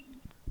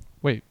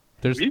 Wait,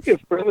 there's. You get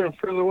further and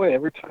further away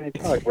every time you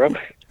talk, bro.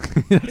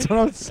 That's what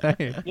I'm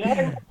saying. You know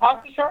talking about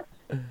pasta sharks?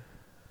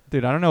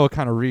 Dude, I don't know what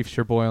kind of reefs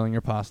you're boiling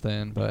your pasta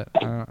in, but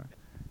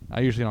I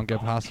usually don't get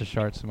pasta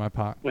sharks in my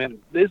pot. When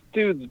this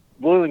dude's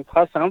boiling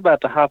pasta, I'm about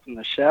to hop in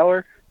the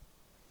shower.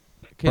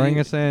 Bring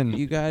us in.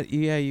 You got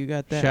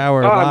that.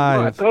 Shower Oh,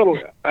 live.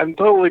 I'm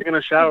totally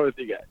gonna shower with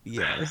you guys.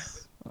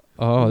 Yes.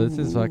 Oh, this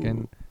is Ooh.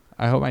 fucking.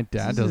 I hope my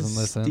dad This is doesn't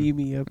a listen.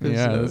 Steamy episode.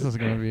 Yeah, this is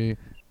gonna be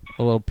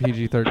a little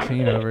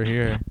PG-13 over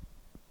here.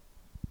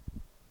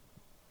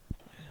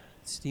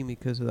 steamy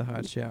because of the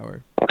hot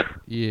shower.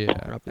 Yeah,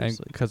 and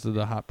Obviously. because of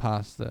the hot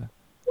pasta.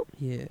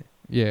 Yeah.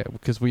 Yeah,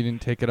 because we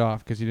didn't take it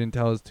off because you didn't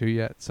tell us to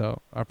yet.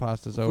 So our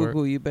pasta's over.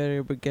 Fugu, you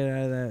better get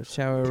out of that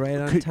shower right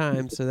on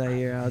time so that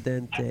you're al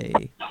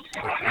dente.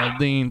 Al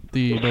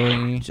dente,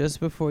 boy. Just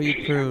before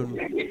you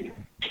prune.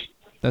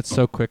 That's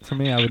so quick for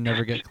me. I would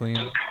never get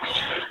clean.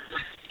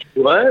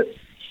 What?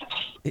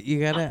 You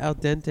gotta al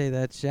dente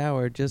that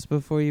shower just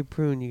before you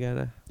prune.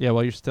 You Yeah,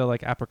 well, you're still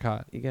like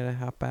apricot. gotta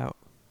hop out.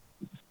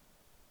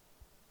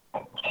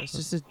 It's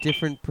just a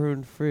different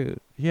pruned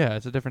fruit. Yeah,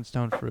 it's a different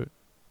stone fruit.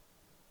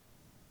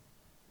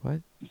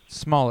 What?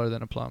 Smaller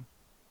than a plum.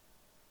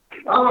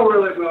 I don't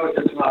really know what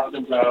you're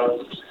talking about.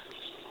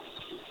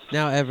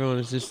 Now everyone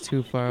is just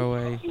too far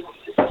away.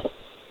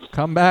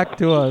 Come back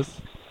to us.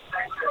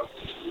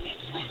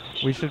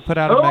 We should put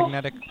out a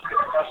magnetic.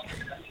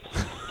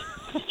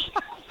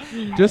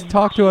 Just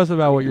talk to us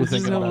about what you're This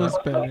is thinking about.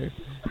 almost better.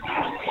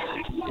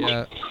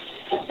 Yeah.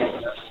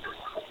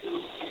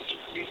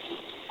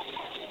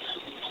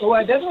 Oh,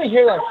 I definitely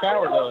hear that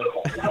shower going.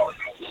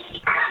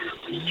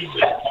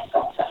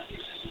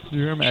 Do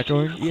you hear him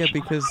echoing? Yeah,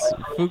 because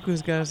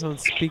Fuku's got us on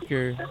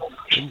speaker.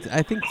 And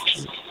I think...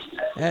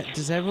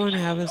 does everyone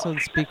have us on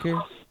speaker?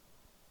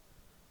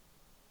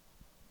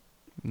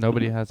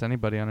 Nobody has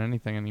anybody on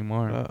anything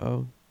anymore.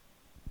 Uh-oh.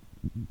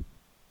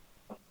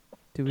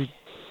 Do we...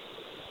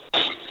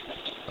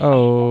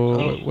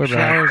 Oh, we're back.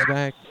 shower's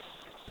back.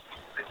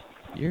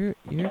 Your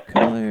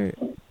color...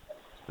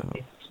 Oh.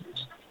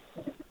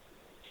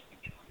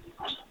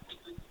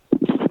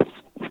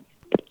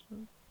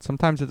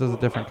 Sometimes it does a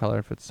different color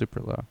if it's super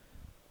low.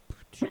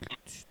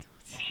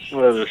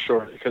 Well, they're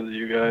short because of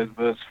you guys,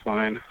 but it's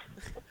fine.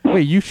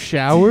 Wait, you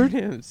showered?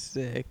 I'm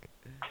sick.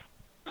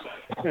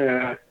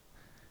 Yeah.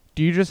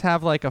 Do you just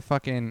have like a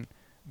fucking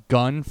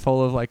gun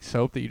full of like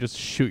soap that you just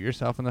shoot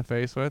yourself in the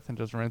face with and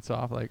just rinse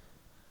off? Like,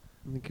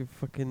 Like a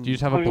fucking... do you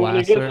just have I a mean, when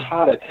it blaster? gets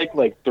hot, I take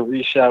like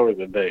 3 showers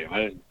a day, and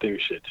I didn't do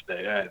shit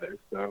today either.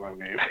 So I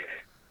mean,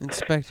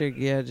 Inspector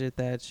Gadget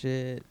that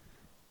shit.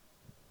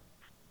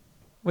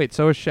 Wait,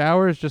 so a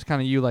shower is just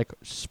kind of you like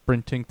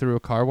sprinting through a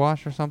car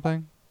wash or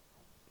something?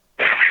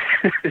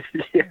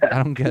 yeah.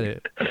 I don't get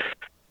it.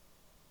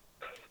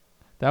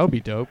 That would be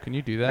dope. Can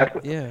you do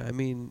that? Yeah, I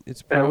mean, it's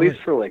At probably...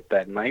 least for like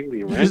that nightly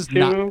You rent, just you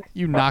know?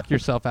 you knock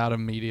yourself out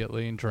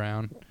immediately and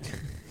drown.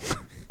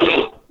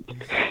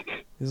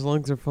 His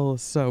lungs are full of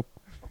soap.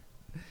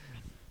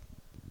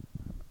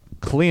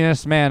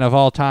 Cleanest man of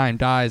all time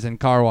dies in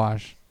car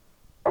wash.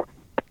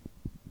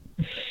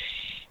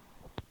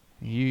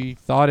 You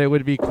thought it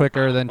would be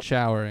quicker than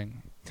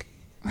showering.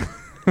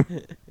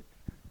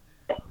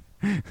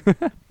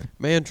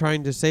 Man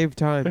trying to save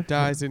time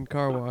dies in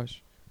car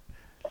wash.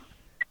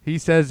 He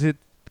says it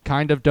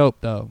kind of dope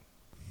though.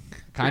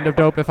 Kind of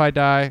dope if I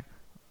die.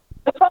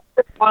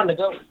 On to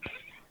go.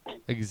 If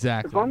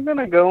Exactly. I'm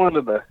gonna go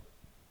into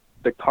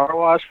the car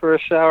wash for a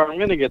shower, I'm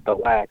gonna get the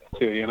wax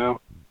too, you know?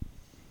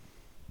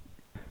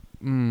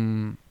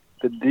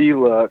 The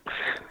deluxe.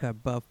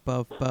 That buff.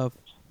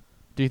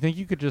 Do you think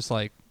you could just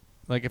like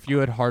if you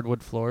had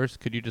hardwood floors,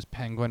 could you just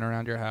penguin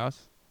around your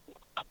house?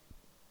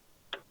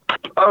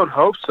 I would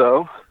hope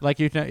so. Like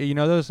you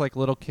know those like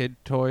little kid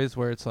toys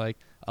where it's like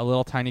a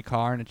little tiny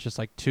car and it's just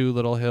like 2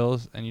 little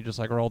hills and you just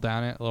like roll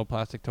down it, a little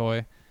plastic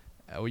toy.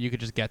 You could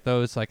just get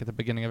those like at the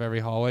beginning of every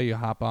hallway. You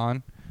hop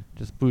on,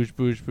 just boosh,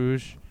 boosh,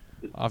 boosh.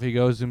 Off you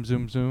go, zoom,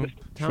 zoom, zoom.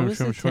 Thomas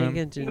the Tank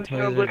Engine It toys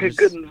sounds are like a just...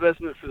 good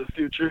investment for the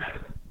future.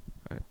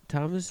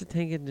 Thomas the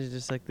Tank Engine is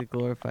just like the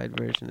glorified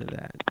version of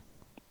that.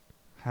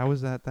 How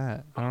is that?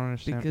 I don't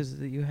understand. Because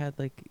you had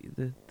like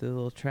the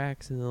little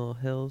tracks and the little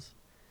hills.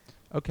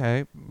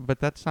 Okay, but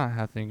that's not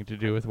having to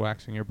do with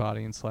waxing your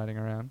body and sliding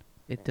around.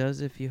 It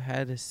does if you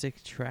had a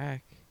sick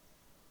track.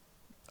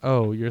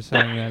 Oh, you're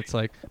saying that it's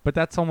like, but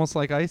that's almost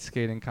like ice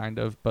skating kind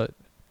of, but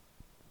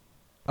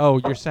oh,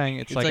 you're saying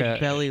it's like a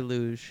belly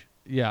luge.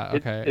 yeah,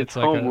 okay. It's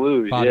like home a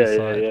luge. body Yeah,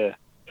 slide. yeah.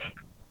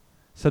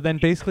 So then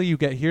basically you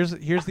get here's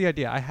the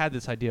idea. I had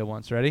this idea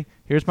once. Ready?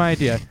 Here's my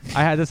idea.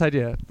 I had this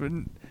idea.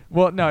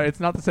 Well, no, it's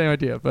not the same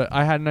idea, but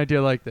I had an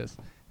idea like this.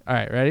 All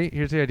right, ready?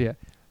 Here's the idea.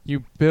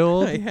 You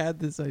build. I had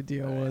this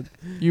idea once.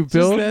 You Just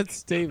build. that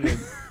statement.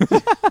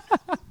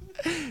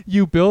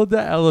 You build the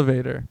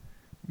elevator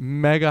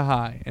mega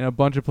high in a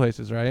bunch of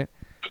places, right?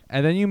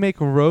 And then you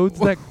make roads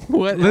that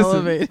What listen,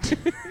 elevator?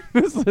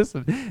 Just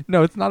listen.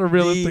 No, it's not a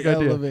realistic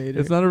idea. elevator.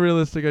 It's not a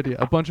realistic idea.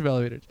 A bunch of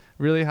elevators,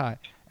 really high.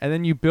 And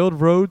then you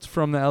build roads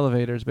from the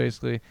elevators,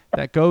 basically,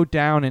 that go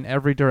down in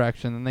every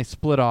direction, and they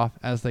split off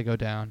as they go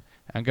down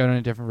and go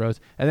down different roads.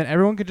 And then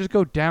everyone could just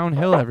go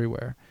downhill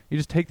everywhere. You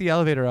just take the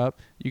elevator up.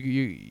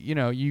 You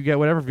know you get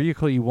whatever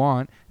vehicle you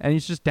want, and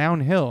it's just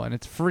downhill, and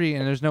it's free,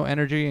 and there's no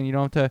energy, and you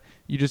don't have to.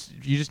 You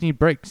just need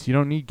brakes. You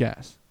don't need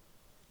gas.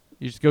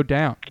 You just go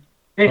down.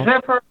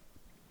 Except for,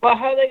 well,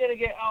 how are they gonna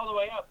get all the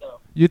way up though?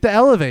 You get the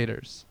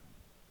elevators.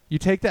 You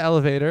take the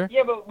elevator.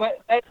 Yeah, but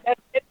that's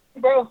it,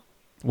 bro.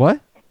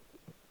 What?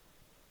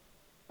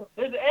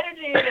 There's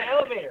energy in the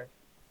elevator.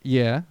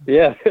 Yeah,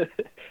 Yeah.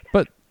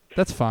 but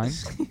that's fine.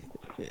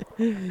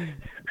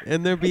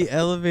 And there'd be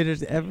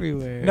elevators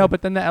everywhere. No,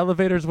 but then the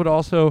elevators would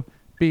also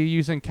be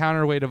using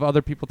counterweight of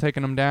other people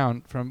taking them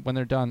down from when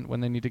they're done, when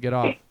they need to get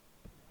off.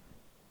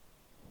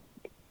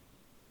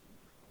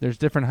 There's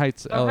different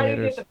heights So how do you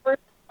elevators. get the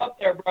first up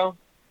there, bro?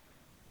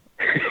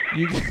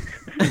 You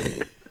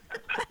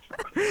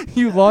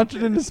you launch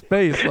it into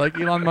space like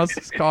Elon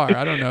Musk's car.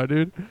 I don't know,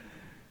 dude.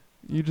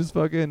 You just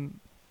fucking.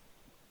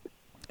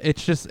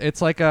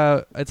 It's like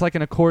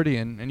an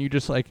accordion, and you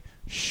just like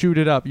shoot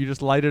it up. You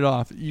just light it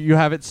off. You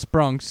have it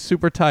sprung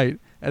super tight,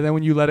 and then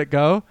when you let it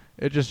go,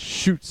 it just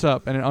shoots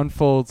up and it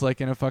unfolds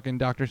like in a fucking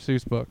Dr.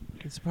 Seuss book.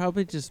 It's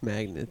probably just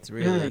magnets,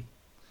 really.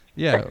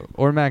 Yeah,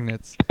 or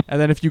magnets. And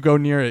then if you go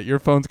near it, your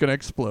phone's gonna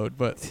explode.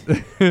 But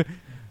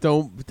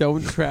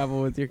Don't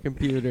travel with your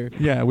computer.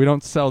 yeah, we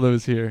don't sell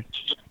those here.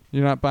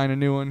 You're not buying a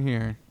new one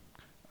here.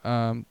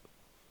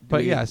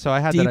 But yeah, so I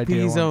had that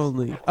idea DPs once.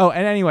 only. Oh,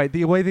 and anyway,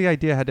 the way the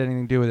idea had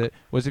anything to do with it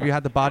was if you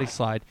had the body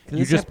slide, Can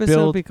you this just episode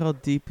build. be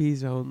called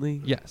DPs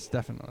only? Yes,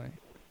 definitely,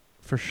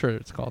 for sure,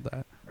 it's called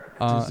that.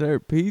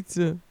 Dessert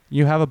pizza.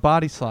 You have a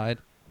body slide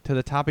to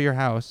the top of your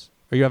house,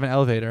 or you have an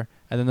elevator,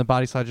 and then the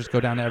body slide just go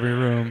down to every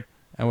room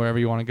and wherever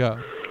you want to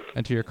go,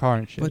 and to your car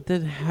and shit. But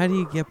then how do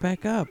you get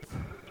back up?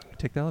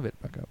 Take the elevator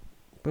back up.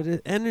 But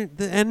the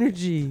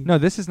energy. No,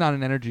 this is not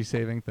an energy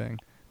saving thing.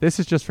 This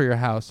is just for your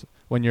house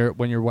when you're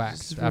This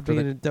waxed is for after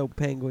being the. a dope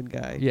penguin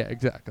guy. Yeah,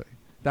 exactly.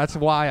 That's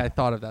why I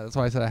thought of that. That's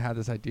why I said I had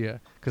this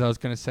idea, because I was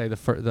gonna say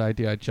the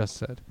idea I just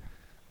said,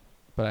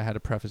 but I had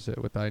to preface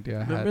it with the idea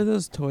I Remember had.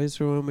 those toys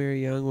from when we were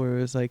young where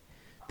it was like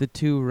the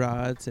two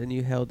rods and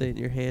you held it in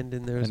your hand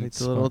and there was And like it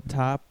the little spun.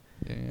 top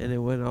Yeah, yeah. and it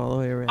went all the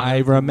way around. I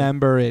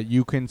remember it.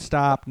 You can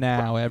stop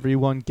now.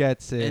 Everyone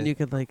gets it. And you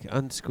could like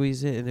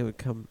unsqueeze it and it would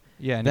come.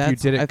 Yeah, and if you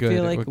did it good,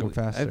 feel it like would go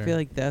faster. I feel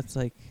like that's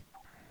like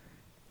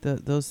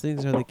those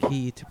things are the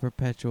key to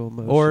perpetual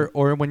motion.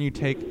 or when you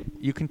take a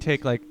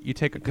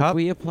if cup.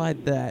 we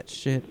applied that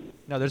shit.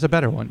 No, there's a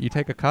better one. You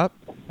take a cup,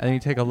 and then you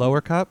take a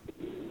lower cup,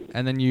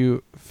 and then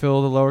you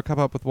fill the lower cup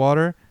up with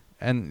water,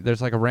 and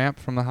there's like a ramp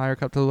from the higher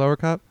cup to the lower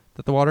cup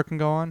that the water can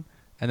go on,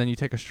 and then you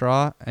take a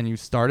straw and you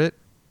start it,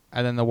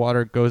 and then the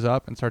water goes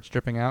up and starts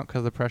dripping out because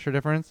of the pressure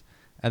difference,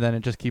 and then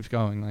it just keeps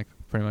going like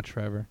pretty much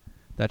forever.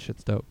 That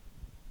shit's dope.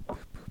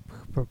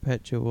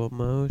 Perpetual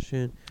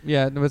motion.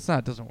 Yeah, no, it's not.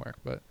 It doesn't work,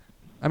 but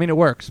I mean it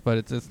works, but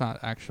it's not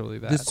actually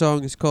that. This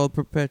song is called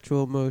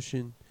Perpetual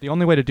Motion. The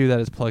only way to do that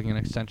is plugging an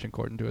extension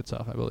cord into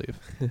itself, I believe.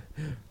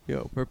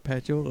 Yo,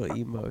 perpetual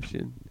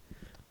emotion.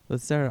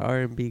 Let's start an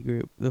R&B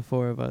group, the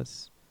four of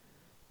us.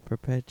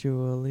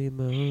 Perpetual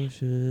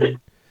emotion.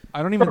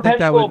 I don't even think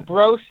that Perpetual would.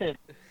 brotion.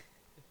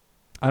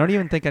 I don't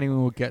even think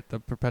anyone would get the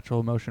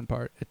perpetual motion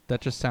part. That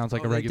just sounds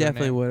like a They regular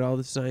definitely name. would. All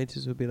the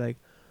scientists would be like,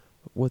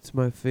 "What's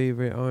my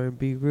favorite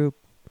R&B group?"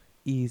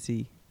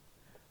 Easy.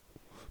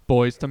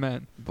 Boys to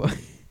Men. But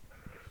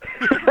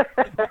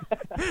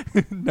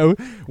No,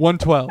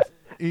 112.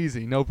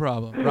 Easy, no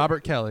problem.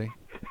 Robert Kelly.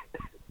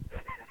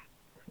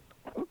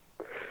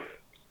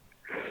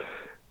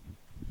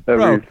 That'd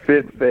Bro. be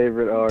Fit's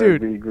favorite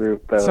R&B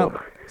group, though.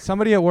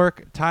 Somebody at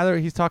work, Tyler,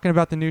 he's talking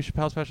about the new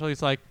Chappelle special.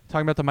 He's like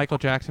talking about the Michael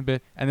Jackson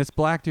bit, and this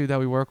black dude that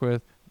we work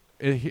with,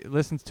 he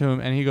listens to him,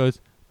 and he goes,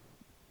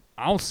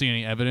 "I don't see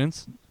any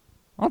evidence.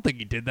 I don't think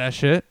he did that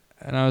shit."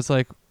 And I was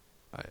like,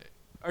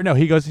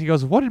 he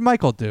goes, "What did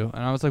Michael do?"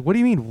 And I was like, "What do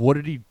you mean? What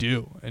did he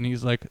do?" And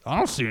he's like, "I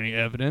don't see any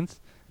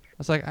evidence." I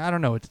was like, "I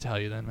don't know what to tell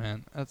you then,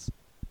 man. It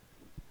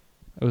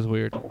was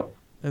weird."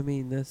 I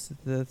mean, that's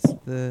the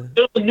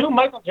There's a new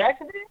Michael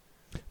Jackson video?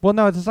 Well,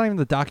 no, it's not even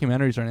the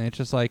documentaries or anything. It's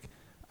just like,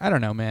 I don't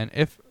know, man.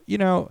 If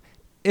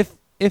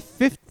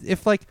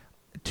like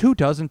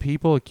 24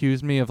 people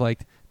accused me of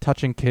like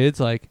touching kids,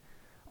 like,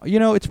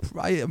 it's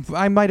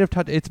I might have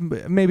touched.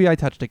 Maybe I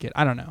touched a kid.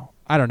 I don't know.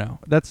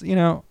 That's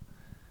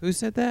who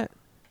said that?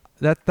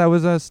 that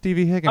was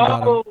Stevie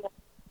Higginbottom. Oh,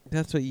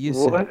 That's what you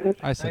said. What?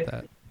 I said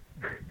that.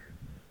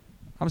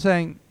 I'm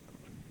saying,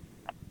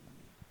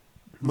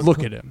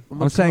 look at him.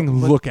 I'm saying,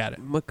 look at it.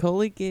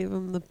 Macaulay gave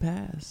him the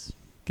pass.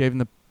 Gave him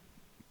the.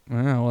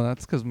 Well,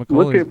 that's because Look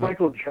Macaulay. at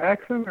Michael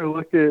Jackson or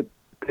look at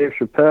Dave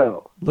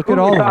Chappelle? Look Who at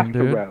are all we of them, talking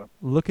dude. about?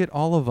 Look at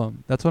all of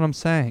them. That's what I'm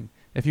saying.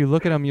 If you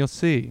look at them, you'll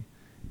see.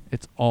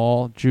 It's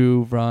all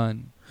Jew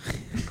run.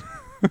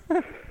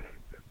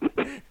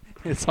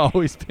 It's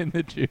always been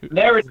the Jews.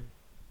 there it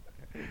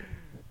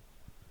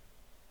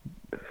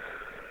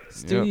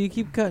Stu, Yep. you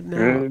keep cutting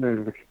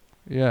out.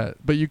 Yeah,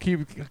 but you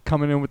keep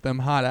coming in with them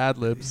hot ad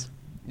libs.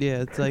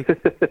 Yeah, it's like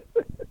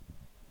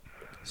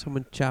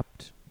someone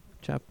chopped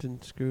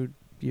and screwed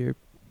your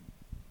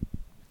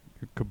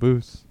Your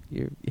caboose.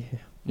 yeah.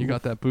 You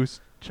got that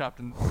boost chopped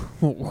and.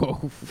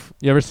 Whoa.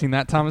 You ever seen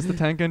that Thomas the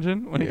Tank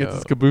Engine when he gets Yo.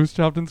 his caboose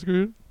chopped and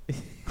screwed?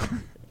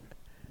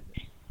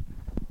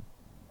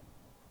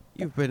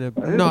 You've been a I used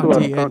to naughty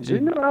love Do you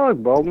engine. know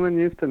Alec Baldwin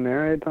used to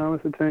narrate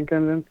Thomas the Tank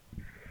Engine?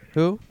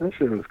 Who? That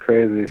shit was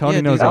crazy. Tony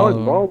Yeah, knows dude. all Alec of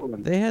them.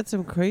 Baldwin. They had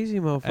some crazy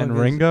motherfuckers. And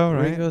Ringo,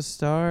 right? Ringo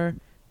Starr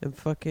and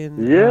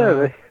fucking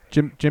Yeah.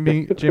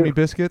 Jimmy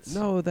Biscuits.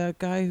 no, that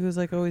guy who's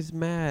like always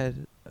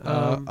mad.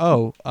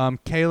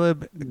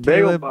 Caleb. Bagel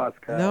Caleb. Boss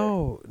guy.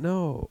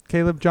 No.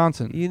 Caleb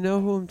Johnson. You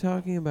know who I'm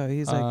talking about.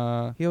 He's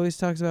like, he always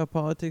talks about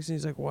politics, and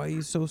he's like, why are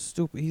you so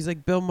stupid? He's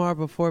like Bill Maher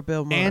before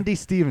Bill Maher. Andy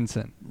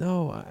Stevenson.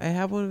 No, I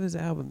have one of his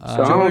albums.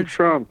 Donald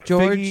Trump.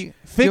 Figgy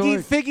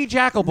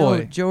Jackalboy.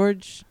 No,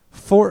 George.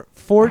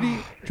 40.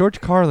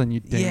 George Carlin, you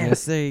dingus.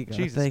 Yes, there you go.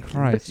 Jesus Thank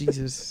Christ. you.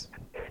 Jesus.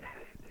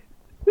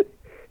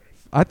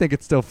 I think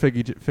it's still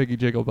Figgy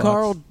Jigglebox.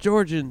 Carl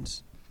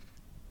Georgens.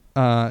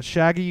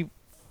 Shaggy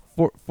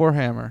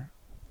Forehammer.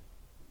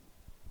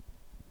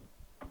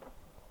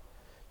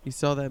 You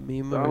saw that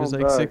meme where it was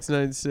Donald like Duck.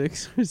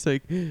 696. It's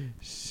like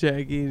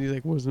Shaggy, and he's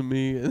like, wasn't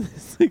me. And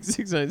it's like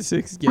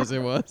 696. Yes,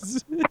 it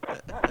was.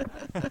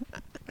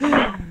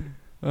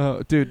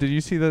 Oh, dude, did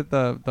you see the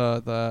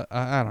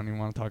I don't even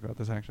want to talk about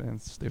this actually.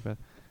 It's stupid.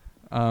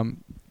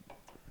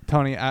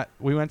 Tony,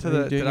 we went to Are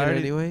you the. doing Did I it already?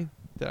 anyway?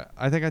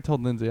 I think I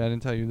told Lindsay. I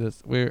didn't tell you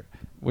this.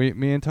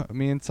 Me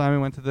and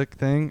Simon went to the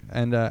thing,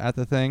 and at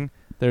the thing,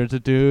 there's a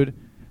dude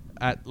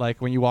at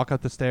like when you walk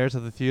up the stairs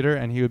of the theater,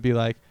 and he would be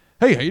like,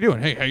 "Hey, how you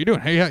doing? Hey, how you doing?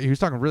 Hey," he was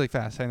talking really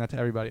fast, saying that to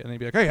everybody, and then he'd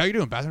be like, "Hey, how you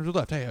doing? Bathroom to the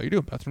left. Hey, how you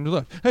doing? Bathroom to the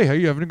left. Hey, how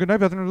you having a good night?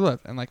 Bathroom to the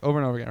left." And like over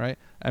and over again, right?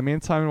 And me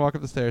and Simon walk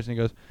up the stairs, and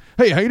he goes,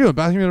 "Hey, how you doing?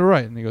 Bathroom to the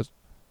right." And he goes,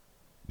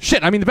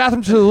 "Shit, I mean the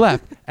bathroom to the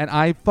left." And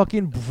I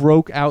fucking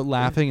broke out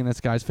laughing in this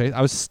guy's face.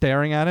 I was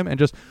staring at him and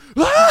just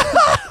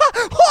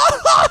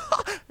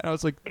and I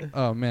was like,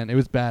 oh man, it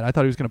was bad. I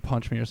thought he was gonna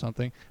punch me or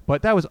something.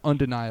 But that was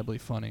undeniably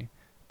funny.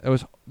 It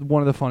was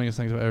one of the funniest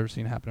things I've ever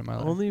seen happen in my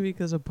life. Only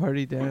because of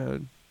Party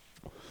Down.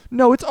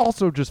 No, it's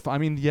also just I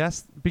mean,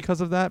 yes, because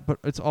of that, but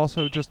it's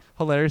also just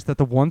hilarious that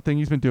the one thing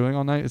he's been doing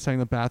all night is saying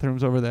the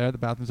bathroom's over there, the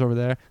bathroom's over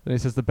there. Then he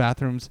says the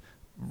bathroom's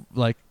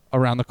like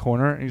around the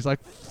corner, and he's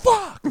like,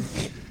 fuck.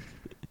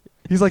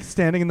 He's like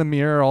standing in the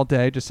mirror all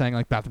day just saying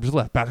like bathrooms to the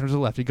left, bathrooms to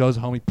the left. He goes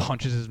home, he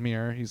punches his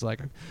mirror. He's like,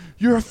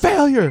 "You're a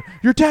failure.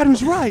 Your dad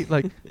was right."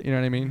 Like, you know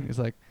what I mean? He's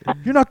like,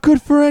 "You're not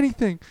good for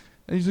anything."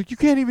 And he's like, "You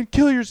can't even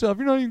kill yourself.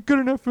 You're not even good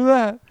enough for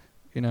that."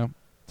 You know?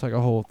 It's like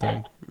a whole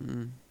thing.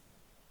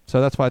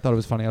 So that's why I thought it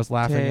was funny. I was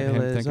laughing at him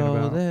Tale as thinking old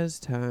about as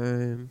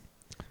time.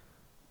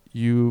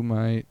 you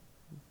might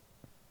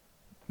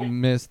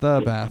miss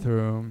the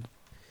bathroom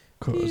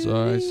 'cause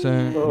I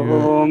sent A you.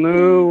 whole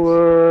new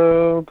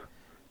world.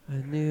 A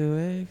new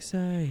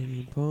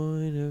exciting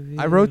point of view.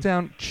 I wrote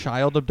down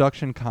child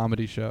abduction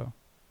comedy show.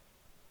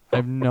 I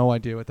have no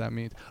idea what that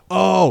means.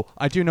 Oh,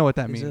 I do know what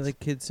that Is means. it like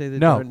kids say the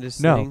No,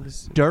 darndest no.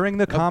 things? During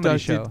the comedy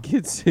show. Abducted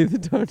kids say the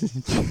darndest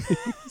things.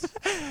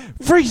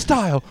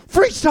 Freestyle,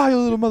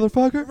 little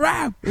motherfucker.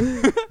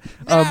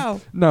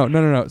 No.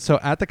 No. So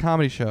at the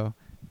comedy show,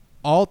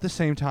 all at the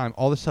same time,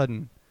 all of a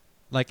sudden,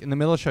 like in the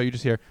middle of the show, you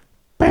just hear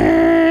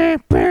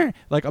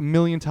like a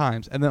million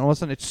times, and then all of a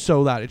sudden it's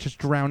so loud, it's just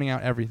drowning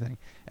out everything,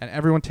 and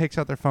everyone takes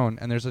out their phone,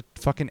 and there's a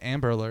fucking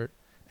Amber Alert,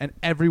 and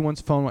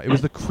everyone's phone. It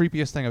was the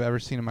creepiest thing I've ever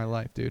seen in my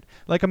life, dude.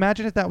 Like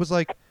imagine if that was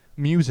like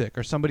music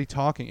or somebody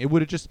talking. It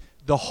would have just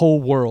the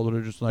whole world would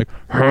have just like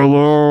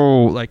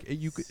hello, like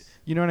you could.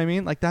 You know what I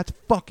mean? Like, that's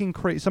fucking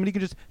crazy. Somebody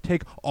could just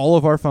take all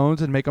of our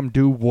phones and make them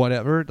do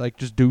whatever, like,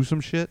 just do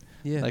some shit.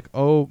 Yeah. Like,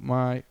 oh,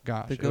 my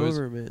gosh. the It was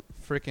government.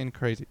 freaking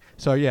crazy.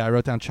 So, yeah, I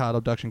wrote down child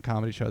abduction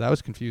comedy show. That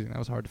was confusing. That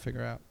was hard to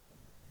figure out.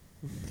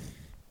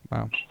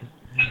 Wow.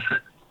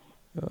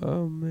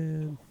 Oh,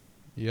 man.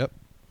 Yep.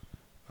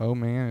 Oh,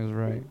 man is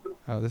right.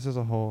 Oh, this is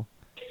a whole...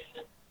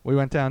 We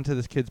went down to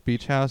this kid's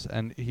beach house,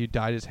 and he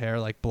dyed his hair,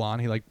 like,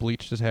 blonde. He, like,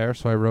 bleached his hair,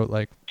 so I wrote,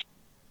 like...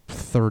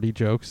 30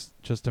 jokes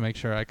just to make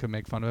sure I could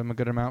make fun of him a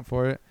good amount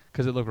for it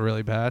because it looked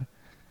really bad.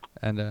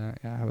 And yeah,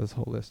 I have this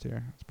whole list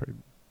here. It's pretty.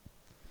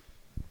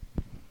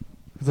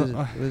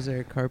 Was there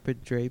a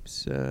carpet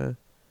drapes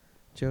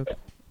joke?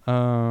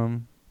 I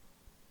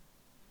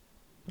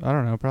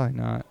don't know, probably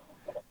not.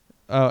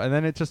 Oh, and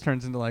then it just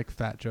turns into like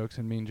fat jokes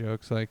and mean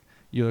jokes, like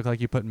you look like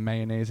you put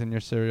mayonnaise in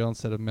your cereal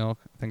instead of milk,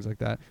 things like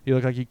that. You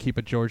look like you keep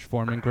a George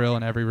Foreman grill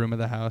in every room of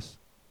the house.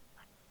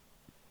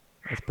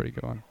 That's a pretty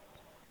good one.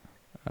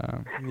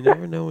 You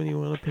never know when you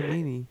want a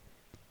panini.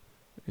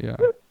 Yeah.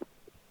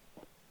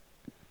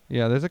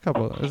 Yeah, there's a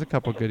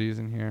couple goodies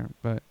in here,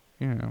 but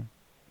you know.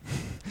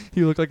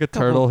 You look like a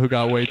turtle who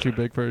got way too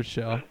big for his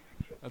shell.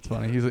 That's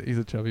funny. He's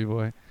a chubby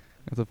boy.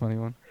 That's a funny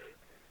one.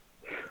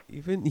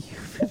 You've been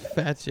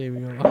fat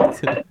shaming a lot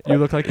today. You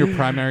look like your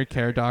primary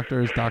care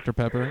doctor is Dr.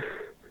 Pepper.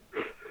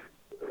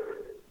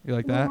 You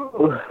like that?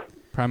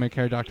 Primary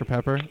care Dr.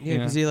 Pepper? Yeah,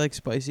 because he likes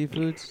spicy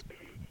foods.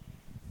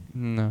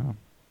 No.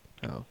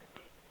 Oh.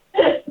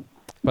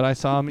 But I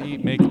saw him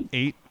make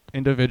 8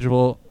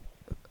 individual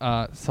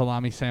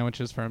salami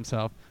sandwiches for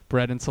himself,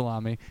 bread and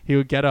salami. He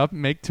would get up,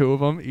 make 2 of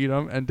them, eat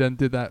them, and then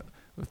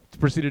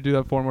proceed to do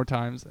that 4 more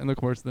times in the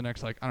course of the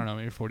next, like, I don't know,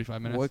 maybe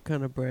 45 minutes. What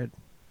kind of bread?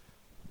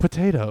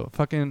 Potato.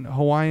 Fucking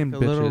Hawaiian A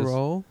bitches. little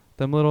roll?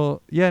 Them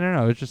little... Yeah,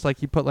 no. It's just like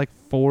he put like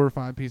 4 or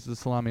 5 pieces of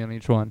salami on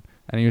each one,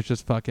 and he was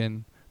just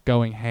fucking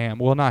going ham.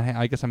 Well, not ham.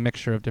 I guess a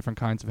mixture of different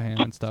kinds of ham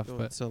and stuff,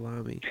 but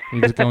salami.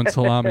 he was going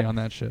salami on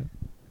that shit.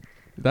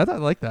 I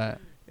like that.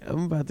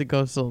 I'm about to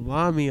go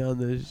salami on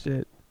this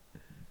shit.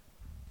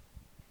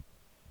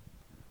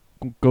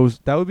 goes.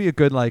 That would be a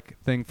good like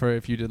thing for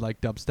if you did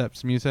like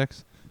dubsteps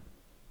musics.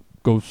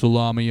 Go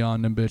salami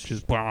on them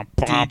bitches.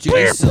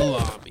 DJ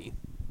Salami.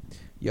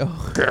 Yo.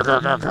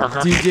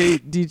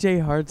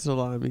 DJ Hard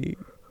Salami.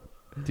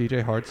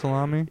 DJ Hard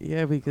Salami.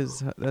 Yeah,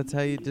 because that's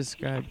how you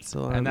describe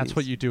salami. And that's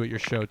what you do at your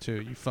show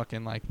too. You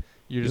fucking like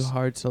you're do just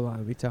hard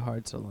salami to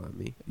hard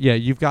salami. yeah.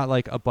 You've got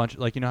like a bunch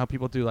like you know how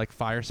people do like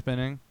fire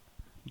spinning,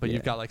 but Yeah.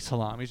 you've got like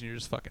salamis and you're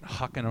just fucking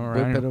hucking them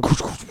Whipping around. 'em.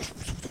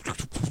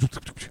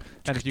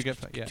 And if you get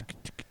yeah,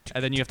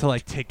 and then you have to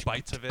like take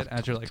bites of it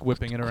as you're like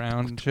whipping it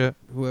around and shit.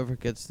 Whoever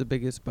gets the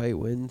biggest bite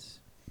wins.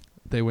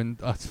 They win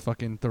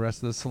fucking the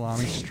rest of the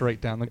salami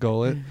straight down the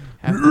gullet.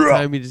 Half the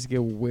time you just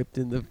get whipped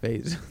in the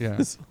face. with Yeah.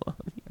 the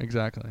salami.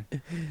 Exactly.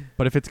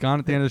 But if it's gone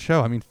at the end of the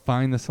show, I mean,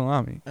 find the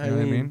salami. You know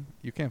what I mean?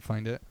 You can't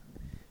find it.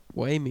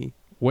 Weigh me.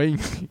 Weigh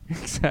me.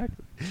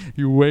 Exactly.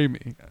 You weigh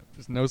me.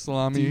 There's no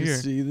salami Do you here.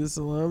 see the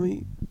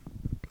salami?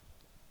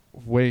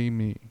 Weigh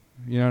me.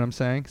 You know what I'm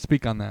saying?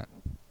 Speak on that.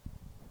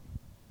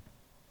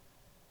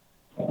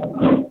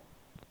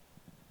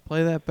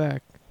 Play that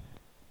back.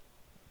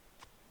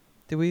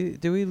 Did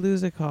we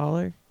lose a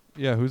caller?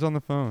 Yeah, who's on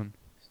the phone?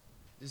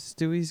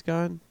 Stewie's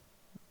gone?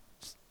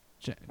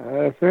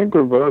 I think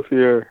we're both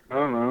here. I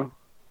don't know.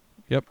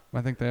 Yep,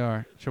 I think they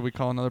are. Should we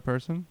call another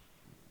person?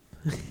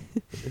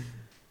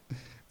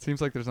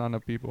 Seems like there's not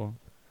enough people.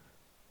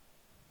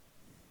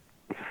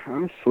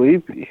 I'm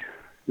sleepy.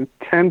 It's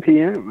 10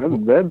 p.m.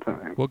 That's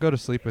bedtime. We'll go to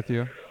sleep with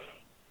you.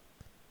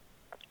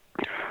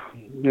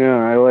 Yeah,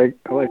 I like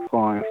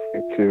falling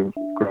asleep to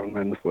grown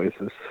men's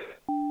voices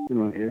in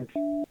my ears.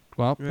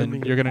 Well, I then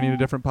mean- you're going to need a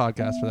different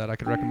podcast for that. I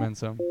could recommend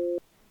some.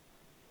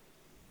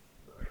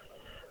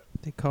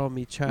 They call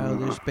me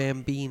Childish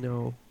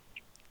Bambino.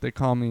 They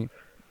call me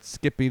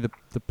Skippy the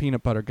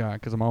peanut butter guy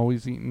because I'm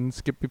always eating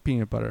Skippy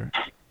peanut butter.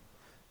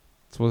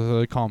 That's what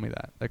they call me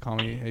that. They call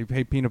me,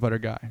 hey peanut butter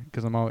guy,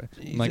 because I'm always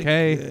I'm He's like,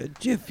 hey.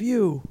 Jif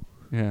you.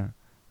 Yeah.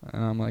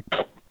 And I'm like,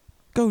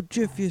 Go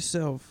Jif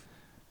yourself.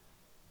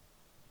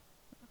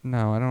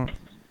 no, I don't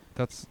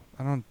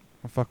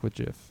fuck with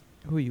Jif.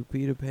 Who you,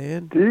 Peter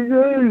Pan?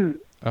 Do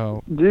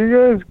Oh,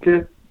 you guys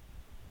get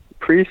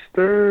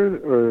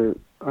pre-stirred or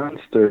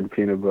unstirred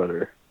peanut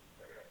butter?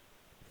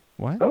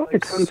 what? I like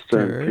unstirred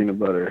Stirred. peanut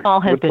butter.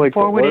 Call has With, been like, the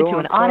forwarded oil to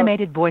on an top.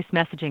 automated voice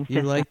messaging You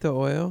system. like the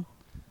oil?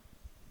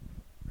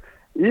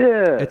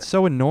 Yeah. It's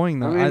so annoying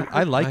though. I mean,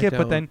 I like I it, but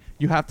don't. then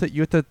you have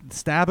to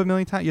stab a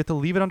million times. You have to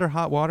leave it under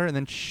hot water and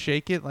then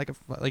shake it like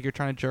you're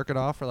trying to jerk it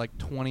off for like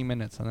 20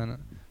 minutes and then it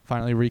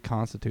finally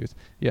reconstitutes.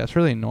 Yeah, it's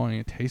really annoying.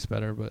 It tastes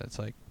better, but it's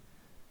like,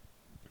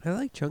 I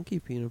like chunky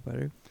peanut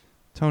butter.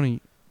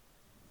 Tony,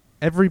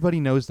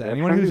 everybody knows that. Yeah,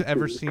 Anyone who's chunky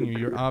ever peanut seen you,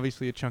 you're butter.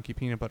 obviously a chunky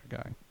peanut butter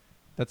guy.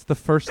 That's the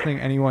first thing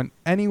anyone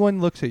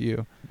looks at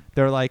you.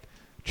 They're like,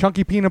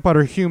 chunky peanut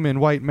butter, human,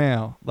 white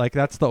male. Like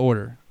that's the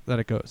order that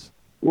it goes.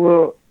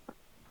 Well,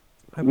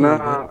 I believe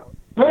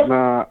it.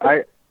 nah.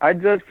 I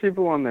judge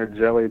people on their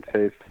jelly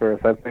taste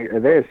first. I think, are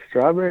they a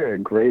strawberry or a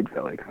grape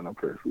jelly kind of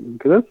person?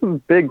 Because that's a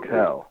big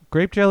tell.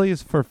 Grape jelly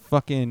is for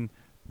fucking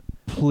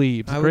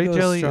plebes. I would Grape go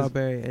jelly is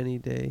strawberry any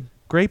day.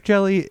 grape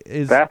jelly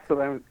is That's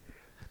what I'm.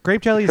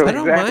 grape jelly is So I the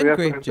don't exactly, mind that's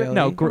grape what I'm saying. jelly.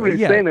 No, Somebody's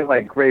yeah. saying it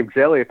like grape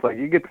jelly. It's like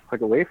you get the fuck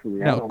away from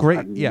me. No, No. grape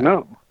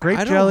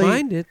I don't jelly.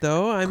 mind it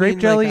though. I grape mean,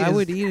 jelly like, I is-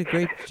 would eat a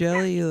grape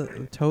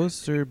jelly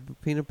toast or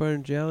peanut butter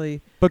and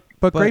jelly. But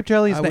grape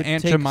jelly is I the would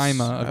Aunt take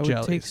Jemima I of would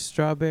jellies. take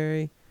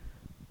strawberry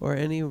or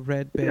any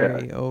red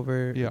berry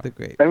over Yeah. the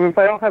grape. I mean, if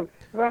I don't have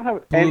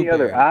any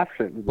other Blueberry.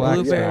 options,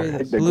 Blackberry. then, yeah, Blueberry, I'd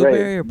take the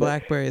blueberry or grape, but-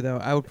 blackberry though.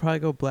 I would probably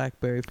go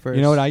blackberry first.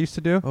 You know what I used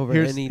to do? over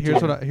Here's any here's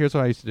jam. what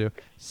I used to do.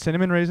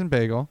 Cinnamon raisin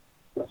bagel,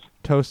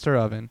 toaster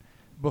oven.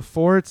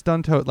 Before it's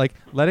done like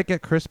let it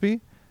get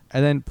crispy,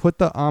 and then put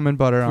the almond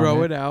butter on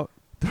Throw it. it out.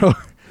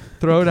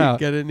 Throw it out.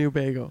 Get a new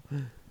bagel.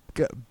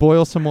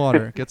 Boil some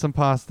water. Get some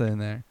pasta in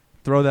there.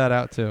 Throw that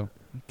out too.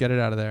 Get it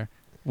out of there.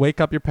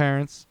 Wake up your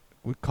parents.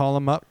 We call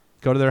them up.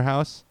 Go to their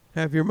house.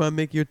 Have your mom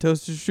make you a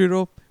toaster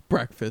strudel.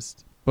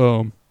 Breakfast.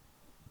 Boom.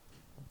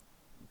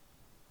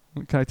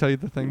 Can I tell you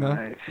the thing though?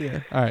 Nice. Yeah.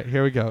 All right,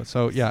 here we go.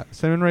 So yeah,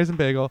 cinnamon raisin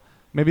bagel,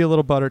 maybe a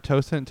little butter,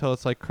 toast it until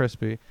it's like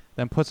crispy.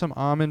 Then put some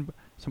almond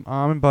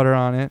butter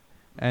on it,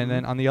 and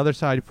then on the other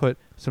side you put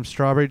some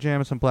strawberry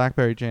jam and some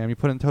blackberry jam. You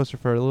put it in the toaster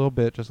for a little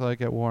bit, just let it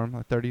get warm,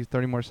 like 30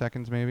 more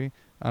seconds maybe.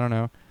 I don't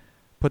know.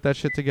 Put that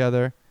shit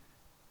together.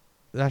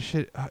 That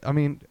shit. I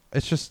mean,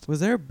 it's just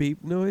Was there a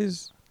beep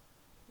noise?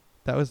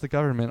 that was the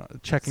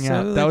government checking out.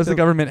 Sounded That like was the the-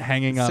 government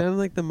hanging up. Sounded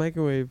like the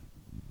microwave.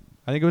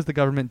 I think it was the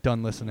government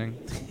done listening,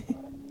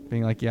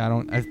 being like,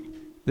 yeah,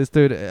 this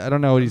dude, I don't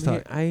know what he's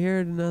talking. I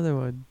heard another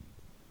one.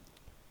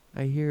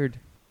 I heard.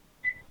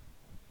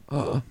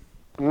 Oh.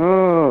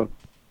 Oh,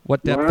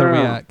 What depth are we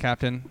Wow. at,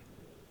 Captain?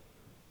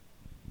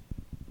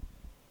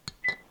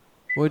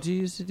 What'd you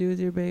used to do with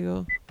your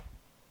bagel?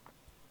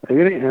 are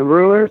you getting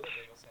Amber Alerts?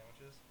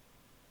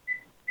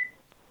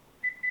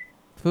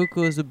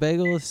 Fuku, is a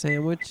bagel a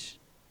sandwich?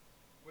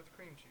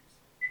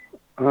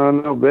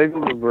 No,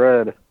 bagels with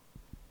bread.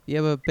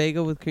 Yeah, but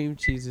bagel with cream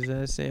cheese, is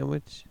that a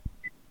sandwich?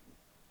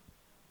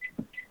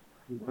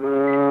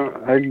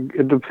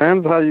 It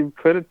depends how you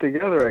put it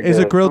together. I Is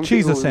a guess. grilled Some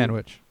cheese a people-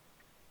 sandwich?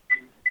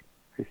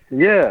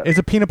 Yeah. Is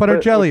a peanut butter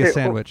But- jelly a okay,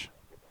 sandwich?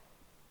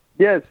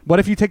 Yes. What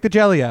if you take the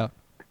jelly out?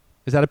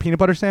 Is that a peanut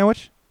butter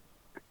sandwich?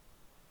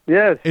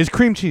 Yes. Is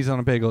cream cheese on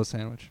a bagel a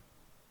sandwich?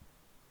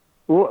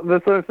 Well,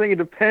 that's what I'm saying. It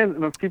depends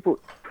on if people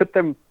put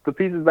the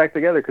pieces back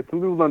together, because some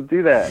people don't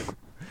do that.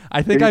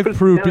 I think If you I've put it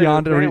proved together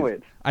in beyond a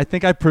sandwich. I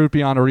think I proved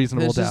beyond a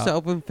reasonable It's just doubt. an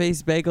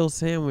open-faced bagel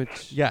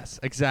sandwich. Yes,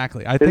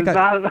 exactly. I It's think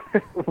not.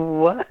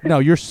 What? No,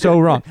 you're so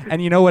wrong.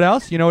 And you know what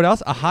else?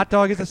 A hot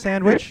dog is a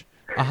sandwich.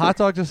 A hot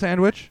dog's a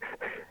sandwich.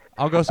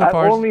 I'll go so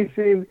far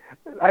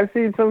I've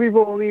seen some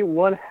people only eat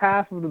one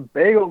half of the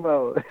bagel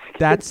though.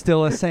 that's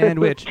still a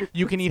sandwich.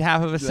 You can eat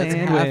half of a That's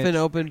sandwich. half an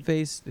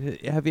open-faced.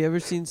 Have you ever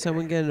seen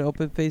someone get an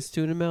open-faced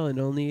tuna melt and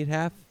only eat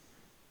half?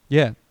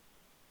 Yeah.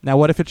 Now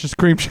what if it's just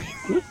cream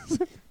cheese?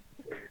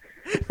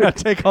 Now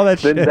take all that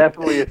Then shit.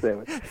 definitely a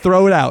sandwich.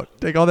 Throw it out.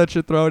 Take all that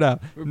shit. Throw it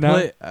out.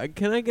 Now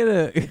Can I get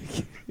a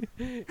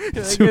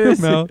tuna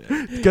melt.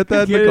 Get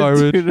that in the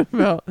garbage. Tuna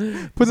melt.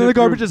 Put it in the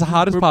garbage as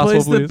hot as possible,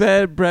 Replace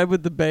the please. bread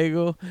with the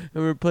bagel,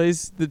 and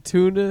replace the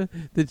tuna,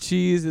 the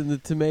cheese, and the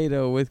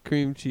tomato with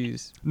cream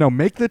cheese. No,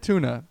 make the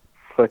tuna.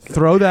 Fuck.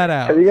 Throw that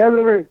out. Have you guys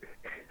ever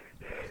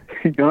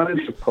gone to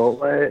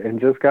Chipotle and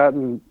just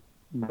gotten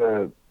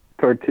the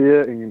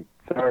tortilla and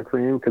sour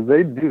cream? Because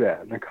they do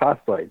that, and it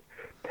costs like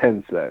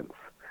 10 cents.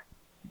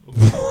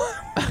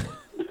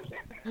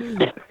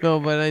 No,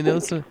 but I know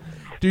some.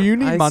 Do you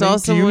need I money? saw Do you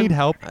someone- need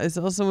help? I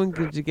saw someone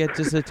could get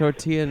just a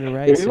tortilla and the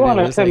rice. If you and want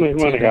it to was send like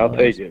me money, I'll $2.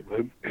 take it.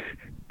 But,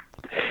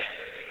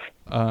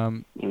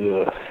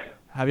 ugh.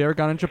 Have you ever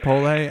gone to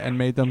Chipotle and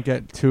made them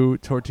get 2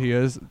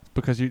 tortillas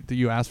because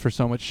you asked for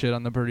so much shit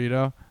on the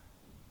burrito?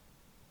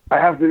 I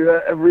have to do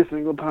that every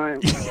single time.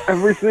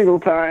 Every single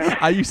time.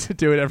 I used to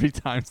do it every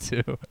time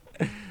too.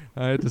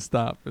 I had to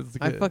stop.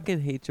 I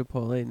fucking hate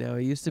Chipotle now.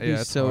 It used to be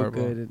Yeah, it's so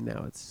horrible. good, and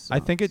now it's. I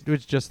think it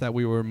was just that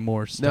we were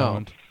more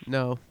stoned.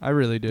 No, I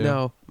really do.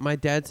 no. My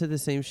dad said the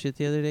same shit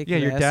the other day. 'cause Yeah, I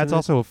your asked dad's him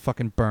also a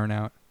fucking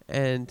burnout.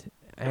 and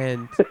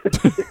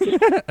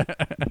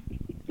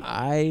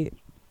I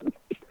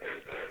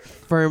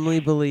firmly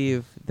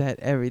believe that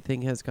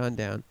everything has gone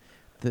down.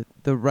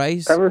 The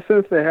rice Ever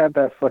since they had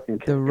that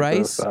fucking The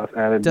rice sauce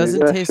added,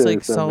 doesn't that taste shit like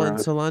is so salt and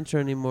gross. cilantro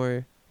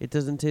anymore. It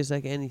doesn't taste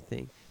like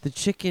anything. The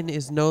chicken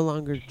is no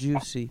longer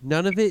juicy.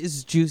 None of it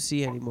is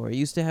juicy anymore. It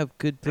used to have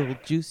good little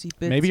juicy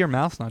bits. Maybe your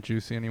mouth's not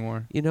juicy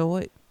anymore. You know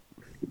what?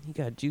 You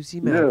got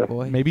juicy mouth, Yeah.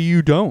 boy. Maybe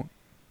you don't.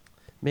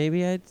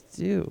 Maybe I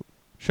do.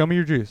 Show me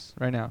your juice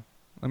right now.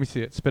 Let me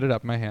see it. Spit it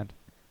up in my hand.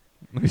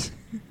 Let me see.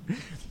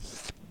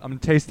 I'm gonna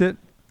taste it.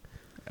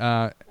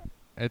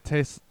 It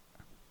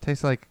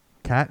tastes like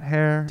cat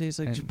hair. Tastes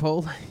like and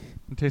Chipotle.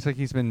 It tastes like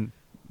he's been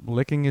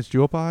licking his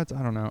jewel pods.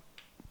 I don't know.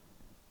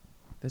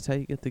 That's how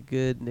you get the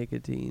good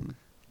nicotine.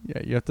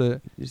 Yeah, you have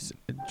to. You just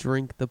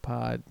drink the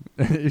pod.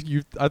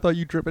 I thought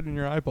you drip it in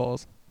your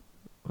eyeballs.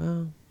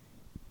 Well,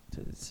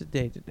 it's a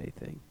day-to-day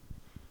thing.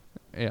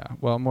 Yeah,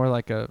 well, more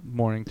like a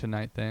morning to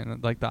night thing.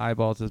 Like the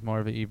eyeballs is more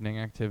of an evening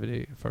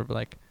activity for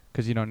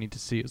because you don't need to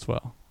see as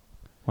well.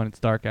 When it's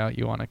dark out,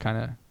 you want to kind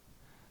of.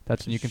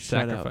 That's when you can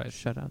sacrifice.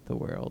 Shut out the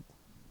world.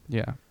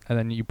 Yeah, and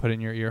then you put it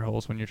in your ear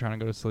holes when you're trying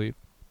to go to sleep.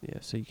 Yeah,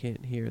 so you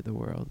can't hear the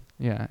world.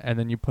 Yeah, and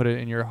then you put it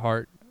in your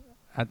heart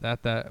at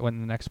that when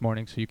the next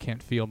morning, so you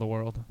can't feel the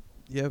world.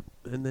 Yep,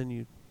 and then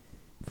you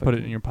Put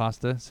it in your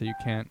pasta, so you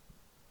can't.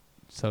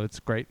 So it's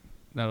great.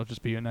 That'll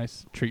just be a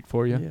nice treat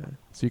for you. Yeah.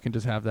 So you can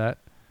just have that,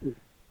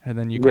 and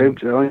then you Grape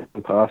can. jelly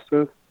and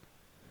pasta?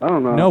 I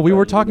don't know. No, if we that's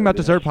were a talking good about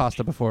idea. dessert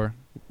pasta before.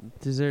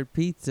 Dessert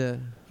pizza.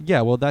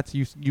 Yeah, well, that's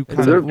you. You kind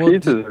Dessert of. Well,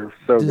 pizzas are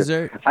so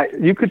Dessert.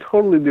 good. You could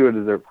totally do a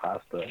dessert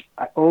pasta.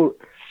 I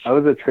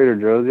was at Trader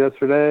Joe's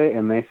yesterday,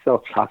 and they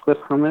sell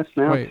chocolate hummus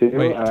now Wait, too.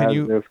 can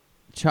you- There's-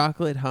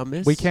 Chocolate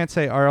hummus. We can't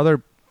say our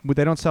other.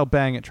 They don't sell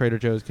Bang at Trader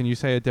Joe's. Can you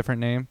say a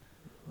different name?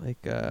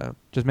 Like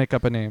Just make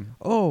up a name.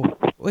 Oh,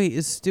 wait,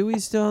 is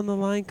Stewie still on the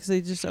line? Because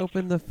they just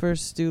opened the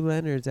first Stu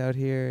Leonard's out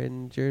here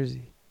in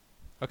Jersey.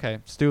 Okay,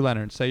 Stu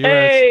Leonard. Say you're.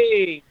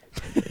 Hey!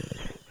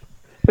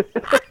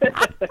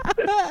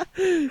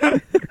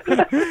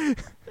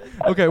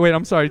 Okay, wait.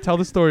 I'm sorry. Tell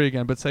the story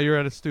again, but say you're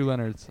at a Stu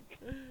Leonard's.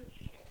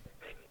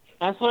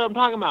 That's what I'm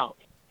talking about.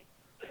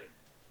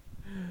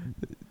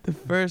 The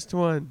first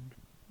one.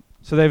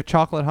 So they have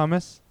chocolate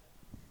hummus.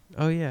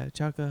 Oh, yeah,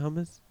 chocolate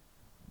hummus.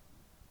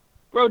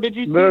 Bro, did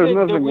you see There's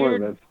the nothing more to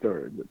weird, that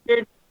story. But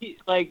weird,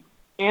 like,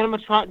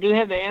 animatron? Do they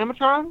have the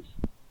animatrons?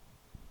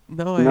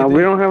 No, no,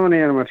 we don't have any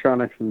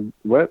animatronics.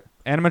 What?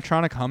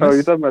 Animatronic hummus. Oh,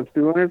 you're talking about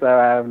Stu Leonard's? I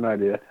have no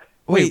idea.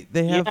 Wait,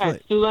 they have Yeah,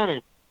 like, Stu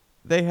Leonard.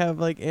 they have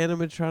like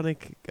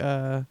animatronic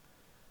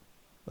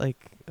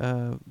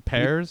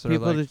Pears or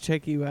people like. to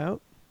check you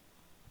out.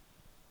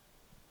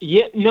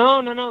 Yeah, no.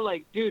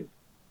 Like, dude,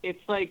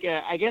 it's like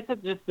I guess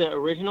it's just the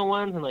original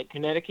ones in like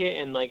Connecticut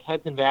and like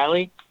Hudson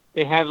Valley.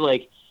 They have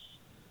like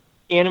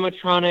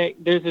animatronic.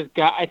 There's this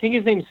guy. I think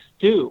his name's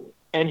Stu,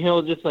 and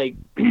he'll just like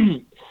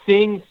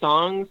sing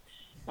songs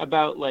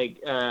about like.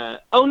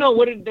 Oh no!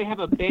 What did they have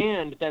a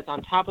band that's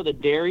on top of the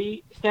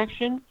dairy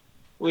section,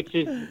 which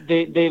is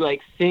they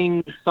like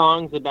sing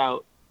songs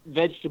about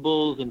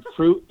vegetables and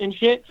fruit and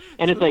shit,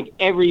 and it's like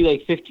every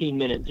like 15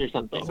 minutes or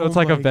something. So it's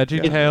like a my Veggie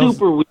God. It's Tales.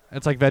 super weird.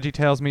 It's like Veggie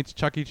Tales meets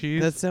Chuck E.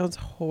 Cheese. That sounds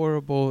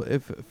horrible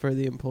for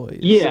the employees.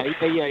 Yeah.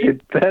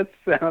 That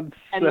sounds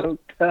And- so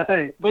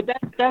tight. But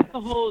that's the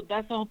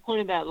whole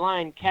point of that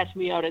line. Catch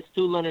me out at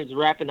Stu Leonard's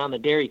rapping on the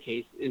dairy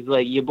case. Is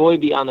like your boy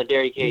be on the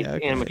dairy case Yeah,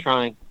 okay.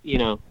 animatronic. You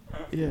know.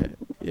 Yeah,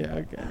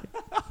 okay.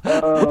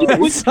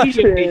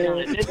 Wikipedia page on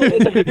it.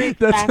 It's a very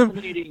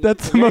fascinating-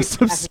 That's the very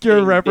most obscure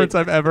fascinating reference bit.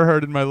 I've ever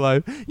heard in my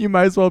life. You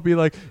might as well be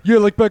like, yeah,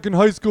 like back in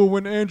high school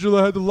when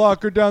Angela had to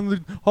lock her down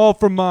the hall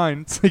from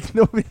mine. It's like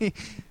nobody.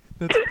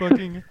 That's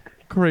fucking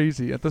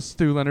crazy. At the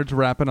Stu Leonard's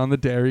rapping on the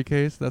dairy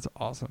case. That's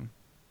awesome.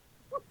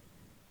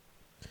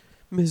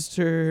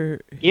 Mr.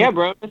 Yeah,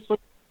 bro.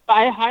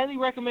 I highly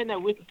recommend that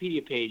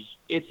Wikipedia page.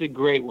 It's a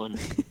great one.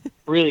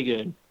 Really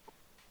good.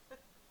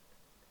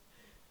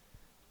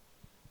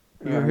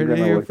 You I'm heard it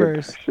gonna here look at that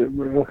first. shit,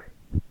 bro.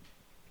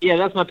 Yeah,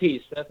 that's my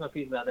piece. That's my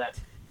piece about that.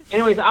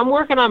 Anyways, I'm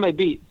working on my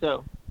beat,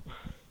 so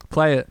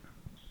Play it.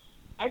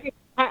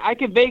 I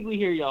can vaguely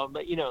hear y'all,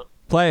 but you know.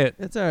 Play it.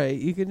 That's all right.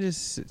 You can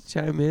just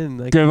chime in.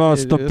 Like Give you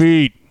us did. the It was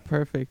beat.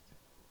 Perfect.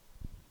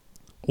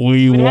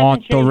 We It hasn't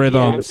want the changed yet. I'm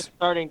rhythms. just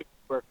starting to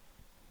work.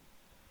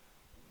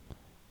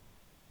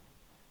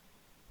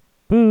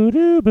 Boo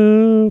doo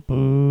boo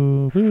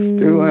boo boo.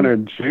 Stu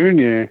Leonard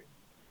Jr.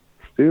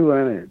 Stu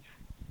Leonard.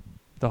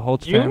 The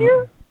Holtz Junior?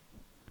 family.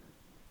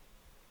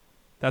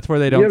 That's where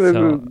they don't yeah,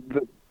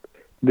 sell.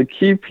 the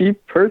key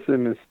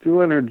person is Stu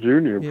Leonard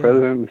Jr., Yeah.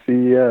 President and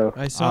CEO.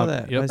 I saw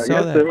that. yep. I I saw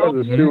guess there that.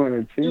 was a Stu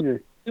Leonard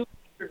Sr.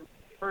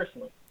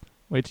 Personally.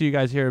 Wait till you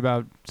guys hear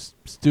about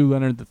Stu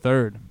Leonard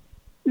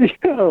III,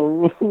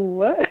 Yo,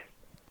 what?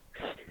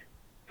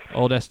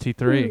 old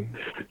ST3.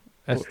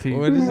 ST.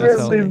 What is SL.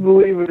 that? Really,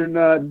 believe it or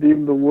not,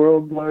 deemed the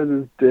world's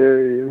largest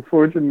dairy, and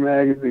Fortune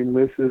magazine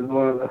lists it as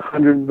one of the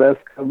 100 best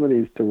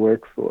companies to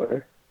work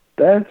for.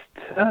 That's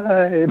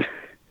tight.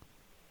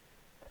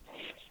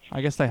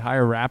 I guess they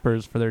hire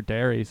rappers for their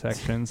dairy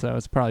section, so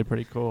it's probably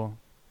pretty cool.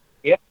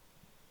 Yep.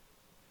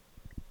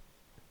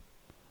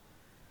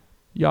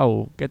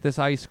 Yo, get this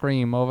ice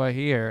cream over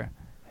here.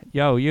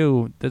 Yo,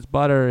 you, this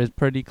butter is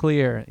pretty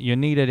clear. You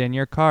need it in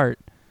your cart.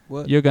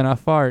 What? You're gonna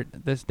fart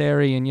this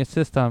dairy in your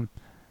system.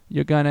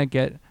 You're gonna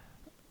get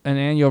an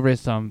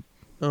aneurysm.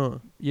 Oh.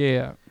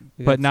 Yeah,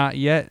 You but got not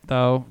yet,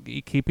 though.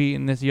 You keep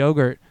eating this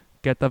yogurt.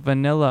 Get the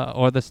vanilla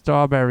or the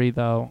strawberry,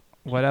 though.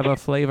 Whatever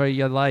flavor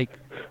you like.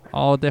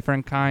 All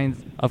different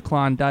kinds of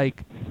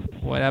Klondike.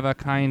 Whatever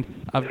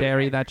kind of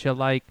dairy that you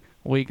like.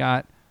 We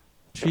got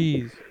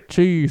cheese.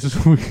 cheese. This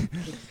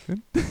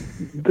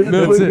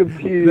That's it.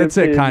 Wikipedia That's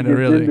it, page kinda, gets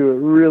really. into it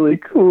really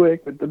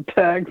quick with the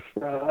tax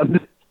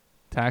fraud.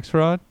 Tax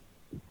fraud?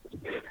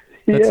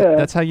 Yeah.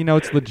 That's how you know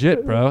it's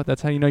legit, bro.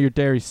 That's how you know your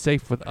dairy's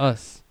safe with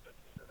us.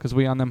 Because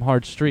we on them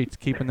hard streets,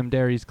 keeping them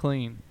dairies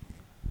clean.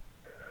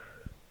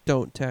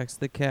 Don't tax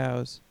the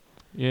cows.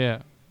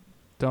 Yeah.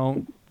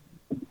 Don't.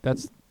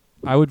 That's.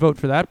 I would vote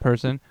for that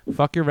person.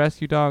 Fuck your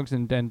rescue dogs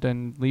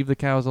and leave the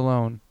cows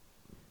alone.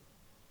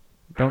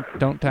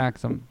 Don't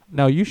tax them.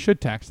 No, you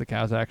should tax the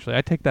cows, actually.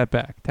 I take that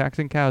back.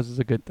 Taxing cows is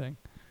a good thing.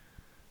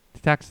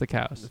 Tax the The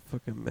cows.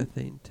 fucking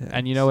methane tax.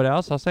 And you know what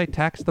else? I'll say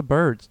tax the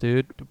birds,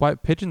 dude. Why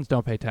pigeons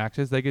don't pay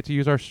taxes? They get to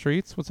use our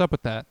streets? What's up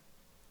with that?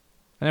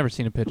 I never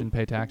seen a pigeon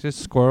pay taxes.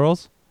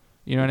 Squirrels?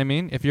 You know what I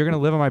mean? If you're going to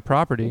live on my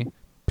property,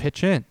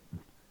 pitch in.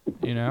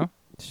 You know?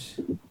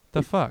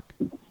 The fuck?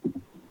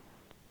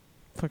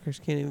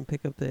 Fuckers can't even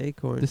pick up the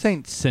acorns. This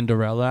ain't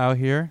Cinderella out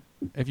here.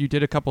 If you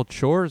did a couple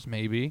chores,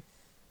 maybe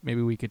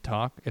we could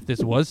talk. If this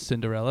was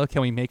Cinderella,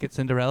 can we make it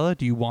Cinderella?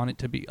 Do you want it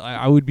to be?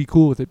 I would be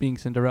cool with it being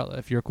Cinderella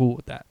if you're cool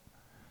with that.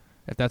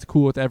 If that's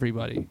cool with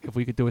everybody. If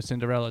we could do a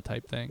Cinderella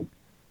type thing.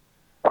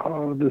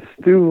 Oh, the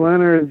Stu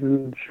Leonard's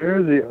in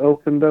Jersey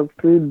opened up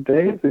 3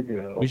 days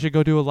ago. We should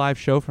go do a live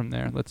show from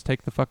there. Let's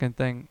take the fucking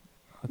thing.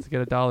 Let's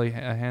get a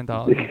hand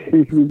dolly.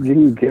 You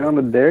can get on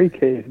the dairy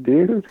case,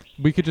 dude.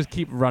 We could just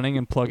keep running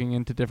and plugging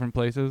into different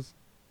places.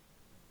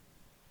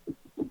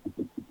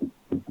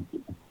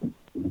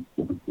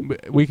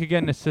 We could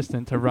get an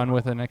assistant to run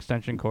with an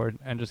extension cord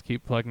and just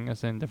keep plugging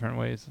us in different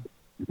ways.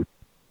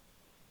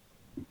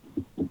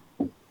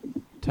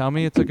 Tell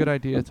me it's a good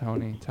idea,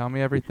 Tony. Tell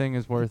me everything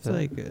is worth It's it.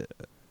 like a,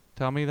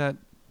 Tell me that.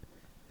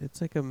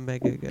 it's like a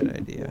mega good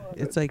idea.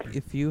 It's like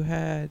if you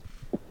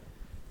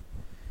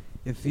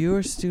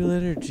were Stu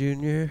Leonard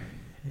Jr.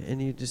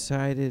 and you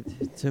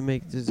decided to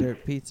make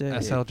dessert pizza,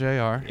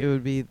 SLJR. it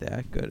would be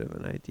that good of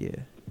an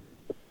idea.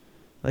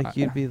 Like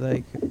you'd be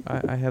like,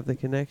 I have the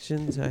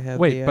connections, I have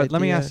the Wait, but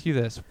let me idea. ask you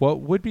this.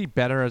 What would be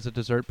better as a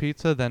dessert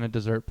pizza than a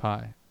dessert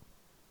pie?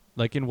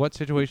 Like in what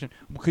situation?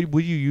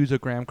 Would you use a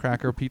graham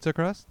cracker pizza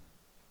crust?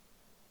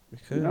 We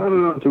could.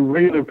 No, it's a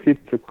regular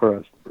pizza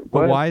crust. But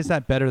What? why is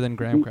that better than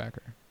graham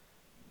cracker?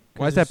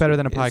 Why is that better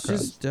than a pie It's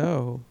crust? just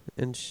dough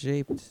and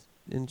shaped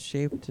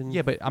and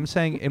Yeah, but I'm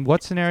saying, in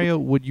what scenario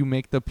would you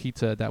make the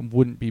pizza that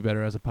wouldn't be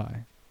better as a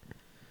pie?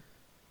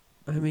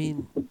 I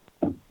mean,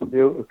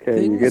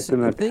 Okay, you get the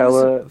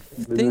Nutella,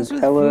 the things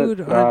with Nutella food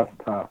sauce aren't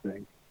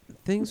topping.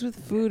 things with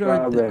food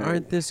aren't Strawberry.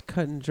 this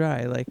cut and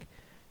dry. Like,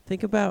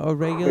 think about a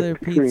regular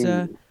Whipped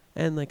pizza cream.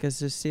 and like a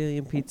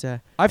Sicilian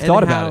pizza. I've and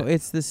thought how about it.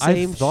 It's the I've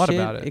same thought shit,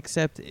 about it.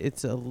 except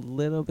it's a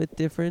little bit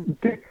different,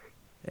 Dude,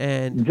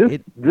 and Just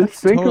it's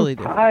think totally of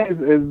different. pies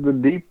as the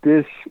deep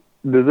dish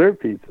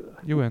dessert pizza.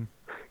 You win.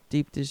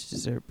 Deep dish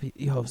dessert,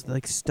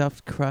 like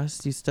stuffed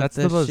crust. You stuff That's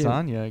the that shit.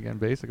 lasagna again,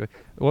 basically.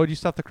 What would you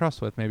stuff the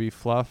crust with? Maybe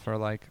fluff or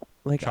like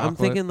Like I'm chocolate?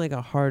 thinking like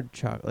a hard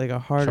chocolate, like a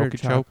harder Choky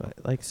choke? chocolate,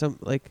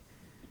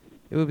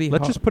 it would be.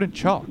 Let's just put in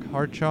chalk,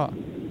 hard chalk.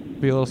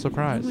 Be a little What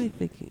surprised. am I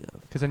thinking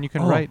of? Because then you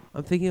can Oh, write.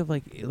 I'm thinking of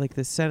like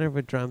the center of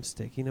a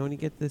drumstick. You know when you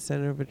get to the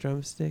center of a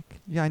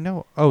drumstick? Yeah, I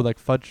know. Oh, like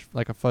fudge,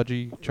 like a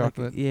fudgy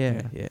chocolate.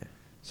 Yeah.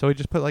 So we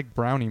just put like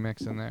brownie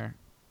mix in there,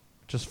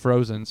 just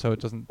frozen, so it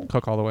doesn't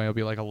cook all the way. It'll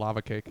be like a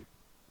lava cake.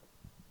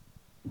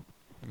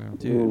 You know?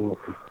 Dude. Ooh.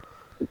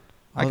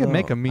 I could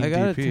make a Although, mean I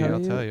gotta DP. tell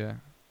I'll you, tell you.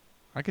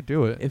 I could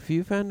do it. If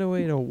you found a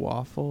way to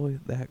waffle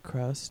that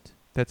crust,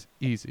 That's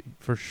easy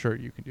for sure.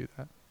 You can do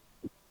that.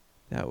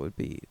 that would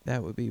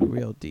be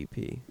real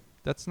DP.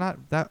 That's not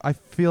that. I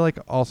feel like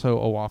also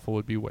a waffle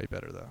would be way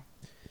better though.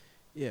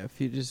 Yeah, if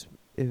you just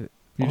You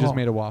just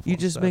made a waffle. you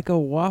just instead. make a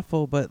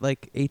waffle, but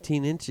like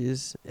 18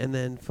 inches, and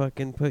then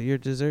fucking put your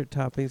dessert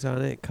toppings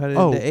on it, cut it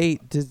Oh. into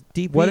 8.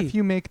 DP. What if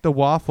you make the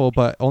waffle,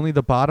 but only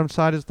the bottom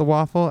side is the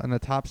waffle, and the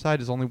top side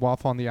is only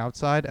waffle on the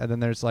outside, and then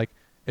there's like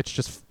it's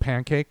just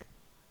pancake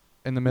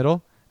in the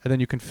middle, and then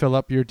you can fill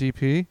up your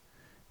DP,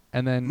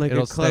 and then like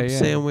it'll a club stay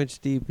in.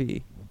 sandwich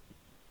DP?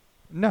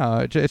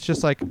 No, it's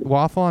just like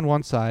waffle on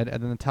one side,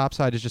 and then the top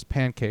side is just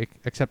pancake,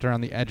 except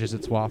around the edges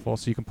it's waffle,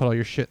 so you can put all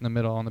your shit in the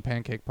middle on the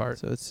pancake part.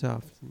 So it's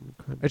soft and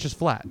crunchy. It's just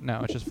flat.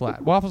 No, it's just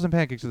flat. Waffles and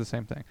pancakes are the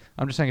same thing.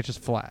 I'm just saying it's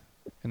just flat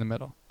in the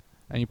middle,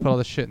 and you put all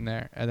the shit in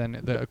there, and then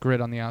the grid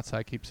on the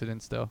outside keeps it in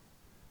still.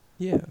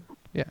 Yeah.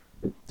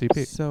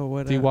 DP. So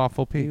what? D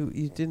waffle P.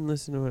 You didn't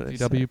listen to what I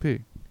said,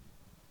 DWP.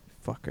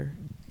 fucker.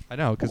 I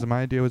know, because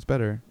my idea was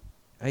better.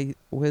 I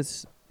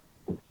was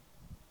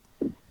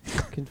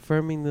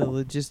confirming the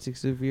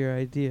logistics of your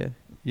idea.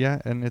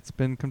 Yeah, and it's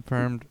been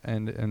confirmed,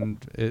 and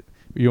it.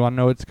 You want to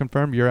know it's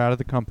confirmed? You're out of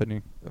the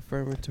company.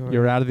 Affirmatory.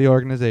 You're out of the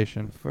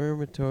organization.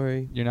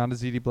 Affirmatory. You're not a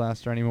ZD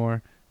Blaster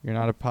anymore. You're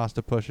not a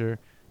pasta pusher.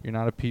 You're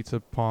not a pizza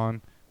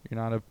pawn. You're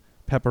not a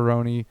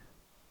pepperoni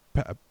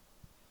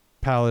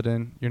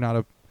paladin. You're not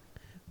a.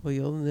 Well,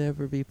 you'll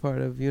never be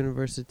part of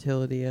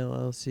Universality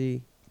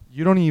LLC.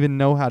 You don't even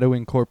know how to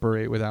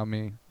incorporate without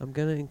me. I'm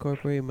gonna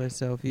incorporate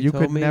myself. You You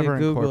told could me never to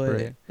Google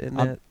incorporate. it.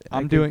 And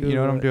I'm doing. You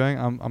know what I'm doing?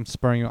 I'm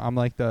spurring you. I'm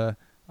like the.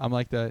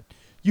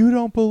 You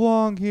don't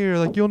belong here.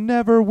 Like you'll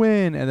never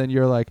win. And then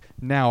you're like,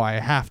 now I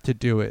have to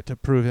do it to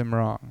prove him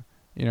wrong.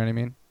 You know what I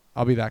mean?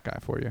 I'll be that guy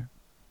for you.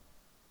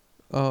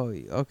 Oh,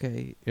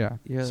 okay. Yeah.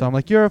 You're So I'm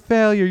like, you're a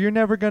failure. You're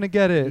never gonna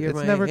get it. You're It's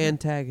my never.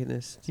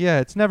 antagonist. Yeah,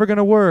 it's never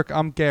gonna work.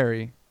 I'm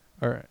Gary,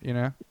 or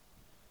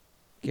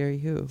Gary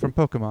who? from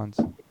Pokemon's.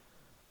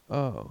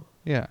 Oh.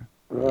 Yeah.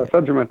 I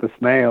thought you meant the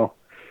snail.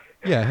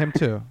 Yeah, him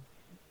too.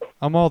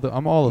 I'm all of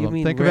You them.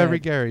 mean Think of every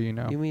Red. Gary you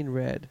know. You mean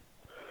red?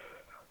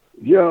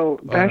 Yo,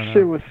 I that don't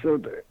shit know. was so.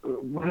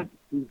 What?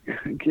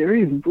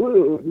 Gary's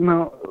blue.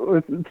 No,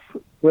 it's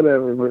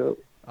whatever, bro.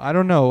 I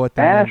don't know what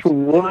that Ash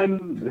means.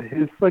 won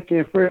his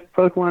fucking first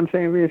Pokemon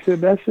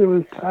championship. That shit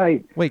was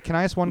tight. Wait, can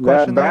I ask one That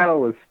question though?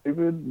 battle was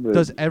stupid. But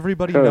Does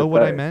everybody so know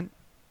what I tight. meant?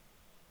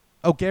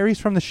 Oh, Gary's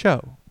from the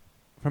show,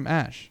 from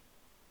Ash.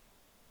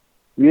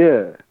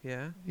 Yeah.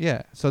 Yeah.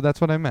 Yeah, so that's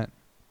what I meant.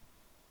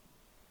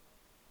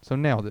 So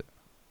nailed it.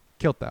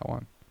 Killed that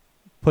one.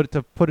 Put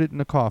it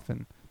in a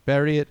coffin.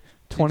 Bury it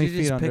 20 Did you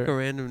feet just under. pick a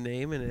random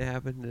name and it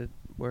happened to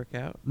work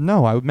out?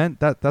 No, I meant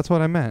that's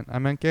what I meant. I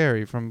meant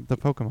Gary from the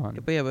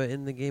Pokemon. But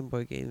in the Game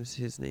Boy games,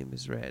 his name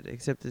is Red,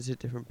 except it's a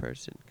different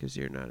person because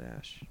you're not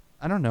Ash.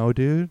 I don't know,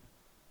 dude.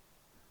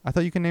 I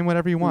thought you can name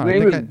whatever you want.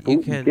 His I, name think is You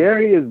Blue- can-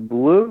 Gary is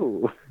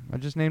blue. I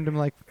just named him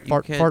like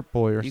You can- Fart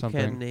Boy or You something.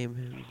 can name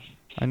him.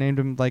 I named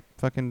him like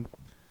fucking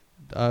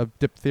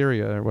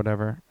diphtheria or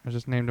whatever. I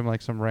just named him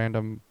like some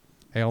random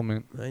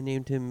ailment. I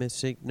named him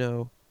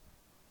Missigno.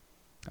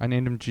 I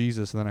named him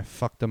Jesus and then I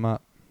fucked him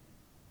up.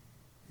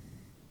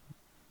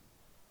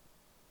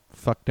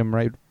 Fucked him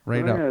right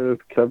up. I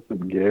just kept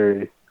with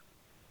Gary.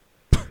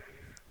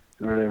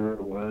 Whatever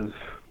it was.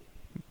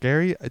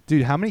 Gary,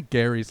 dude, how many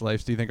Gary's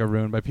lives do you think are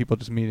ruined by people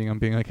just meeting him,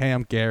 being like, "Hey,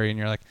 I'm Gary," and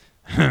you're like,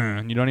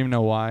 and you don't even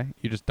know why.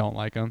 You just don't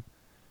like him.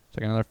 It's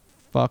like another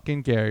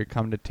fucking Gary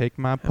coming to take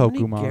my How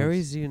Pokemon. many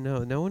Garys do you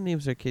know? No one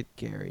names their kid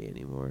Gary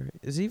anymore.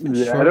 Is he even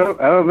Yeah, short?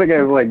 I don't think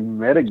I've like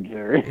met a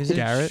Gary. Is it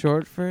Garrett?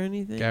 short for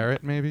anything?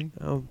 Garrett, maybe,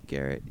 Oh,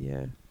 Garrett.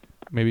 Yeah.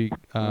 maybe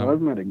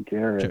I've met a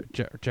Gary.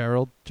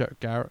 Gerald,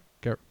 Garrett.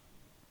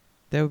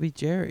 That would be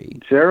Jerry.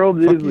 Gerald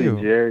Fuck usually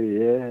you. Jerry,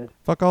 yeah.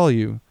 Fuck all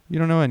you. You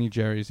don't know any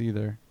Jerrys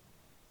either.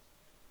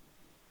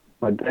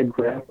 My dead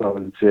grandpa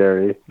was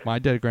Jerry. My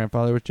dead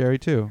grandfather was Jerry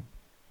too.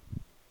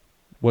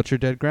 What's your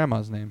dead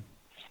grandma's name?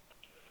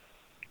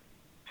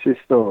 She's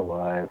still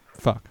alive.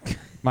 Fuck.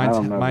 I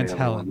don't know Mine's the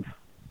other Helen. ones.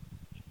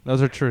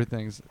 Those are true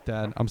things,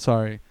 Dad. I'm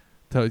sorry.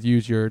 to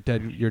use your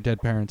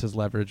dead parents as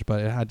leverage,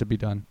 but it had to be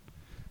done.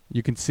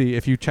 You can see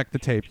if you check the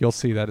tape, you'll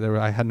see that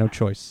I had no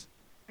choice.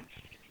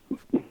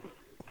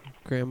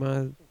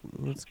 Grandma,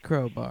 let's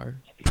crowbar.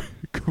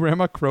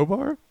 Grandma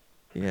Crowbar?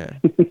 Yeah,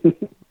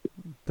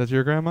 That's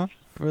your grandma?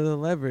 for the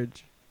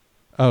leverage.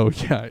 Oh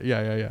yeah,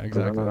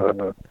 exactly.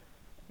 Uh,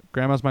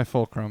 Grandma's my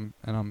fulcrum,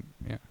 and I'm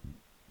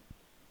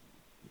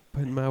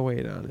Putting my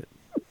weight on it.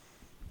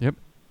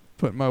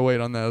 putting my weight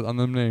on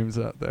them names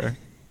out there.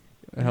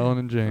 Helen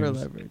and James. For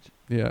leverage.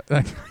 Yeah.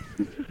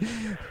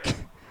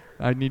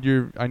 I need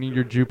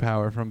your Jew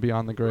power from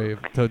beyond the grave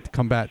to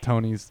combat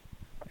Tony's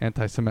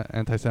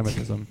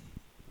anti-Semitism.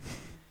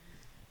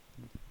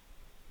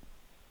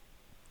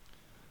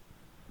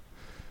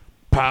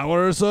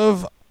 Powers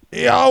of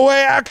Yahweh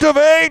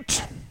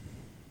activate!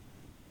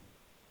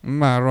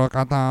 I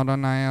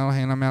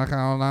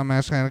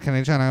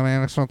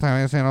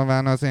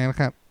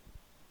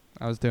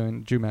was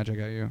doing Jew magic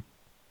at you.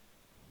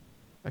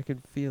 I can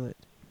feel it.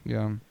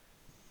 Yeah.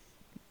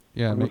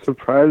 Yeah. I'm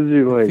surprised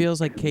you It like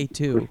feels like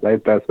K2.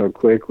 recite that so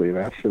quickly.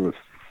 That shit was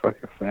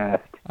fucking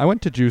fast. I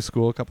went to Jew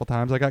school a couple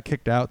times. I got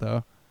kicked out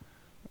though.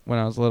 When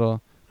I was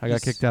little, I got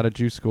Yes. kicked out of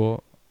Jew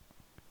school.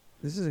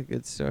 This is a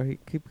good story.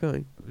 Keep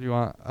going. You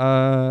want?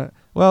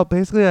 Well,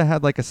 basically, I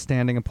had like a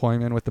standing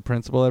appointment with the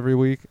principal every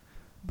week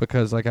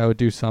because like I would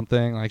do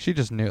something. Like she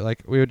just knew.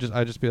 Like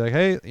I'd just be like,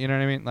 hey, you know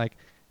what I mean? Like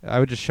I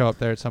would just show up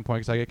there at some point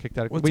because I get kicked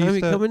out. What We time are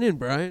used you to- coming in,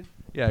 Brian?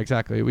 Yeah,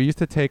 exactly. We used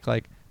to take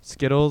like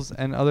Skittles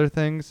and other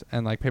things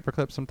and like paper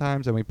clips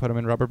sometimes, and we put them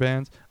in rubber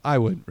bands. I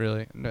wouldn't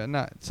really,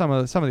 not some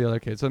of the other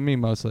kids, but me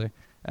mostly.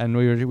 And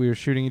we were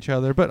shooting each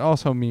other, but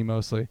also me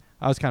mostly.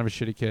 I was kind of a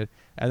shitty kid.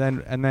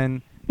 And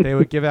then they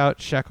would give out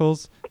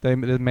shekels. They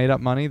made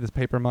up money, this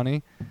paper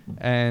money,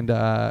 and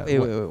Wait.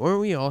 Weren't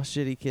we all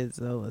shitty kids,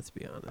 though? Let's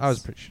be honest. I was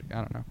pretty shitty. I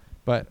don't know,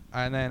 but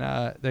and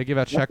then they give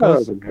out I thought I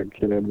was shekels. a good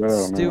kid, but I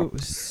don't know.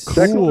 Stu,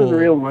 Shekels is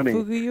real money.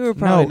 Fugu, you were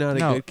probably No, not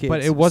no, a good kid.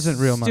 but it wasn't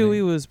real money.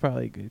 Stewie was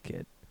probably a good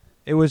kid.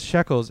 It was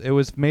shekels. It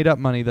was made up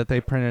money that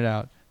they printed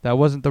out. That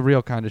wasn't the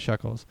real kind of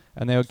shekels.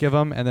 And they would give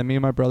them, and then me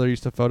and my brother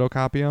used to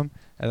photocopy them.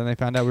 And then they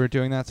found out we were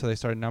doing that, so they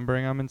started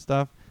numbering them and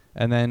stuff.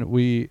 And then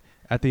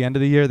at the end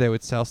of the year, they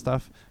would sell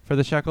stuff for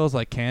the shekels,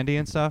 like candy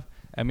and stuff.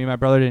 And me and my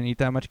brother didn't eat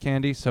that much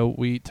candy, so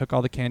we took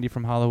all the candy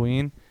from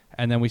Halloween,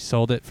 and then we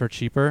sold it for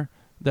cheaper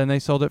than they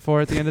sold it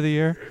for at the end of the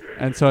year.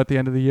 And so at the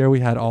end of the year,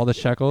 we had all the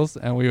shekels,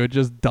 and we would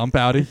just dump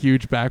out a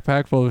huge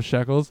backpack full of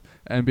shekels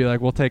and be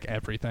like, we'll take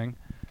everything.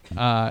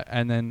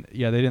 And then,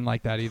 yeah, they didn't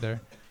like that either.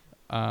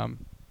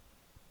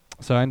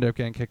 So I ended up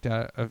getting kicked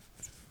out of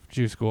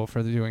Jew school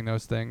for doing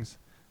those things,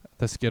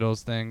 the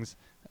Skittles things.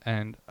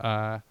 And,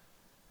 yeah,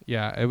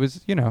 it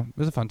was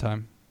a fun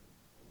time.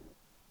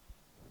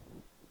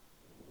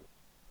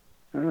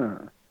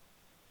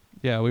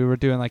 Yeah, we were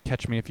doing like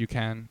Catch Me If You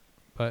Can,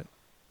 but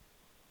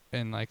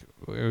like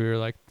we were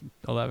like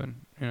 11,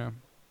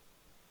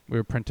 We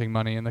were printing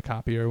money in the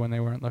copier when they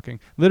weren't looking.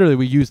 Literally,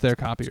 we used their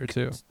copier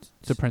too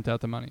to print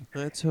out the money.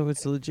 That's how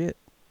it's legit.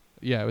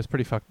 Yeah, it was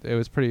pretty fucked. It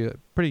was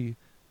pretty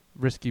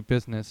risky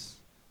business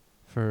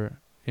for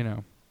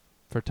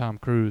Tom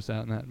Cruise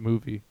out in that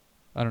movie.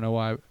 I don't know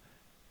why,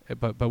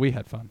 but we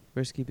had fun.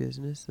 Risky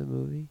Business, the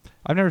movie.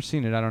 I've never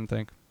seen it. I don't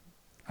think.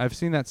 I've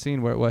seen that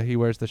scene where he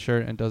wears the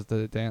shirt and does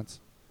the dance.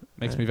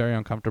 Makes me very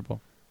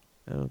uncomfortable.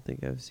 I don't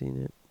think I've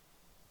seen it.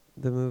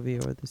 The movie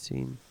or the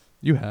scene.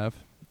 You have.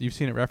 You've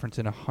seen it referenced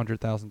in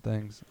 100,000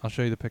 things. I'll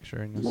show you the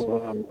picture.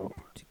 Wow.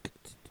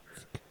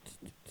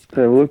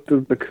 I looked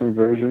at the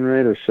conversion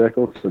rate of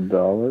shekels to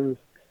dollars,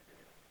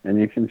 and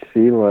you can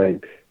see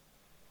like,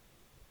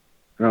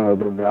 the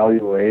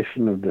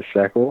valuation of the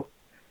shekel,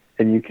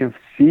 and you can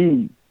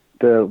see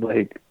the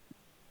like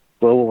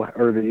global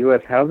or the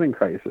U.S. housing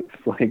crisis.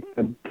 Like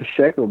the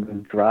shekel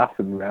just drops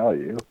in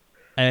value.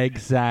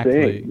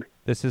 Exactly. Dang.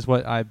 This is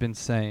what I've been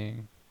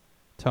saying.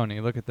 Tony,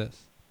 look at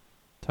this.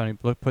 Tony,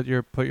 look. Put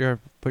your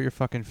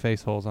fucking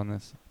face holes on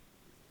this.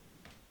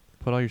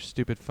 Put all your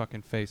stupid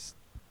fucking face.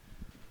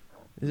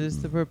 Is this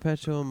the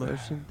perpetual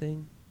motion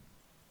thing?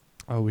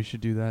 Oh, we should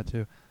do that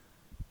too.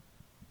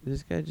 Is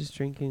this guy just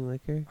drinking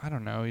liquor? I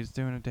don't know. He's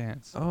doing a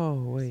dance. Oh,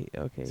 wait.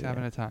 Okay. He's yeah.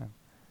 having a time.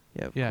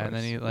 Yeah, of yeah, course, and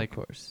then he, like- Of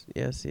course.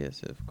 Yes,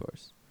 of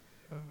course.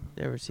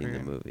 Never seen the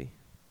movie.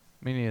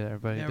 Me neither.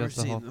 But he Never does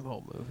the seen whole. the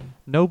whole movie.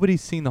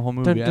 Nobody's seen the whole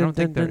movie. I don't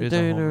think there is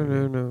a whole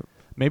movie. No.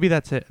 Maybe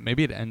that's it.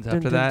 Maybe it ends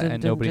after that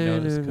and nobody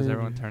knows because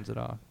everyone turns it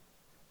off.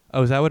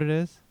 Oh, is that what it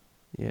is?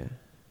 Yeah.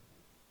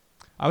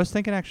 I was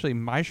thinking actually,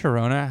 My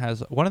Sharona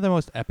has one of the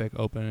most epic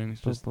openings.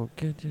 Just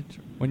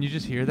when you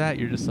just hear that,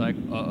 you're just like,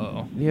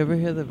 uh-oh. You ever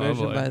hear the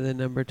version boy. by the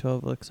number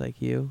 12 Looks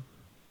Like You?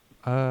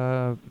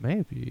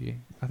 Maybe.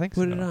 I think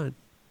so. Put it on.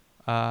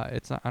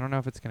 It's not. I don't know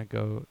if it's gonna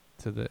go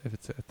to the if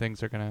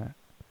things are gonna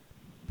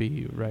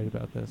be right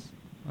about this.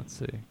 Let's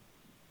see.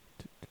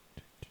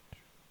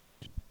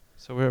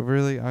 So we're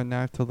really. I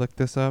now have to look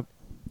this up.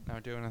 Now we're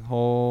doing a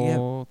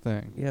whole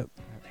thing. Yep.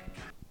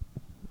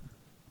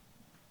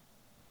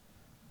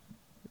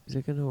 Is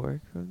it gonna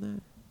work from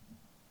that?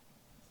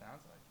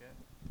 Sounds like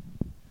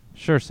it.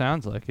 Sure,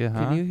 sounds like it,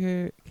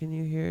 huh? Can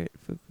you hear it,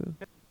 Fuku?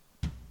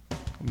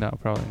 No,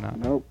 probably not.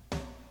 Nope.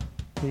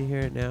 Can you hear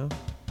it now?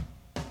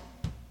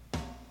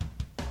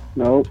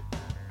 Nope.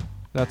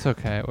 That's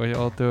okay.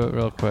 We'll do it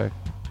real quick.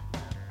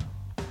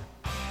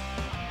 Oh,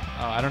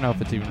 I don't know if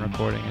it's even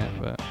recording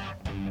it, but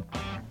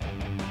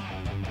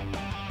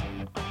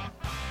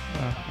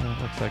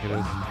it looks like it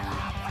is.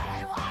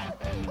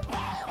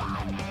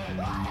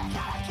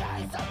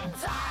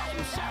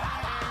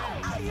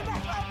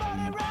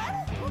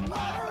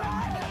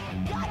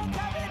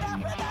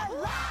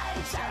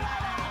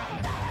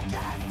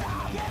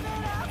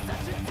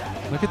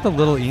 Look at the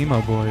little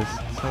emo boys.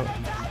 So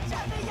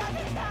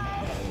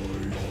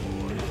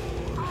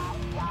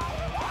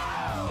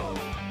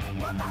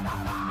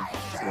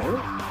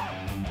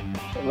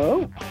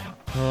Hello?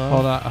 Hello?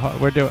 hold on,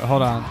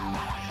 hold on.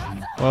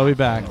 We'll be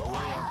back.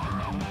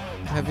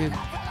 Have you?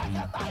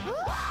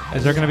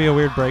 Is there gonna be a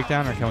weird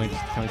breakdown, or can we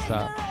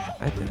stop?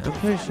 I'm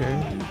pretty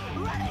sure.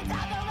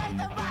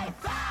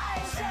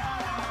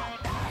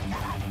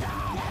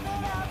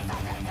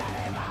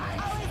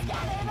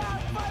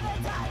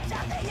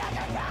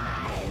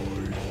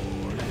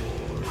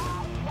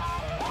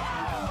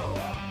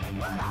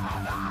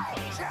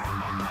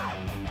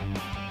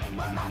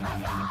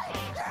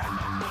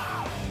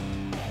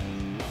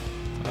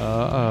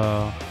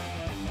 Uh-oh.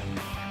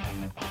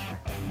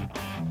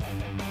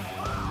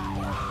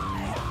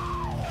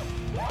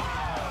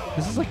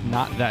 This is like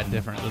not that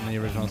different than the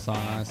original song,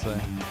 honestly.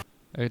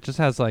 It just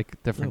has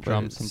like different No, but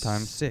drums it's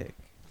sometimes. Sick.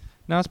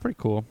 No, it's pretty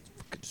cool.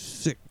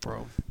 Sick,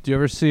 bro. Do you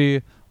ever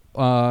see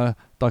the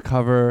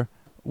cover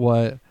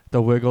what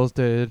the Wiggles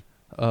did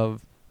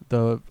of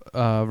the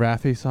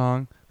Raffi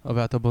song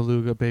about the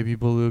beluga, baby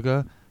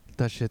beluga?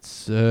 That shit's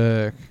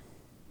sick.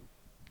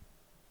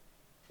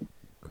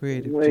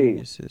 Creative Wait.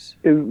 geniuses.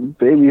 Is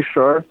Baby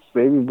Shark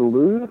Baby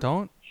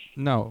Beluga?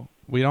 No,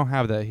 we don't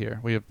have that here.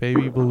 We have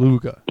baby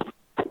beluga,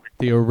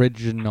 the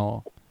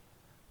original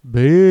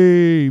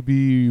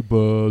baby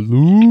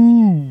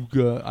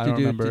beluga. I don't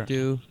remember. I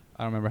don't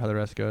remember how the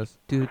rest goes.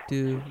 Do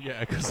do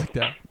Yeah, it goes like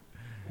that.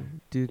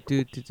 do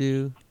do do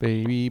do.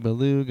 Baby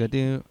beluga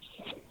do.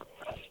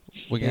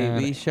 We got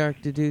Baby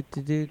shark do do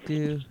do do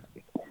do.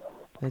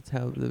 That's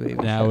how the baby.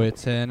 now shark.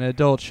 it's an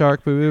adult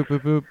shark, boo boo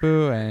boo boo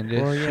boo, and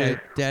it's Well, yeah, shit.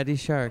 Daddy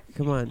Shark.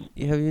 Come on,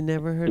 have you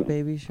never heard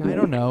Baby Shark? I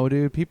don't know,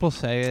 dude. People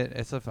say it.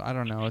 I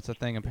don't know. It's a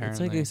thing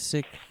apparently. It's like a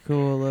sick,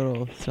 cool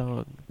little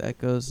song that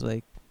goes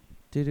like,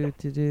 do do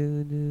do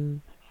do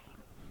do.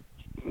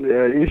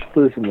 Yeah, you should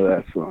listen to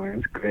that song.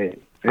 It's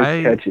great.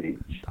 It's catchy.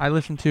 I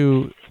listen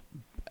to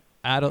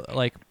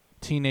like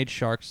teenage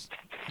sharks,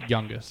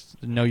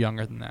 youngest, no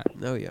younger than that.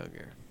 No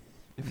younger.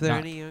 If they're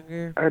Not- any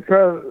younger, I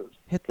try.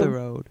 hit the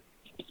road.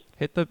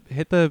 Hit the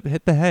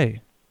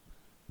hay.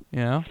 You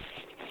know?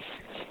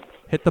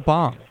 Hit the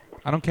bong.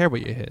 I don't care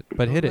what you hit,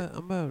 but hit it.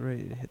 I'm about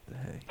ready to hit the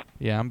hay.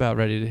 Yeah, I'm about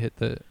ready to hit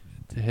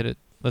it.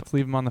 Let's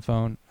leave him on the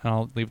phone, and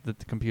I'll leave the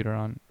computer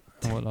on.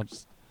 And I'll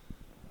just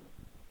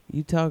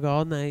You talk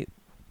all night.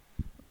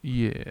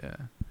 yeah.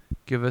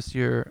 Give us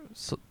your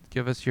soul.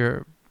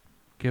 The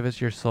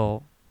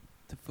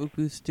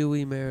Fuku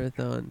Stewie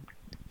Marathon.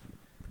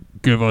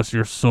 Give us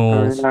your I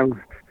souls. mean,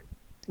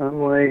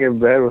 I'm laying in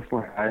bed with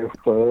my eyes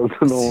closed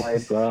and the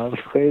lights off.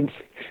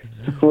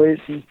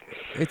 Waiting.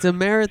 It's a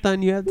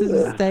marathon. You have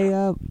to stay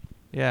up.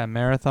 Yeah,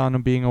 marathon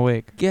of being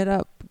awake. Get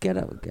up. Get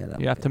up. Get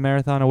up. You have to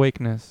marathon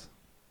awakeness.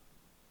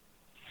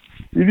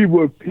 You need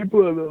more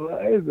people on the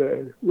line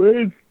there.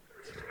 Where's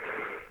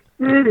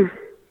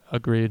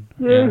Agreed.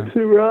 Yeah.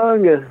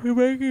 Suranga?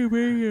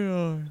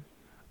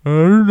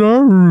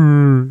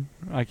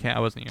 I can't. I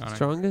wasn't yawning.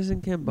 Strongest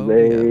in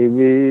Cambodia.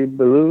 Baby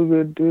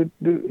beluga doo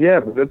doo. Yeah,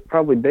 but that's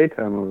probably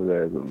daytime over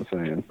there, is what I'm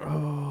saying.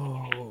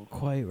 Oh,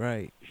 quite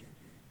right.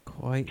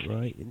 Quite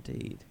right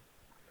indeed.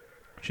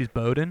 She's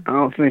boating. I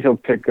don't think he'll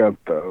pick up,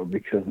 though,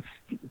 because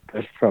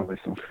there's probably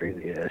some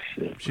crazy ass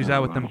shit. She's I out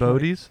don't with them know.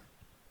 boaties.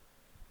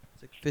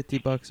 It's like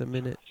 $50 a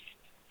minute.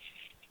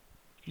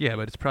 Yeah,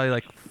 but it's probably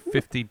like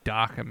 50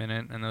 dock a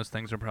minute, and those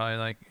things are probably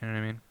like, you know what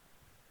I mean?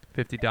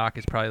 50 dock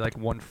is probably like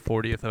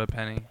 1/40th of a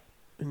penny.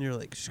 And you're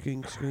like,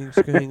 scream, scream,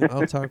 scream.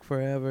 I'll talk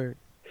forever.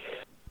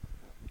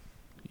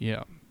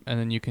 Yeah, and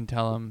then you can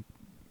tell them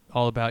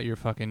all about your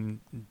fucking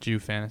Jew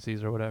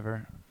fantasies or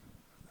whatever.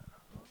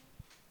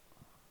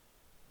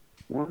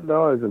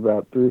 $1 is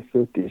about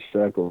 350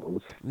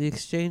 shekels. The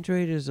exchange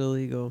rate is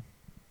illegal.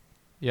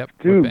 Yep,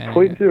 we're Dude,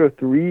 banning it.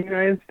 0.03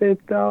 United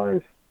States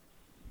dollars?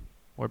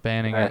 We're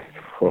banning it. That's-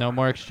 No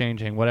more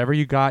exchanging. Whatever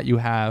you got, you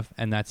have,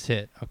 and that's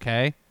it,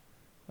 okay?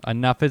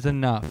 Enough is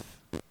enough.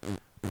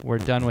 We're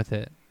done with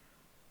it.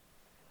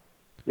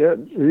 Yeah,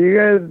 did you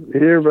guys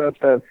hear about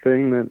that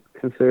thing that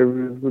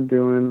conservatives were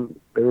doing?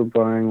 They were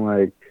buying,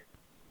 like,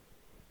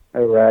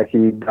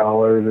 Iraqi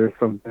dollars or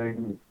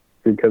something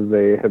because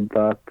they had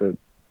thought that,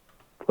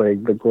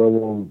 like, the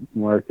global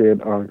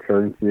market on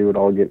currency would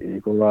all get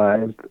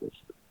equalized.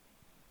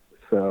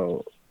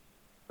 So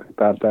I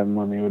thought that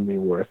money would be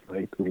worth,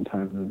 like, 3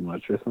 times as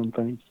much or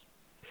something.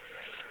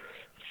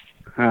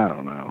 I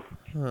don't know.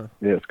 Huh.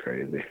 It's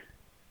crazy.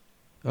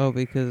 Oh,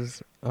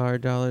 because our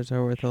dollars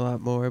are worth a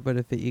lot more, but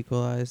if it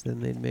equalized,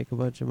 then they'd make a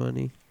bunch of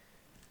money.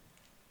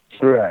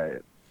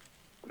 Right.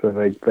 So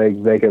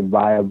they could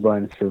buy a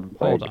bunch of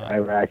Hold like on.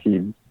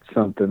 Iraqi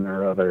something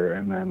or other,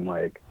 and then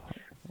like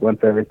once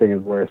everything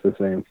is worth the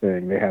same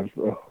thing, they have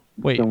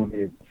Wait. so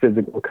many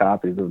physical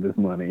copies of this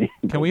money.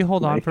 Can we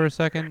hold on Like, for a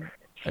second?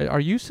 Are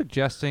you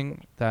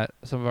suggesting that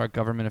some of our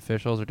government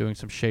officials are doing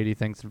some shady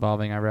things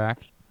involving Iraq?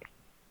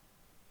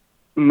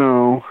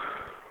 No.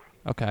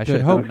 Okay, I Good.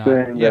 should hope I'm not.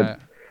 saying Yeah,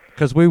 that-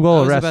 because we I will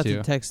was arrest about you.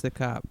 to text the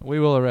cop. We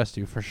will arrest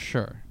you for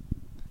sure.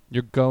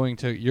 You're going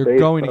to Based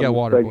get on the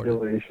waterboarded.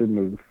 speculation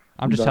of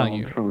I'm just telling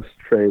Donald you. Trump's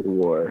trade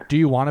war. Do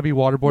you want to be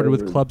waterboarded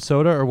with Never. club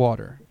soda or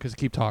water? Because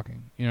keep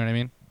talking. You know what I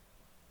mean?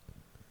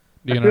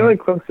 Do I you feel know? like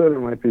club soda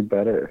might be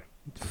better.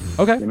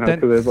 Okay, You know, then.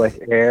 because there's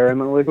like air in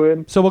the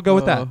liquid. So we'll go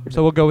with Oh. that.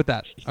 So we'll go with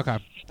that. Okay,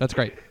 that's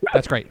great.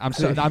 That's great.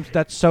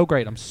 That's so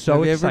great. I'm so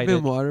Have you excited.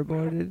 ever been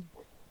waterboarded?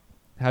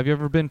 Have you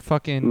ever been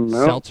fucking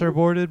No. seltzer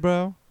boarded,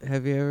 bro?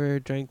 Have you ever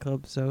drank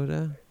club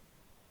soda?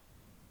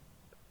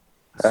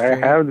 I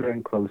Straight? have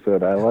drank club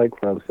soda. I like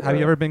club soda. Have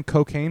you ever been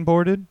cocaine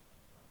boarded?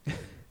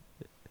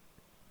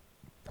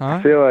 I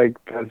Huh? feel like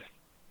that's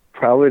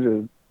probably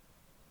just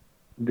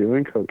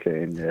doing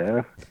cocaine.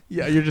 Yeah.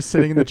 Yeah, you're just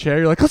sitting in the chair.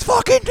 You're like, let's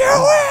fucking do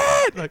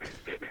it! Like,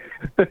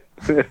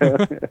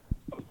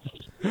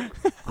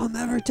 I'll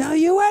never tell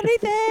you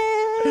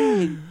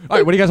anything. all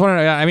right, what do you guys want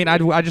to? I mean,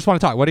 I just want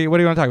to talk. What do you want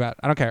to talk about?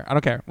 I don't care. I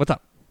don't care. What's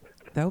up?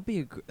 That would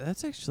be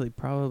that's actually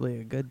probably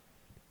a good.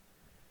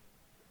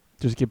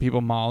 Just give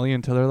people Molly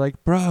until they're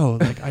like, bro,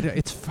 like,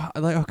 it's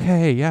like,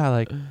 okay, yeah,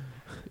 like,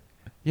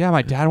 yeah,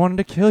 my dad wanted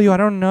to kill you. I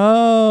don't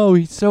know.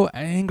 He's so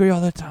angry all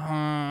the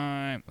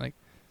time. Like,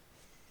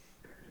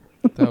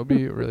 that would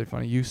be really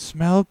funny. You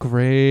smell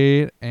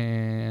great,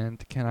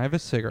 and can I have a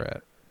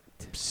cigarette?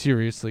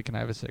 Seriously, can I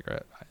have a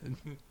cigarette?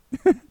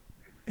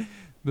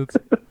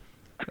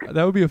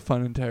 That would be a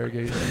fun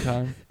interrogation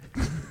time.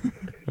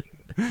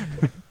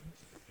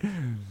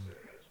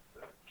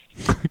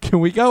 Can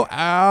we go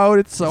out?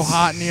 It's so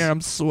hot in here. I'm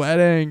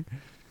sweating.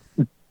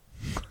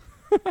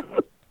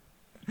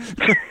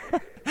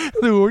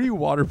 Who are you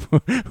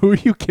Who are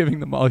you giving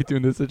the Molly to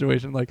in this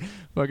situation? Like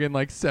fucking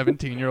like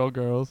 17-year-old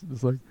girls.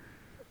 Just like,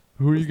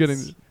 who are you getting?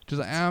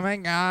 Just like, oh my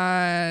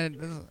god.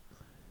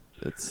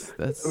 That's.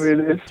 I mean,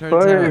 it's turns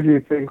funny out- if you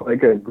think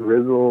like a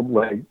grizzled,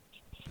 like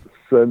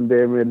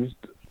sun-damaged,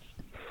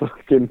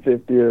 fucking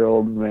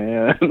 50-year-old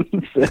man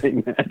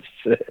saying that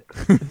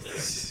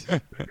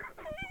shit.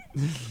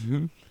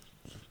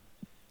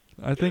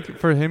 I think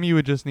for him, you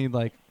would just need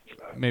like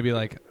maybe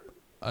like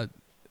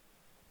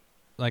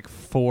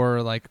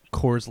 4 like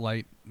Coors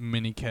Light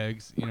mini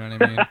kegs. You know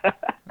what I mean?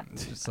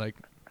 It's just like,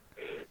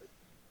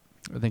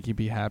 I think he'd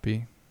be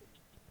happy.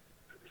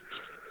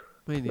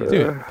 We need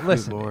Dude, a few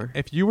listen, more.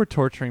 if you were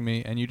torturing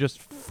me and you just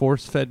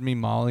force-fed me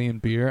Molly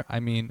and beer, I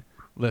mean,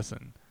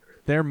 listen,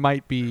 there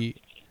might be,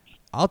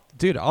 I'll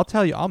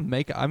tell you,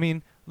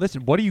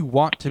 listen, what do you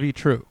want to be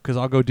true? Because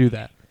I'll go do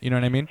that. You know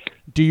what I mean?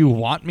 Do you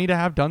want me to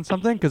have done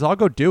something? Because I'll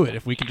go do it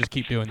if we can just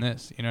keep doing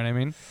this. You know what I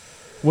mean?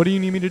 What do you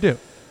need me to do?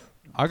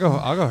 I'll go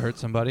hurt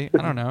somebody.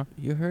 I don't know.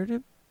 You heard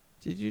him?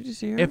 Did you just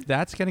hear him? If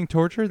that's getting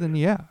torture, then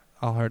yeah,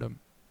 I'll hurt him.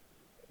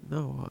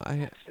 No,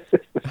 I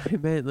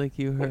meant like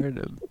you heard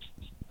him.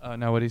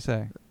 No, what'd he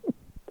say?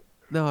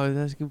 No, I was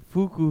asking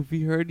Fuku if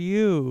he heard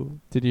you.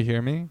 Did you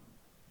hear me?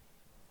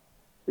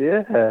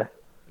 Yeah.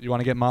 You want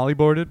to get Molly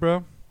boarded,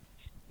 bro?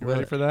 You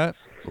ready What? for that?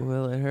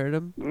 Will it hurt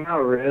him? Not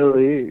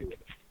really.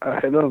 I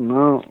don't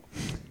know.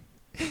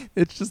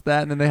 It's just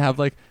that, and then they have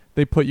like,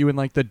 they put you in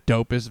like the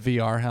dopest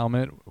VR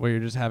helmet where you're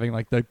just having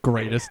like the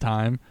greatest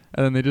time,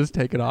 and then they just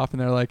take it off, and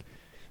they're like,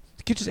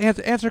 "You just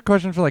answer a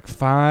question for like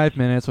 5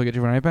 minutes. We'll get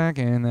you right back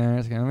in there.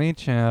 It's gonna be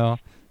chill." And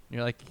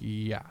you're like,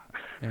 "Yeah."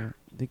 Yeah.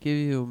 They give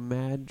you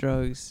mad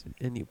drugs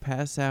and you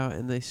pass out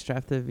and they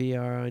strap the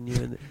VR on you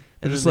and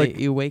Just then like-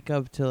 you wake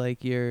up to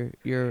like your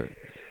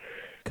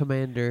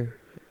commander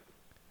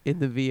in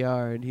the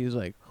VR and he's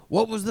like,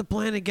 "What was the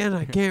plan again?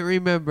 I can't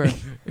remember."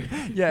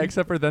 Yeah,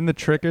 except for then the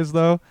trick is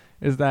that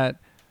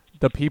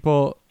the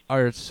people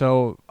are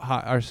so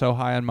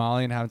high on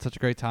Molly and having such a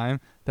great time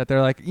that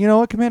they're like, you know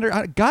what, Commander,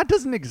 God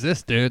doesn't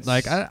exist, dude.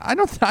 Like, I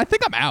don't. I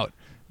think I'm out.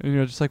 And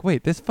you're just like,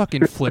 wait, this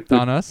fucking flipped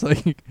on us.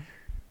 Like,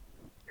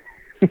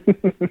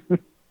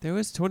 There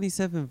was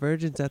 27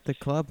 virgins at the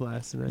club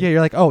last night. yeah,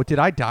 you're like, oh, did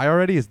I die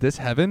already? Is this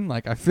heaven?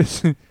 Like,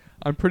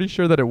 I'm pretty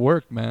sure that it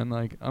worked, man.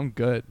 Like, I'm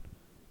good.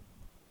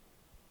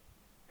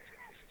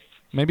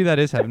 Maybe that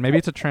is heaven. Maybe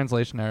it's a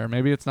translation error.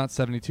 Maybe it's not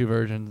 72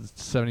 virgins,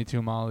 it's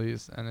 72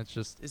 Mollies, and it's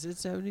just... Is it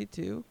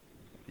 72?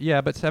 Yeah,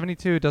 but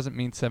 72 doesn't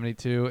mean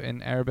 72.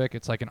 In Arabic,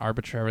 it's like an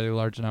arbitrarily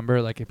large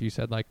number. Like if you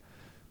said, like,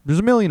 there's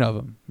a million of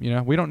them, you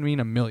know? We don't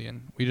mean a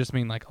million. We just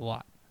mean, like, a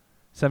lot.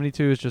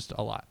 72 is just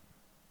a lot.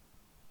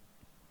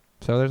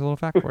 So there's a little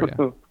fact for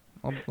you.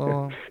 You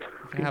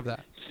can have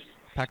that.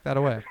 Pack that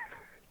away.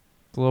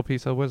 It's a little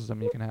piece of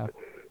wisdom you can have.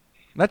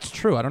 That's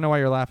true. I don't know why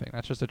you're laughing.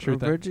 That's just a true Are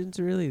thing. virgins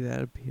really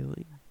that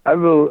appealing? I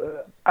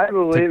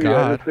believe you. I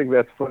God. just think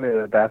that's funny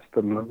that that's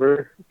the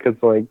number. Because,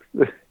 like,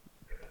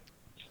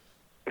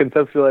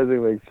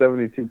 conceptualizing like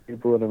 72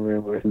 people in a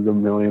room versus a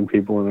million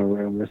people in a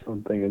room or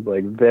something is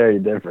like very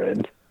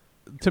different.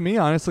 To me,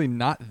 honestly,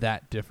 not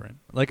that different.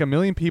 Like 1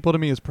 million people to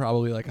me is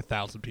probably like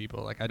 1,000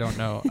 people. Like I don't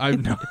know. I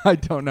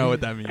don't know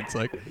what that means.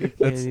 Like Can't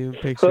that's, even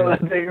So picture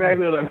that's it.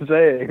 exactly what I'm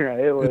saying,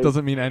 right? Like, it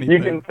doesn't mean you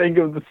anything. can think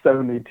of the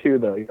 72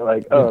 though. You're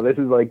like, oh, this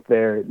is like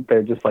they're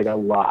just like a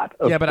lot.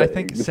 Of Yeah, but I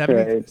think things,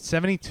 70, right?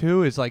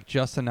 72 is like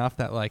just enough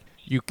that like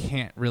you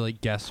can't really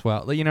guess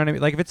well. Like, you know what I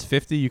mean? Like if it's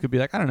 50, you could be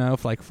like, I don't know,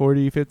 if like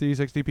 40, 50,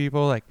 60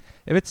 people. Like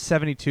if it's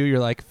 72, you're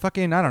like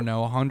fucking, I don't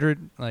know,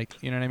 100. Like,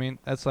 you know what I mean?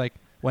 That's like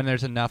when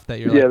there's enough that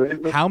you're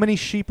like, how many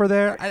sheep are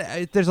there?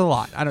 There's a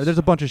lot. I don't. There's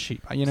a bunch of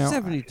sheep. You know.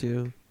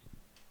 72.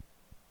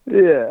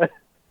 Yeah.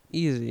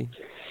 Easy.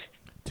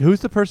 Who's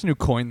the person who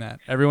coined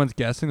that? Everyone's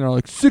guessing. They're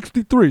like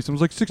 63.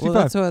 Someone's like 65.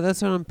 Well,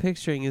 that's what I'm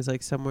picturing is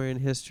like somewhere in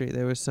history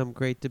there was some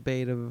great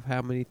debate of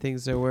how many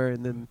things there were,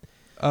 and then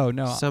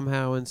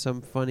somehow in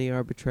some funny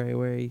arbitrary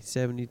way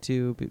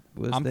 72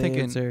 was the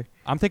answer.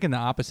 I'm thinking the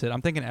opposite.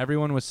 I'm thinking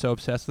everyone was so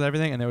obsessed with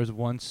everything, and there was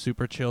one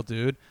super chill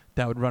dude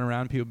that would run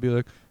around. People would be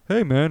like,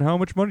 "Hey man, how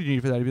much money do you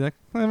need for that?" He'd be like,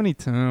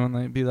 72, and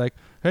they'd be like,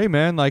 "Hey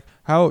man, like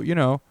how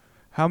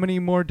many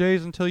more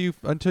days until you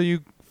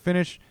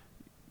finish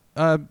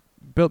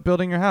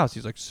building your house?"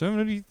 He's like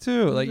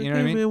 72. Like, you know what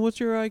I mean? Man, what's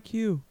your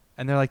IQ?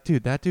 And they're like,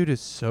 dude, that dude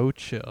is so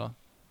chill.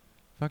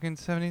 Fucking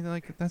 70,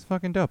 like, that's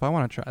fucking dope. I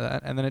want to try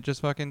that. And then it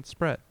just fucking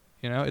spread.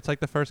 You know? It's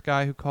like the first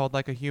guy who called,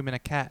 like, a human a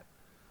cat.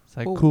 It's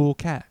like, cool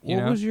cat, you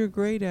know? What was your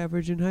grade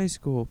average in high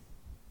school?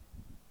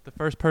 The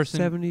first person.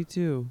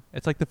 72.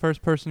 It's like the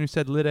first person who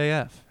said lit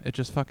AF. It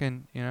just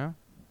fucking, you know?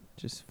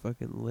 Just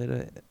fucking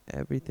lit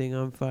everything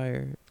on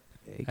fire.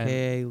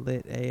 AKA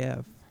lit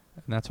AF.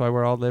 And that's why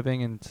we're all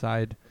living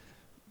inside.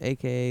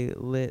 AKA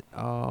lit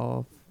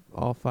all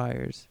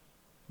fires.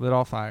 Lit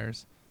all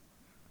fires.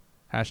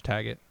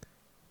 Hashtag it.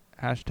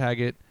 Hashtag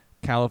it.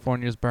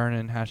 California's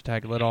burning.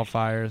 Hashtag lit all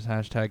fires.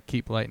 Hashtag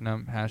keep lighting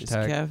them.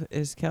 Hashtag.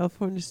 Is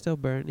California still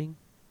burning?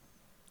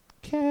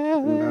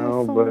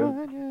 No,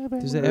 but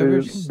does it ever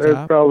there's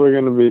stop? probably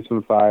going to be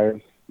some fires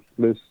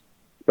this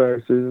fire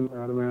season,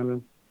 I'd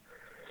imagine.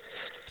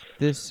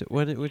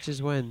 Which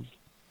is when?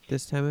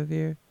 This time of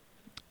year?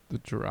 The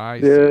dry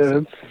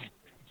season.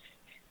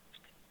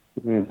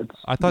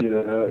 I thought.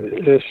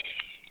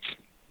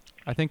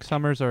 I think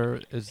summers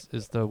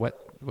is the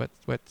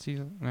wet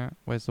season.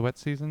 Was the wet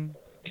season,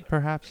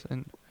 perhaps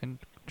in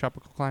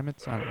tropical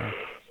climates? I don't know.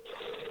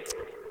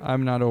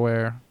 I'm not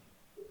aware.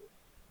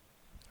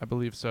 I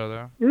believe so,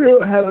 though. We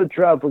don't have a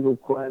tropical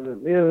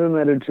climate. We have a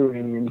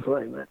Mediterranean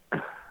climate.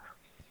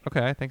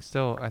 Okay, I think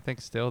still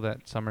that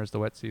summer is the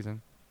wet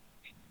season.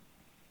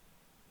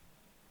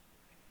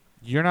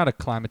 You're not a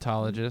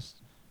climatologist.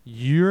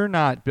 You're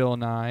not Bill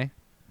Nye.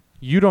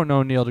 You don't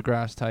know Neil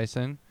deGrasse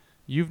Tyson.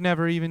 You've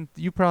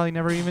probably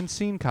never even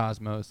seen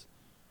Cosmos.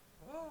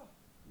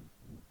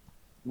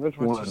 Which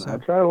one? I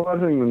tried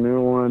watching the new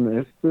one.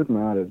 It's just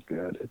not as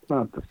good. It's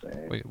not the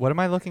same. Wait, what am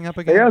I looking up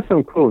They again? got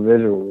some cool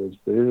visuals,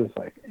 but it's just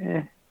like,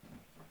 eh.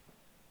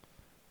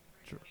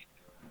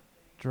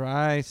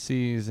 Dry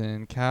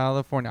season,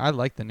 California. I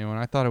liked the new one.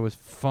 I thought it was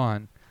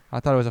fun. I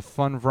thought it was a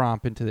fun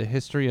romp into the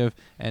history of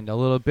and a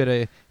little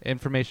bit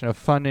of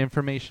fun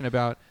information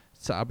about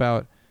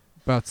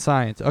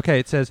science. Okay,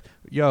 it says,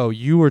 yo,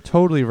 you were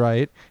totally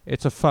right.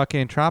 It's a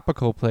fucking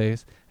tropical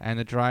place, and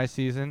the dry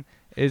season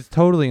is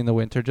totally in the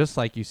winter, just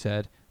like you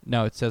said.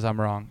 No, it says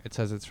I'm wrong. It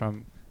says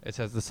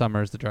the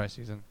summer is the dry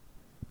season.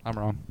 I'm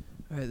wrong.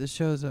 All right, the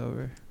show's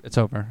over. It's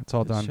over. It's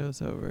all The done.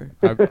 show's over.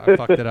 I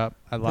fucked it up.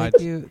 I lied.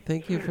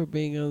 Thank you for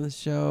being on the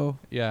show.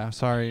 Yeah,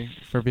 sorry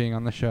for being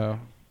on the show.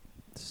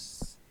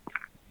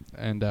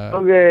 And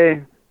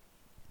Okay.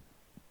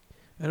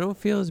 I don't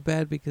feel as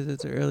bad because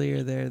it's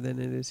earlier there than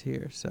it is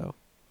here, so.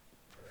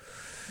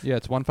 yeah,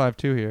 it's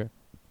 152 here.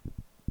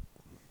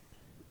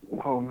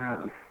 Oh,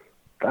 man.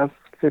 That's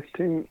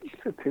 15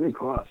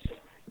 o'clock.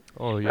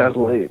 Oh yeah. That's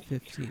late.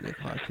 15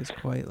 o'clock is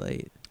quite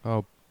late.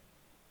 Oh,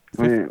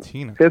 Man,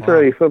 15 it's o'clock.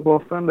 already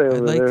football Sunday I'd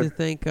over like there. to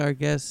thank our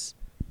guest,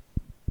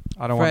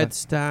 I don't Fred want to.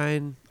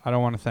 Stein. I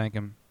don't want to thank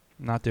him.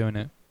 I'm not doing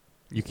it.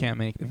 You can't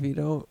make If me.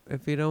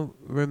 you don't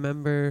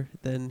remember,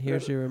 then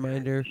here's your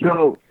reminder.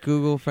 No,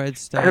 Google Fred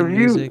Stein Have you-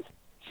 music.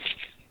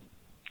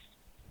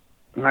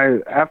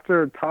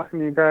 after talking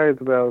to you guys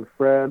about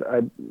Fred,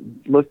 I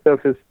looked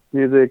up his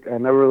music. I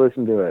never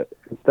listened to it.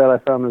 Instead, I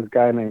found this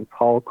guy named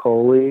Paul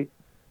Coley.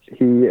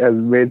 He has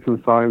made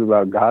some songs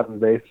about God and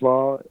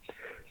baseball.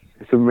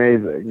 It's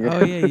amazing.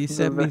 Oh yeah, you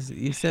sent me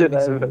some of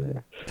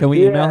that. Can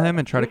we email Yeah. him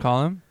and try to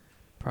call him?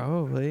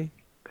 Probably.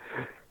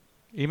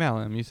 Email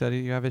him. You said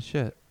you have his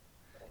shit.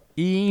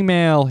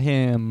 Email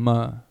him.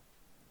 I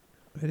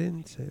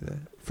didn't say that.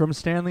 From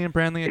Stanley and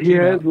Branley at He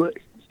Gmail. has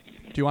like,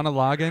 Do you want to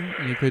log in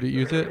and you could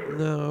use it?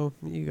 No,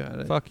 you got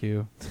it. Fuck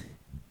you.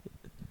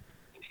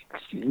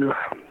 I'm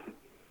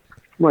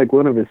like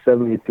one of his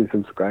 72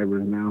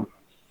 subscribers now.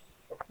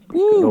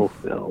 Woo! Good old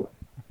Phil.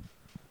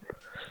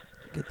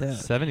 Get that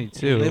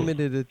 72.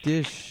 limited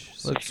edition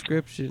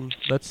subscription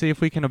Let's see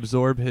if we can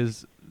absorb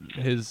his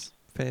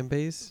fan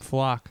base.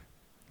 flock.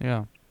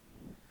 Yeah.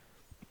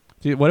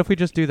 Dude, what if we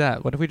just do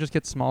that? What if we just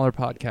get smaller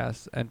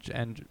podcasts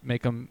and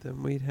make them?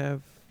 Then we'd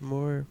have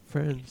more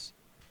friends.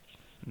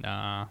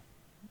 Nah.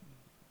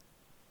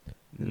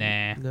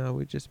 Nah. No,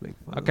 we just make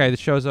fun. Okay, the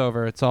show's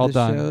over. It's all The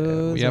done.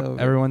 show's over.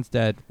 Everyone's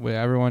dead.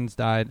 Everyone's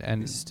died,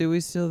 and Is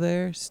Stewie still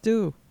there?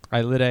 Stu.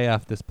 I lit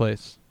AF this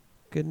place.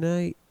 Good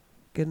night.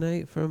 Good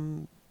night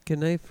from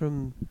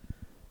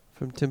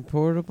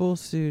Temportable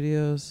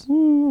Studios.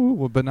 Woo,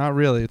 well, but not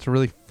really. It's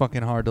really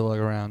fucking hard to look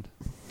around.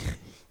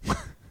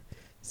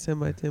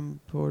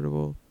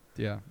 Semi-Temportable.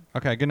 Yeah.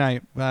 Okay. Good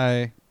night.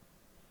 Bye.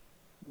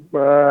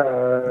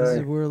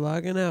 Bye. We're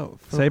logging out.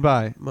 Say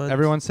bye. Months.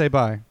 Everyone say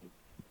bye.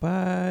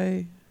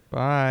 Bye.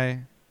 Bye.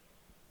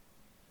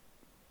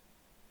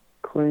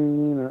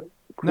 Clean up.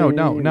 No,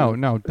 clean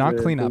up. not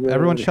clean up.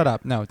 Everyone shut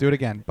up. No, do it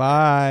again.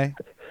 Bye.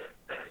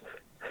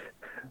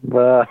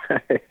 Bye.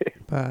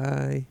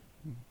 Bye.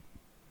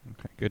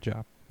 Okay, good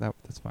job.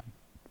 That's fine.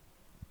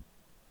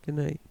 Good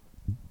night.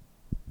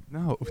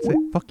 No, say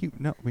fuck you.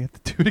 No, we have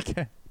to do it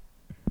again.